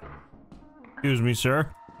good. Excuse me,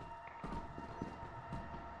 sir.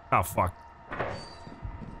 Oh, fuck.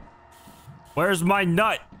 Where's my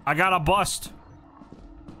nut? I got a bust.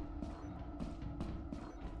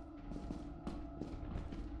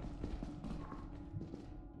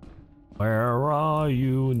 Where are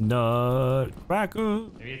you, nutcracker?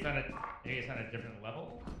 Maybe it's on a different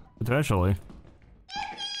level. Potentially.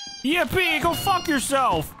 Yippee! Go fuck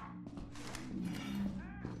yourself!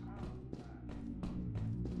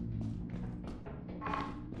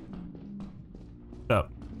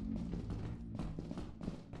 Up.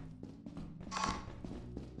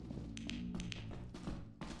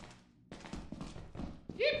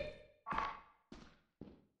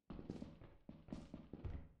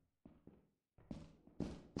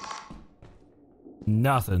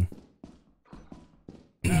 Nothing.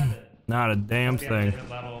 Not a damn thing.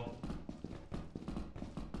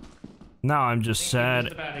 Now I'm just sad.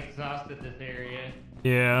 Just about exhausted this area.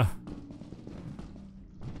 Yeah.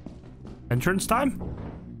 Entrance time?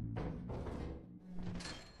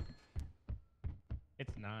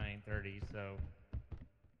 It's 9:30, so.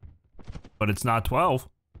 But it's not 12.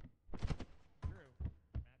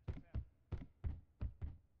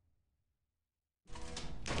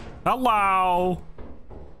 Hello.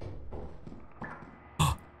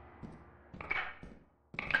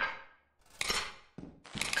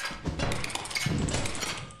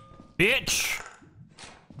 Bitch.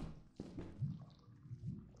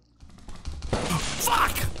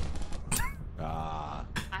 Fuck. I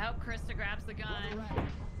hope Krista grabs the gun.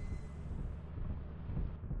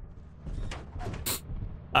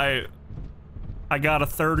 I got a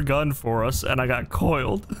third gun for us and I got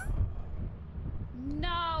coiled.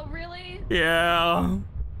 No, really? Yeah.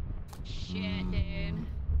 Shit, dude.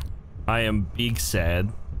 I am big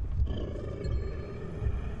sad.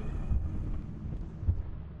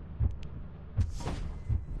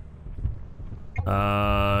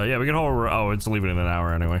 Yeah, we can hold. Oh, it's leaving in an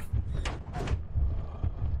hour anyway.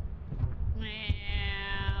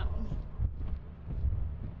 Yeah.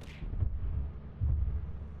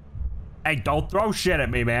 Hey, don't throw shit at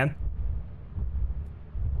me, man.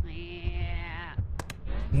 Yeah.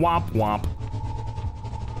 Womp womp.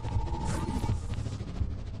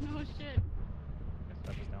 No shit.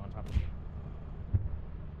 Stuff is now on top of me.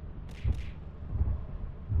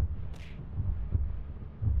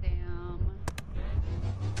 Damn.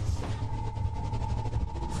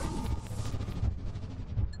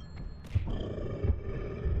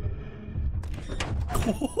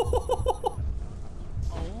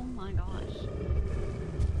 Oh my gosh.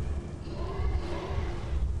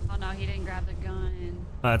 Oh no, he didn't grab the gun.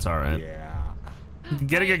 That's all right. Yeah.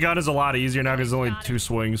 Getting a gun is a lot easier now because there's only 2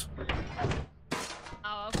 swings.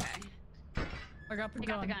 Oh, okay. I got the They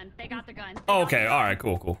got the gun. They got the gun. They Oh, got okay, the all gun. right,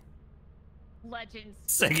 cool. Legends.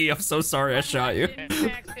 Seggy, I'm so sorry I shot you.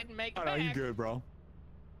 Max didn't make Oh, it no, you back. good, bro.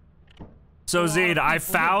 So Zed, I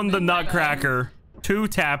found the nutcracker, 2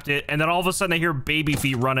 tapped it, and then all of a sudden I hear baby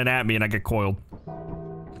feet running at me and I get coiled.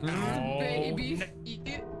 Baby.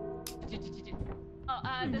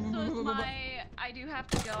 Oh, this was my. I do have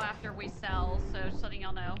to go after we sell, so just letting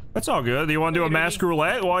y'all know. That's all good. Do you want to do a mask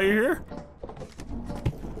roulette while you're here?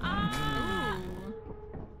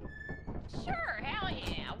 Sure, hell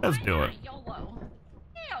yeah. Let's Why do not? it. YOLO.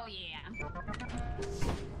 Hell yeah.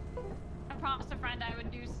 I promised a friend I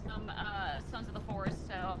would do some Sons of the Forest,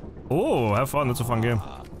 so. Oh, have fun. That's a fun game.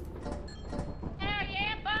 Hell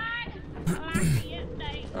yeah, bud. Oh, I see it,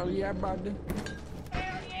 buddy. Oh yeah, bud.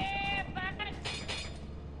 Hell yeah, bud.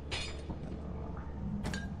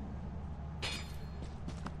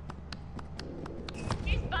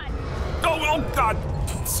 He's bud. Oh God!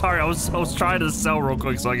 Sorry, I was trying to sell real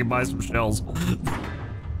quick so I can buy some shells.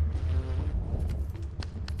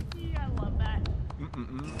 Yeah, I love that.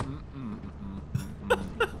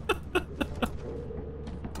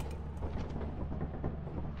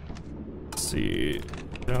 Let's see.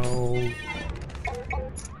 No.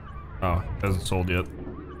 Oh, hasn't sold yet.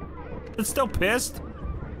 It's still pissed.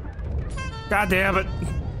 God damn it.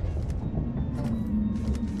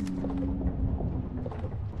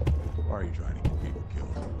 Why are you trying to get people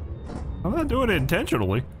killed? I'm not doing it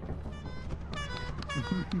intentionally.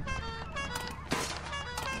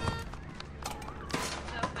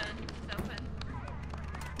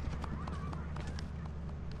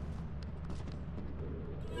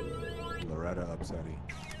 Loretta upsetty.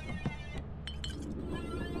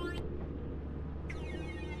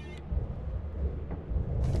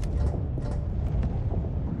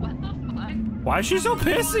 What the fuck? Why is she so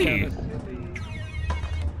pissy?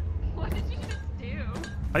 What did you just do?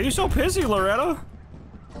 Are you so pissy, Loretta?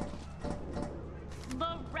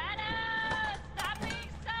 Loretta! Stop being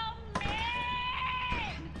so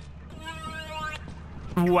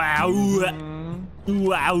mean! Wow.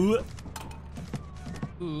 Wow.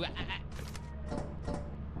 Ooh,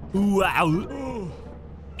 Wow.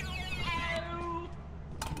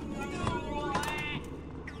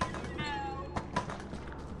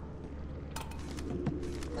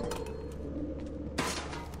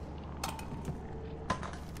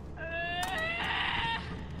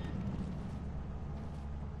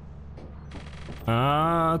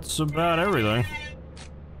 That's about everything.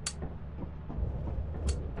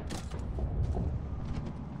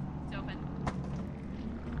 It's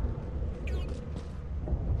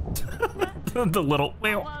open. The little.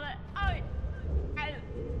 I love it.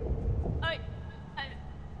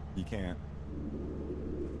 You can't.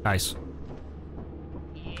 Nice.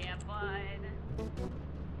 Yeah, bud.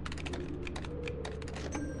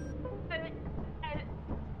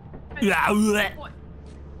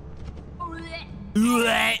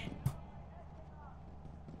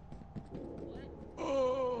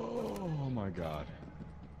 God.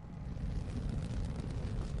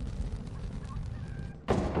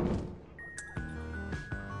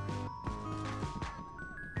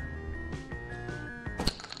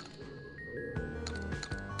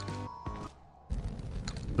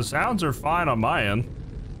 The sounds are fine on my end.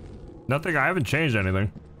 Nothing, I haven't changed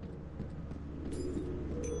anything.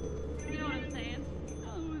 You know what I'm saying?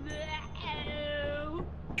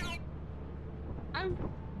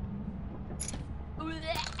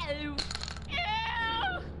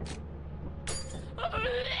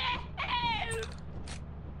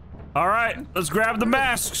 All right, let's grab the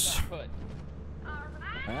masks.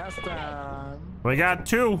 Last time. We got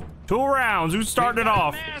two rounds. Who's starting it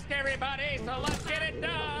off? Mask, everybody, so let's get it done.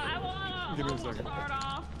 I Give me a wanna second. start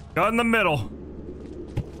off Go in the middle.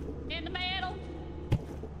 in the middle.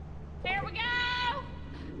 Here we go.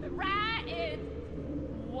 Right is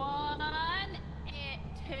 1 and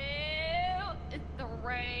 2,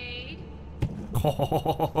 3.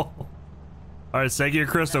 All right, Segi or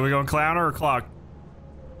Krista, we going clowner or clock?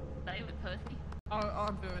 Stay with pussy.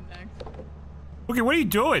 I'll do it next. Okay, what are you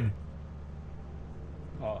doing?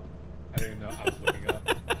 Oh, I didn't know. I was looking up.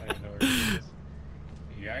 I didn't know where it is.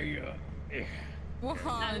 Yeah.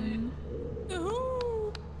 1,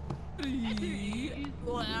 2, 3.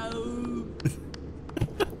 Wow.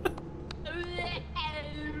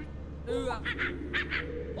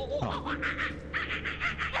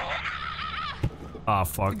 Ah,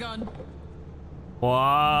 fuck. Gun.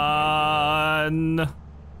 1,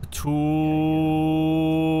 2,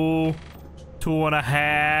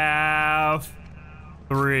 2.5,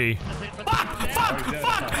 3. Fuck!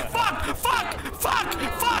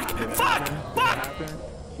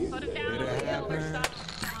 Put it down Did on it the hill or happen?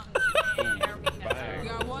 something. There we go. We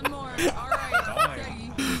got one more. All right,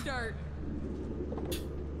 Shaggy, you start.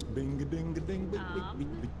 Bing a ding a ding. Wait.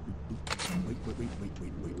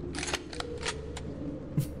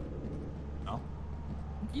 No.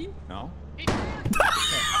 You? No.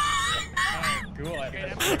 Cool.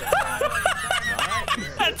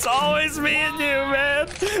 That's always me and you, man.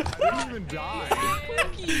 I didn't even die.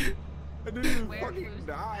 Cookie. I didn't even fucking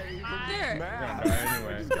die. There. Mad.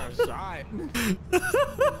 Anyway. I just got shot.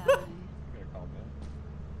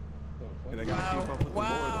 And I gotta keep up with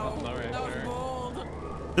Wow. the board. That was bold.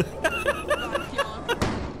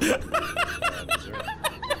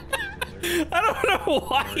 I don't know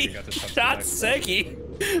why he shot Segi.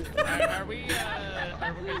 Are we,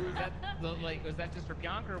 was that just for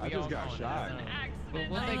Pionk or are we I just all got going? shot.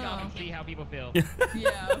 We'll take off and see how people feel.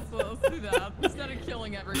 Yeah, so let's do that. Instead of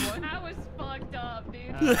killing everyone. I was fucked up, dude.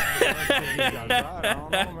 You got shot. I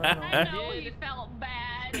don't know, man. I know he felt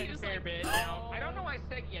bad. He was Fair like, bit. Now, I don't know why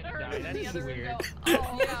Segi had to die. That's weird.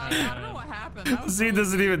 Oh, Yeah, I don't know what happened. That was Z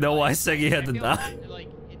doesn't even know why Segi had to I feel die. like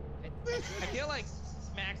I feel like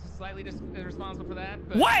Max is slightly responsible for that,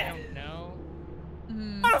 but What? I don't know.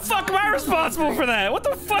 How the fuck am I responsible for that? What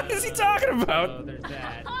the fuck is he talking So about? there's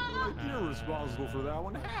that. You're responsible for that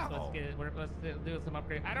one. How? Let's get it. Let's do some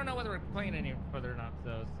upgrade. I don't know whether we're playing any further or not,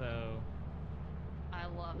 though. So I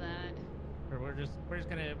love that. we're just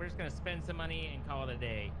gonna spend some money and call it a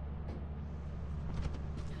day.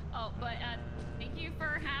 Oh, but thank you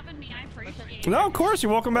for having me. I appreciate it. No, of course.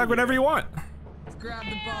 You're welcome back whenever you want. Let's grab the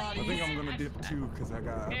I think body. I'm gonna dip too because I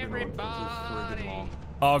got. I've been on for just friggin' long.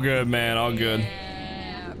 All good, man. All good. Yeah.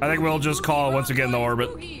 I think we'll just call it once again in the orbit.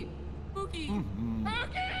 Spooky. Spooky. Mhm.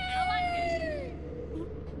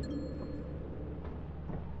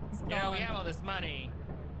 You know, we have all this money.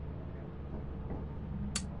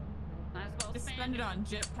 Might as well Just spend it on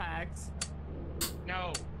jetpacks.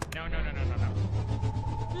 No.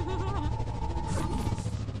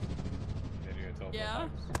 Yeah.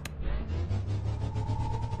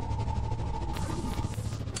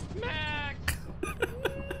 Max.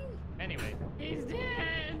 Anyway. He's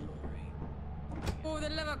dead. Oh, the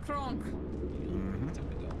lever crunk.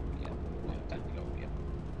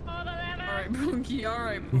 Oh, the lever. All right, Punky. All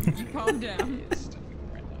right, Punky. Calm down.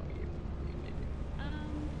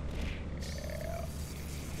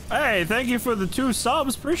 Hey, thank you for the 2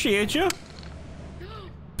 subs. Appreciate you.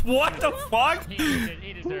 What the fuck? He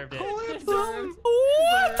deserved it. What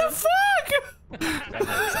the fuck?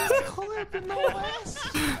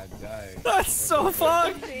 That's so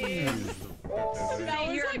fucked. That was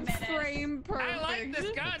You're a like menace. frame perfect. I like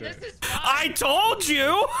this gun. This is fun. I told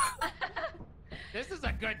you. This is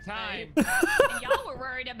a good time. And y'all were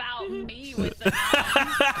worried about me with the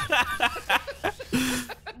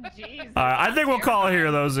Jesus. I think we'll call it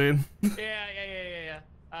here, though, Zine. Yeah.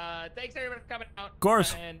 Thanks everybody for coming out. Of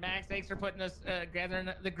course. And Max, thanks for putting us gathering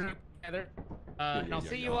the group together. And I'll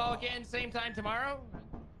see you all again same time tomorrow.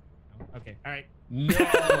 Okay. All right. No.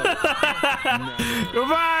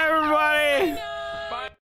 Goodbye, everybody. Bye.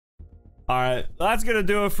 All right, that's gonna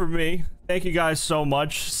do it for me. Thank you guys so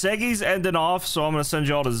much. Seggy's ending off, so I'm gonna send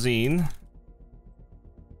you all to Zine.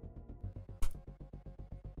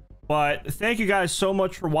 But thank you guys so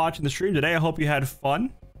much for watching the stream today. I hope you had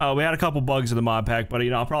fun. We had a couple bugs in the mod pack, but you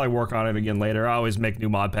know, I'll probably work on it again later. I always make new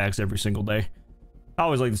mod packs every single day. I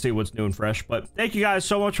always like to see what's new and fresh. But thank you guys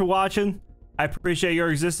so much for watching. I appreciate your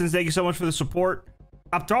existence. Thank you so much for the support.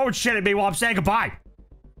 Stop throwing shit at me while I'm saying goodbye.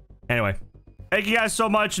 Anyway, thank you guys so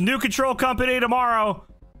much. New control company tomorrow.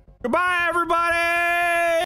 Goodbye, everybody!